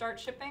about to start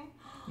shipping.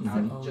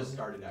 Just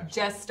started actually.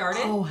 Just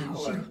started. Oh,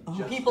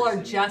 how People are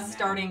receiving just now.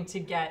 starting to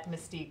get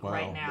Mystique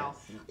right Wow.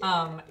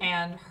 now.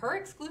 And her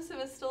exclusive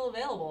is still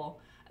available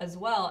as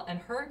well. And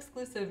her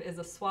exclusive is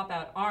a swap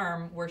out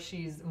arm where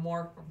she's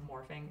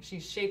morphing.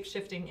 She's shape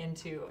shifting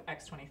into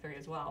X-23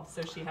 as well.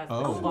 So she has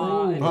Oh. the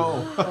claw. And,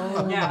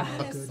 Oh. yeah.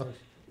 Goodness.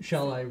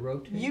 Shall I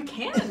rotate? You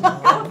can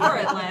go for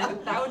it,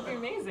 Len. That would be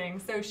amazing.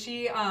 So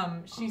she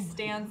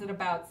stands at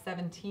about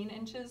 17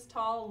 inches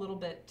tall, a little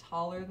bit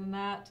taller than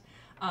that,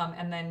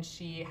 and then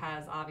she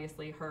has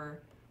obviously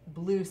her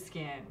blue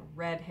skin,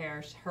 red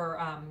hair. Her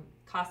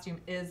costume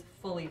is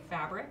fully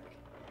fabric.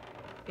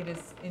 It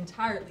is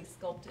entirely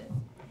sculpted.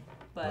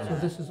 But So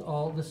this is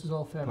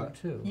all fabric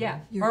too. yeah,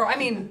 You're- or I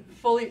mean,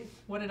 fully.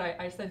 What did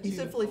I said? You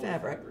said fully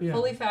fabric. Yeah.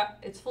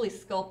 It's fully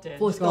sculpted.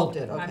 Fully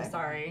sculpted, okay. I'm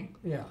sorry.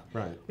 Yeah.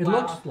 Right. It Wow.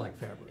 looks like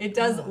fabric. It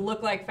does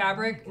look like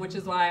fabric, which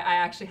is why I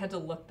actually had to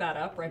look that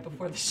up right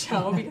before the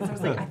show because I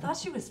was like, I thought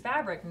she was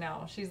fabric.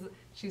 No,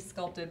 she's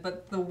sculpted.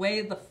 But the way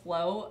the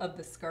flow of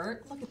the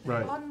skirt, Look at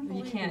that. Right.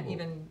 you can't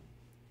even.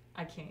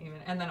 I can't even.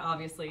 And then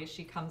obviously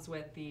she comes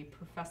with the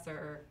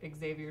Professor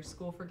Xavier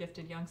School for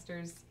Gifted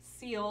Youngsters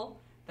seal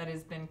that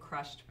has been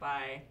crushed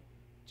by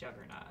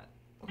Juggernaut.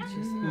 Which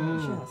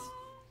is just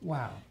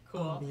Wow.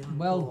 Cool. beyond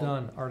Well cool.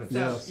 done, artist. So,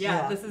 Yes. yeah,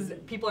 Yeah. this is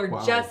people are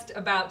Wow. just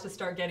about to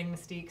start getting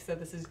Mystique, so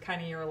this is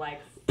kind of your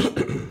like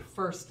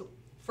first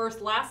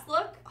last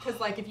look because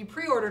like if you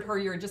pre-ordered her,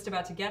 you're just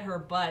about to get her,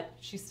 but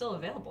she's still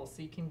available,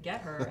 so you can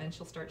get her and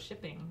she'll start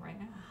shipping right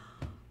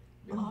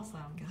now.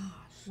 Awesome.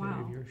 Save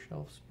Wow. your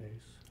shelf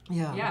space.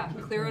 Yeah. Yeah,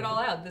 clear it all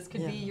out. This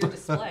could be Yeah. your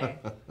display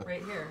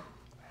right here.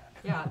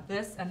 Yeah,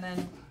 this and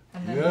then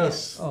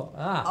Yes. Oh,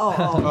 ah.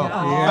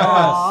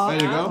 Oh,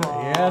 There you go.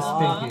 Yes,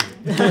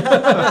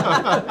 Pinky.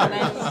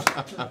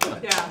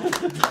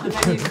 And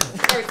then you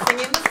start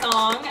singing the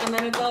song, and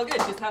then it's all good.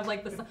 Just have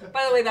like the song.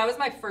 By the way, that was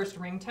my first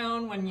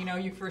ringtone when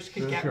you first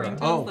could get Sure. ringtones.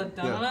 Oh, The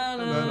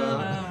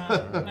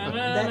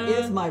that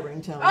is my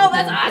ringtone. Oh,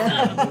 that's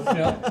awesome!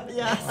 Yeah.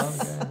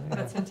 Yes. Okay.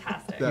 That's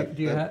fantastic. That,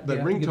 Do you that, have that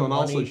to give ringtone money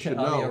also to should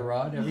Alia know.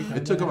 Rod every time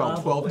It took that about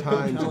happens? 12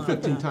 times or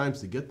 15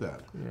 times to get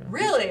that.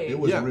 Really? It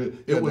was Yeah, really,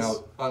 it it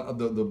was- now,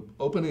 the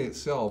opening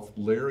itself,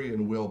 Larry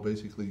and Will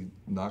basically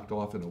knocked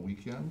off in a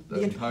weekend.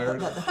 The entire,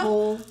 the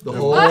whole. the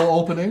whole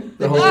opening,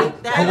 the whole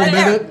Right there,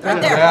 minute, right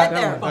there, draft.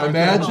 right there. I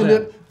imagined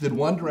it, did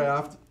one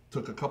draft,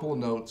 took a couple of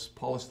notes,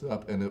 polished it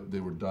up, and they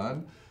were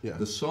done. Yeah.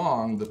 The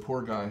song, the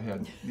poor guy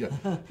had,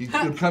 he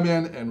would come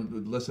in and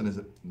would listen,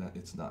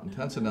 it's not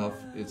intense enough,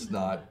 it's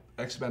not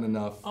X-Men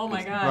enough. Oh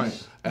my it's- gosh.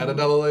 Right. Add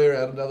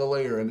another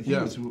layer, and he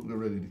Yeah. was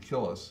ready to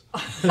kill us.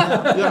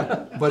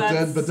 Yeah. But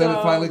That's then it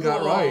so finally got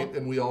cool. right,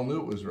 and we all knew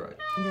it was right.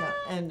 Yeah,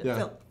 and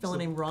Yeah. fellow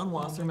named Ron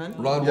Wasserman.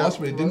 Ron Yeah.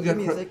 Wasserman, he didn't Wrote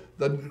the get music.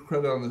 doesn't get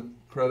credit on the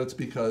credits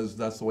because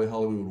that's the way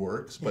Hollywood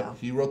works. But Yeah.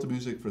 he wrote the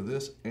music for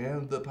this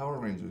and the Power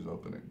Rangers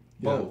opening,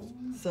 Yeah. both.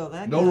 So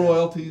that No guy-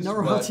 royalties, No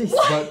but- royalties.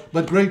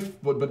 but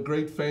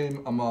great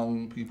fame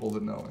among people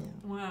that know him.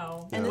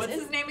 Wow. And What's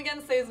this his name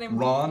again? Say his name.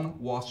 Ron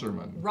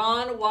Wasserman.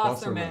 Ron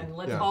Wasserman. Wasserman,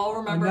 Let's yeah. all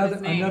remember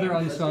his name. Another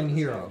unsung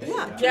hero.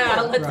 Yeah.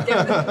 Yeah, let's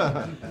get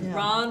this. Yeah.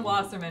 Ron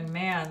Wasserman.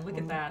 Man, look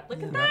at that.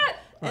 Look at that.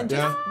 And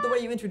Yeah. just the way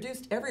you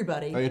introduced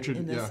everybody I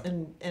in this,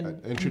 and I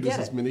introduced get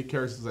as it. many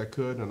characters as I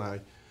could, and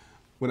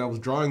when I was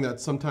drawing that,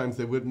 sometimes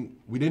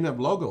we didn't have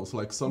logos.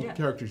 Like some Yeah.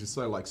 characters you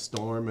saw, like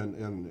Storm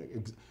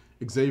and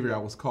Xavier. I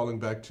was calling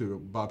back to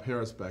Bob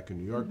Harris back in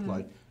New York,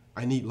 like,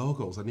 I need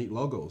logos,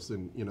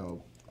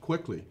 and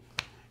quickly.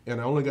 And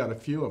I only got a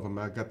few of them.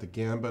 I got the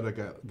Gambit, I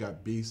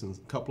got Beast, and a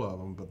couple of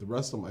them, but the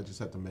rest of them I just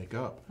had to make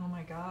up. Oh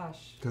my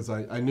gosh. Because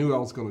I knew I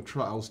was going to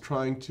try. I was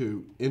trying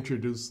to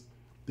introduce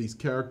these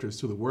characters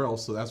to the world,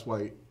 so that's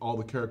why all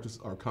the characters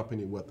are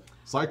accompanied with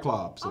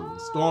Cyclops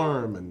and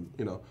Storm, and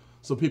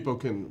so people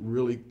can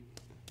really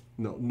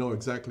know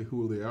exactly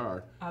who they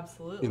are.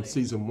 Absolutely. In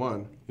season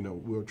 1, you know,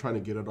 we were trying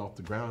to get it off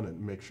the ground and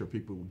make sure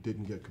people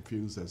didn't get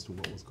confused as to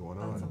what was going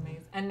on. That's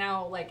amazing. And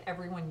now, like,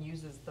 everyone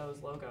uses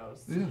those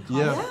logos.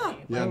 Yeah.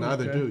 Constantly. Yeah, now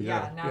they do,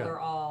 Yeah, now they're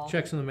all...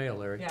 Checks in the mail,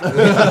 Larry. Yeah.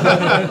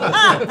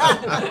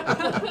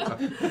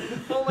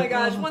 Oh my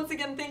gosh. Once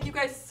again, thank you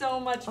guys so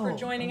much for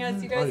joining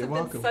us. You guys have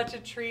been such a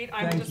treat.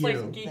 I'm just like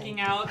geeking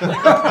out like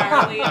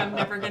entirely. I'm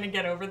never going to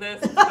get over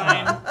this. It's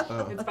fine.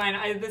 It's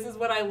fine. This is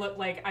what I look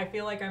like. I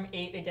feel like I'm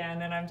 8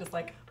 again, and I'm just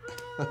like...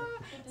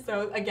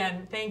 So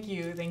again, thank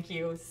you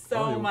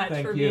so much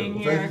for being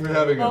here. Thank you for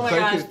having us. Oh my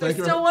gosh, there's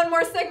still one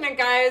more segment,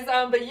 guys,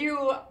 but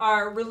you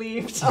are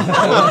relieved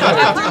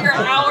after your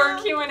hour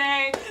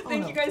Q&A.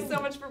 Thank you guys so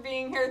much for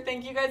being here.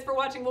 Thank you guys for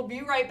watching. We'll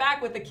be right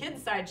back with the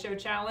Kids Sideshow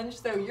Challenge.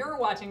 So you're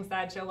watching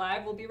Sideshow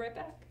Live. We'll be right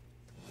back.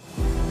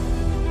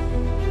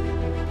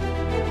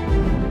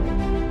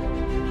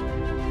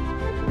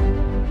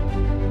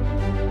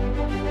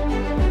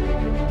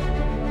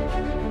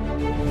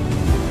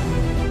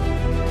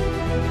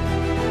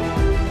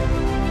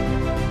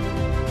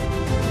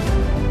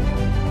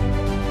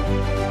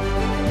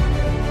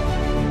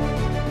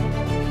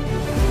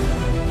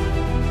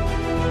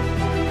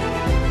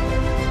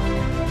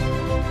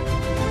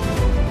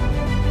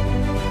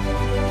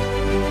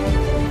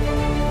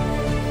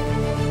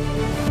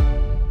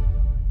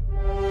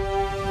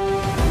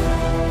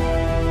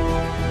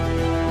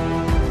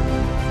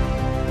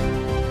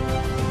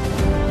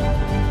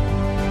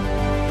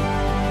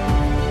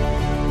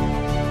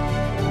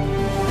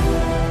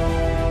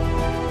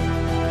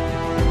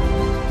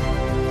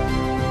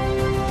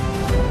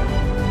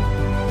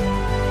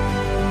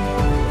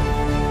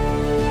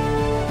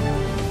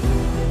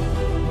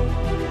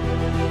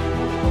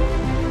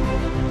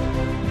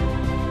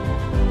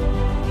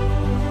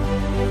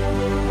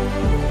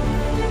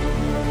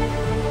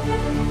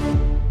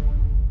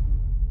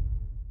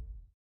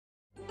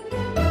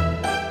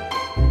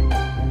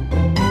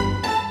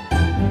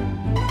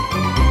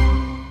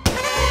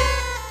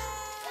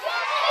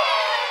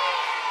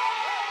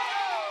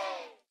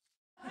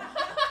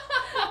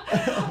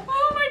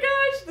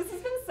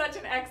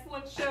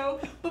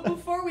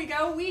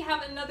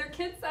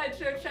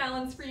 Sideshow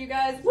challenge for you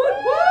guys. What?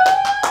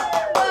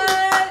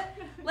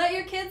 Let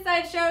your kids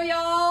sideshow,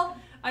 y'all.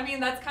 I mean,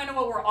 that's kind of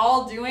what we're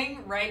all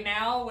doing right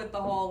now with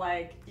the whole,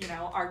 like, you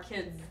know, our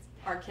kids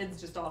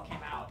just all came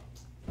out.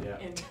 Yeah.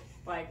 And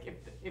like,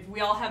 if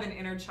we all have an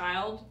inner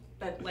child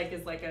that like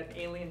is like an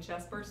alien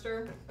chest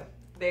burster,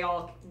 they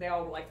all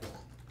were like,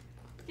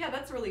 yeah,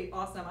 that's really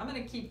awesome. I'm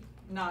gonna keep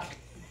not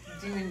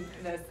doing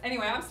this.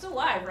 Anyway, I'm still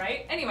live,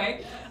 right?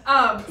 Anyway,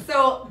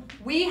 so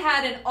we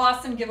had an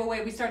awesome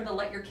giveaway. We started the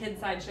Let Your Kids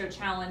Sideshow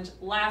Challenge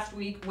last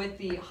week with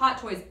the Hot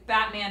Toys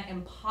Batman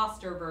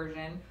Imposter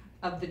version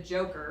of the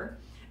Joker.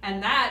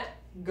 And that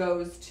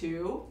goes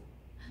to,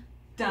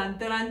 dun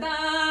dun dun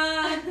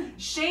dun,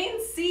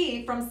 Shane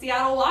C. from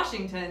Seattle,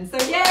 Washington. So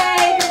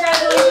yay,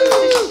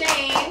 congratulations to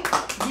Shane.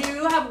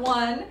 You have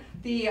won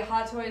the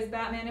Hot Toys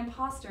Batman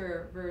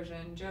Imposter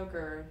version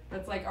Joker.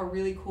 That's like a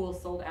really cool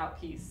sold out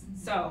piece.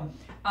 So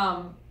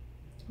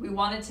we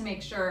wanted to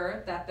make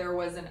sure that there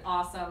was an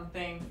awesome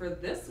thing for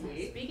this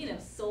week. Speaking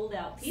of sold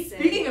out pieces.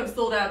 Speaking of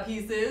sold out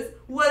pieces,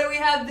 what do we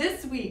have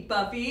this week,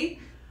 Buffy?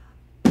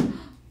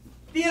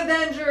 The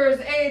Avengers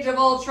Age of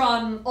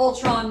Ultron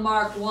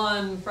Mark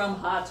 1 from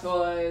Hot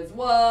Toys.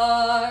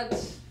 What?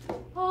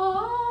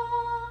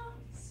 Aww.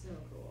 So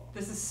cool.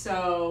 This is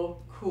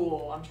so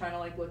cool. I'm trying to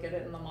like look at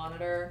it in the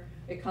monitor.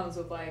 It comes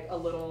with like a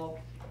little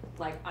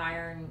like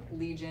Iron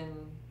Legion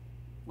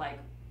like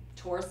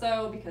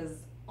torso because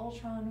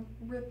Ultron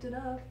ripped it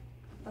up.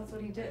 That's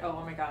what he did.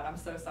 Oh my god, I'm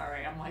so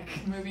sorry. I'm like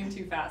moving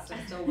too fast.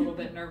 I'm still a little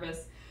bit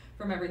nervous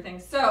from everything.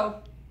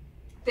 So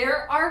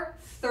there are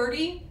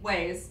 30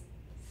 ways,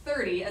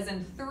 30 as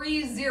in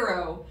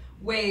 30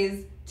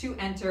 ways to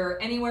enter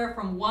anywhere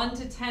from 1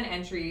 to 10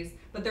 entries,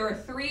 but there are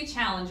 3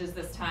 challenges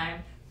this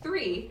time.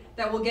 3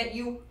 that will get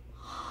you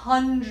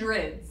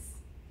hundreds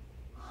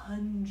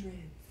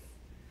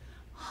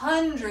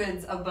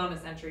of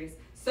bonus entries.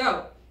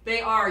 So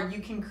they are,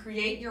 you can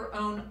create your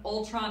own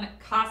Ultron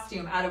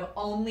costume out of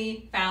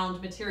only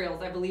found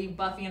materials. I believe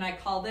Buffy and I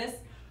call this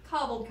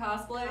cobbled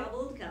cosplay.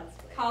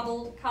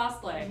 Cobbled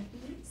cosplay.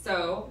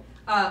 So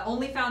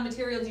only found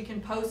materials, you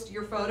can post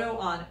your photo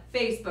on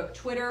Facebook,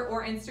 Twitter,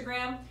 or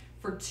Instagram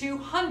for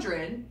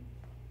 200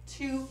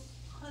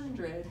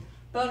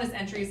 bonus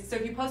entries. So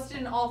if you post it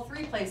in all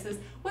 3 places,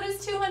 what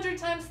is 200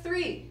 times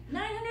 3?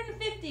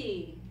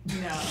 950. No.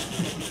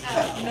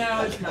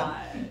 No, it's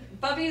not.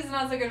 Buffy's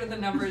not so good with the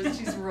numbers.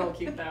 She's real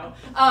cute though.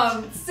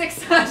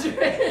 600.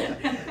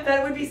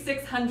 That would be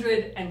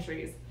 600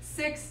 entries.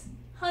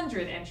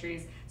 600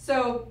 entries.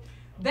 So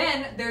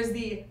then there's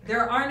the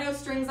There Are No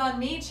Strings on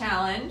Me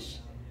challenge.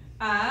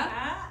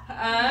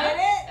 Get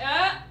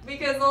it?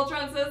 Because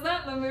Ultron says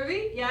that in the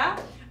movie. Yeah.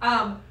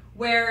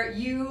 Where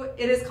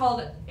it is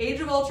called Age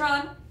of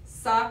Ultron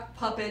Sock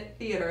Puppet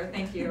Theater.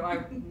 Thank you.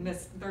 I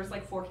missed, there's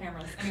like 4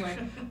 cameras. Anyway,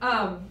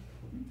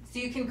 so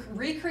you can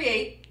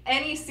recreate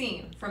any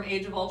scene from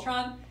Age of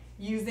Ultron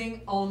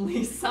using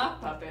only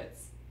sock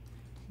puppets.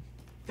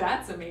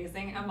 That's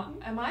amazing.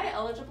 Am I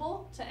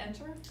eligible to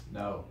enter?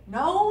 No.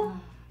 No?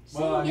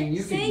 Well, I mean,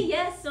 you say can,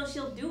 yes, so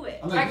she'll do it.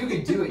 I'm like, you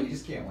can do it, you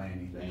just can't win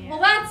anything. Well,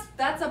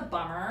 that's a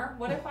bummer.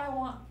 What if I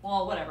want?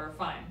 Well, whatever,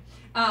 fine.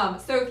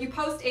 So if you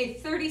post a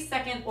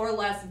 30-second or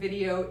less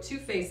video to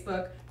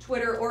Facebook,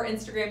 Twitter, or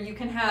Instagram, you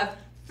can have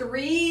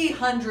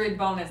 300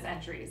 bonus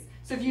entries.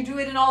 So if you do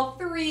it in all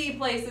 3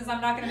 places,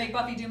 I'm not going to make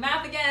Buffy do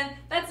math again.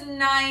 That's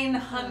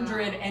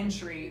 900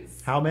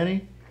 entries. How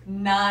many?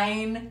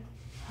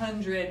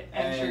 900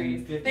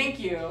 entries. 50? Thank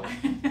you.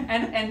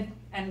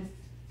 And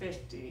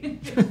 50.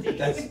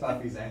 That's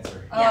Buffy's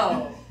answer.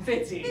 Oh,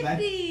 50.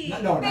 50.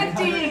 No,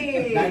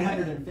 50.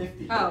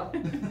 950. Oh.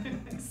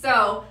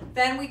 So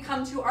then we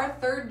come to our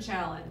third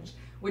challenge,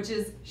 which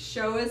is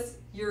show us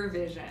your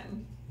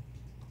vision.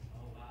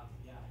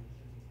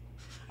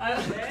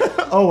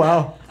 Oh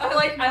wow. I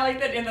like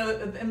that in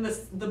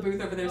the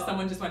booth over there,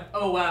 someone just went,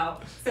 oh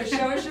wow. So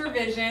show us your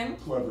vision.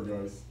 Clever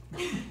guys.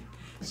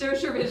 Show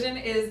us your vision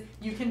is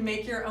you can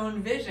make your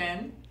own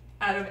vision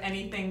out of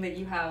anything that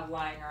you have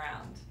lying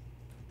around,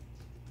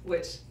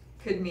 which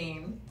could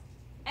mean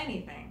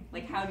anything.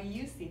 Like, how do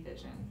you see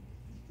vision?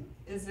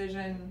 Is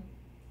vision,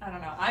 I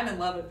don't know. I'm in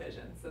love with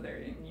vision, so there,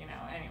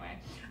 anyway.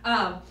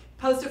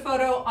 Post a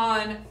photo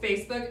on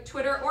Facebook,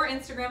 Twitter, or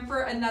Instagram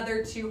for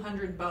another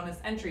 200 bonus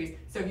entries.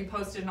 So if you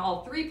post it in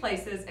all 3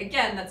 places,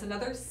 again, that's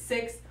another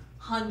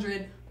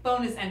 600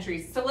 bonus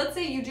entries. So let's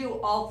say you do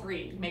all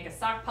 3. You make a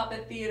sock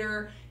puppet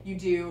theater, you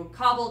do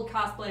cobbled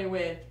cosplay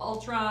with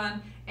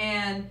Ultron,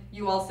 and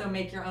you also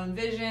make your own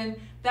vision.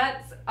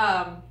 That's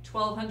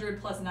 1,200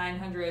 plus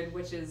 900,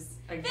 which is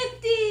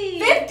 50!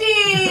 50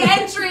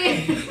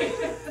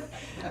 entries!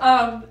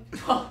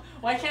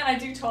 Why can't I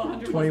do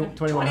 1,200?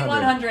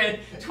 2100.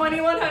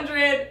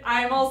 2,100.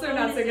 I'm also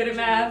not so good at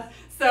math.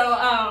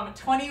 So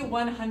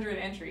 2,100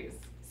 entries.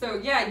 So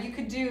yeah, you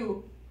could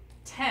do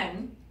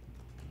 10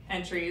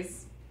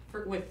 entries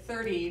with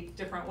 30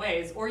 different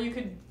ways, or you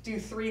could do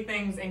 3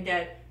 things and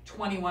get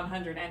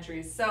 2,100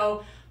 entries.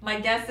 So my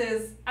guess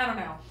is, I don't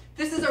know.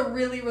 This is a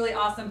really, really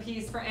awesome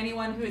piece for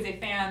anyone who is a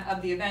fan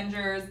of the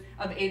Avengers,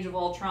 of Age of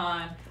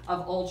Ultron,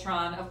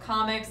 of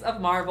comics,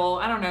 of Marvel.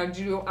 I don't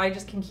know, I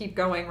just can keep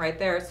going right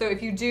there. So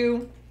if you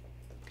do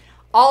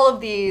all of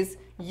these,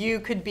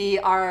 you could be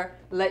our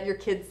Let Your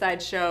Kids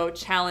Sideshow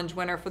challenge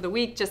winner for the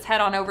week. Just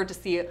head on over to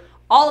see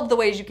all of the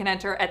ways you can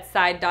enter at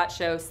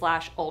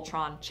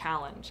side.show/Ultron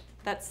challenge.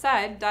 That's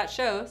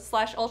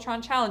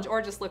side.show/Ultron challenge,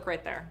 or just look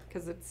right there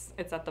because it's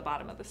at the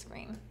bottom of the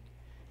screen.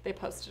 They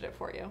posted it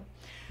for you.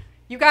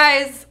 You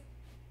guys,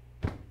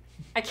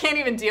 I can't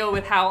even deal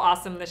with how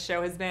awesome this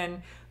show has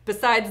been.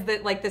 Besides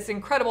this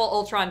incredible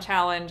Ultron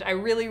challenge, I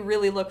really,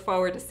 really look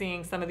forward to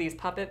seeing some of these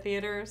puppet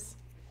theaters,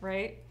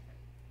 right?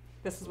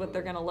 This is what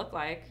they're gonna look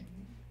like,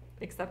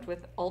 except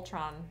with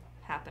Ultron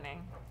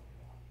happening,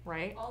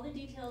 right? All the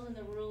details and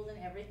the rules and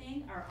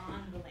everything are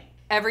on the link.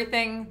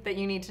 Everything that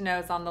you need to know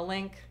is on the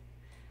link.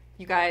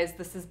 You guys,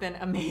 this has been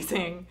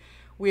amazing.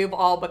 We've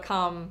all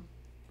become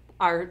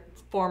our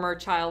former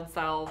child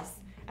selves,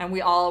 and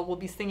we all will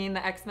be singing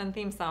the X-Men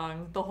theme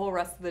song the whole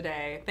rest of the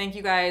day. Thank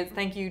you guys.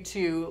 Thank you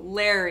to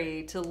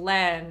Larry, to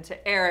Len,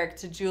 to Eric,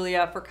 to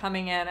Julia for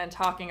coming in and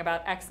talking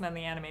about X-Men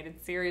the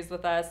Animated Series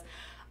with us.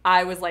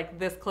 I was like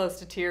this close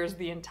to tears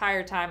the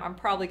entire time. I'm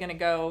probably gonna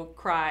go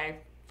cry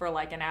for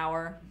like an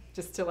hour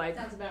just to like...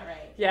 Sounds about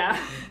right. Yeah.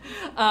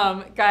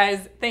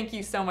 Guys, thank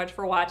you so much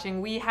for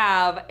watching. We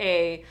have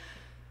a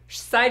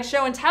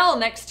Sideshow and Tell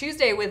next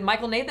Tuesday with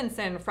Michael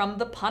Nathanson from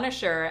The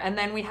Punisher. And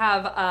then we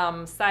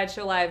have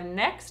Sideshow Live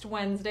next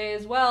Wednesday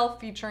as well,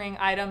 featuring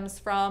items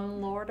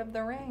from Lord of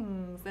the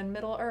Rings and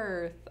Middle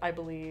Earth, I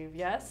believe.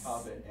 Yes?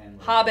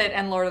 Hobbit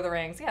and Lord of the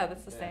Rings. Yeah,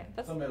 that's the same.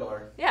 That's Middle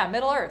Earth. Yeah,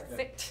 Middle Earth.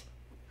 Yeah.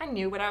 I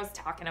knew what I was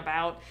talking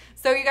about.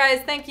 So you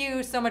guys, thank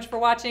you so much for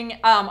watching.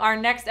 Our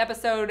next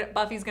episode,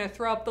 Buffy's going to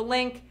throw up the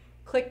link.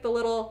 Click the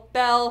little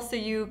bell so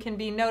you can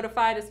be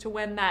notified as to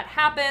when that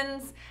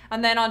happens.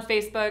 And then on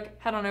Facebook,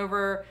 head on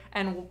over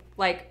and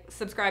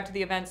subscribe to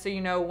the event so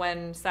you know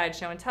when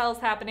Sideshow and Tell is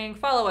happening.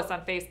 Follow us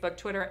on Facebook,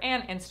 Twitter,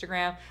 and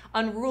Instagram.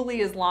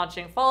 Unruly is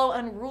launching. Follow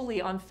Unruly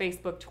on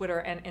Facebook, Twitter,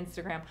 and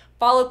Instagram.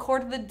 Follow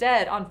Court of the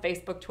Dead on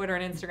Facebook, Twitter,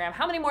 and Instagram.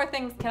 How many more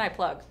things can I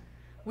plug?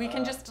 We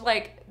can just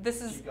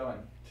this is... Keep going.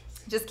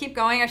 Just keep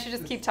going. I should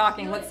just keep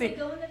talking. Let's see. If you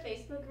go in the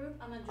Facebook group,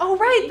 I'm gonna drop Oh,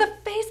 right, a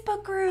link. the Facebook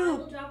I group.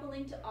 will drop a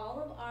link to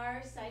all of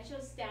our Sideshow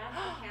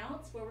staff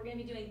accounts where we're going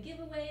to be doing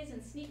giveaways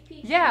and sneak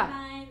peeks Yeah.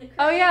 behind the curtain.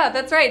 Oh yeah,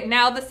 that's right.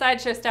 Now the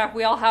Sideshow staff,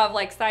 we all have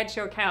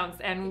Sideshow accounts,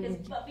 Because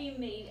and Buffy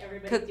made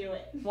everybody do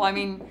it. well, I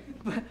mean,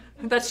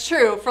 that's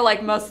true for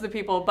most of the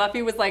people.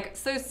 Buffy was like,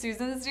 so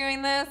Susan's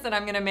doing this, and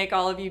I'm gonna make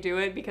all of you do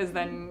it because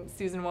then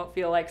Susan won't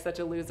feel like such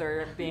a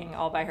loser being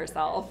all by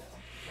herself.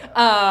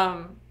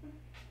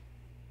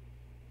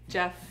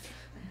 Jeff.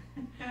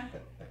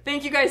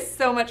 Thank you guys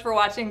so much for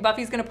watching.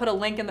 Buffy's going to put a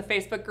link in the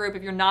Facebook group.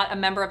 If you're not a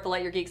member of the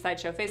Let Your Geek Side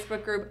Show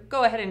Facebook group,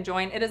 go ahead and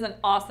join. It is an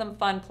awesome,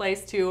 fun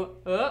place to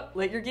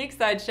let your geek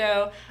side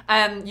show.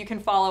 You can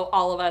follow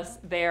all of us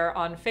there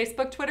on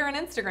Facebook, Twitter, and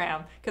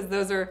Instagram, because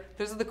those are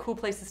the cool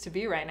places to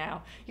be right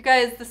now. You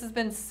guys, this has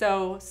been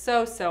so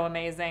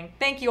amazing.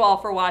 Thank you all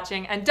for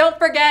watching, and don't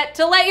forget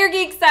to let your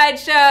geek side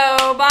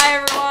show.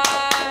 Bye,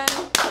 everyone.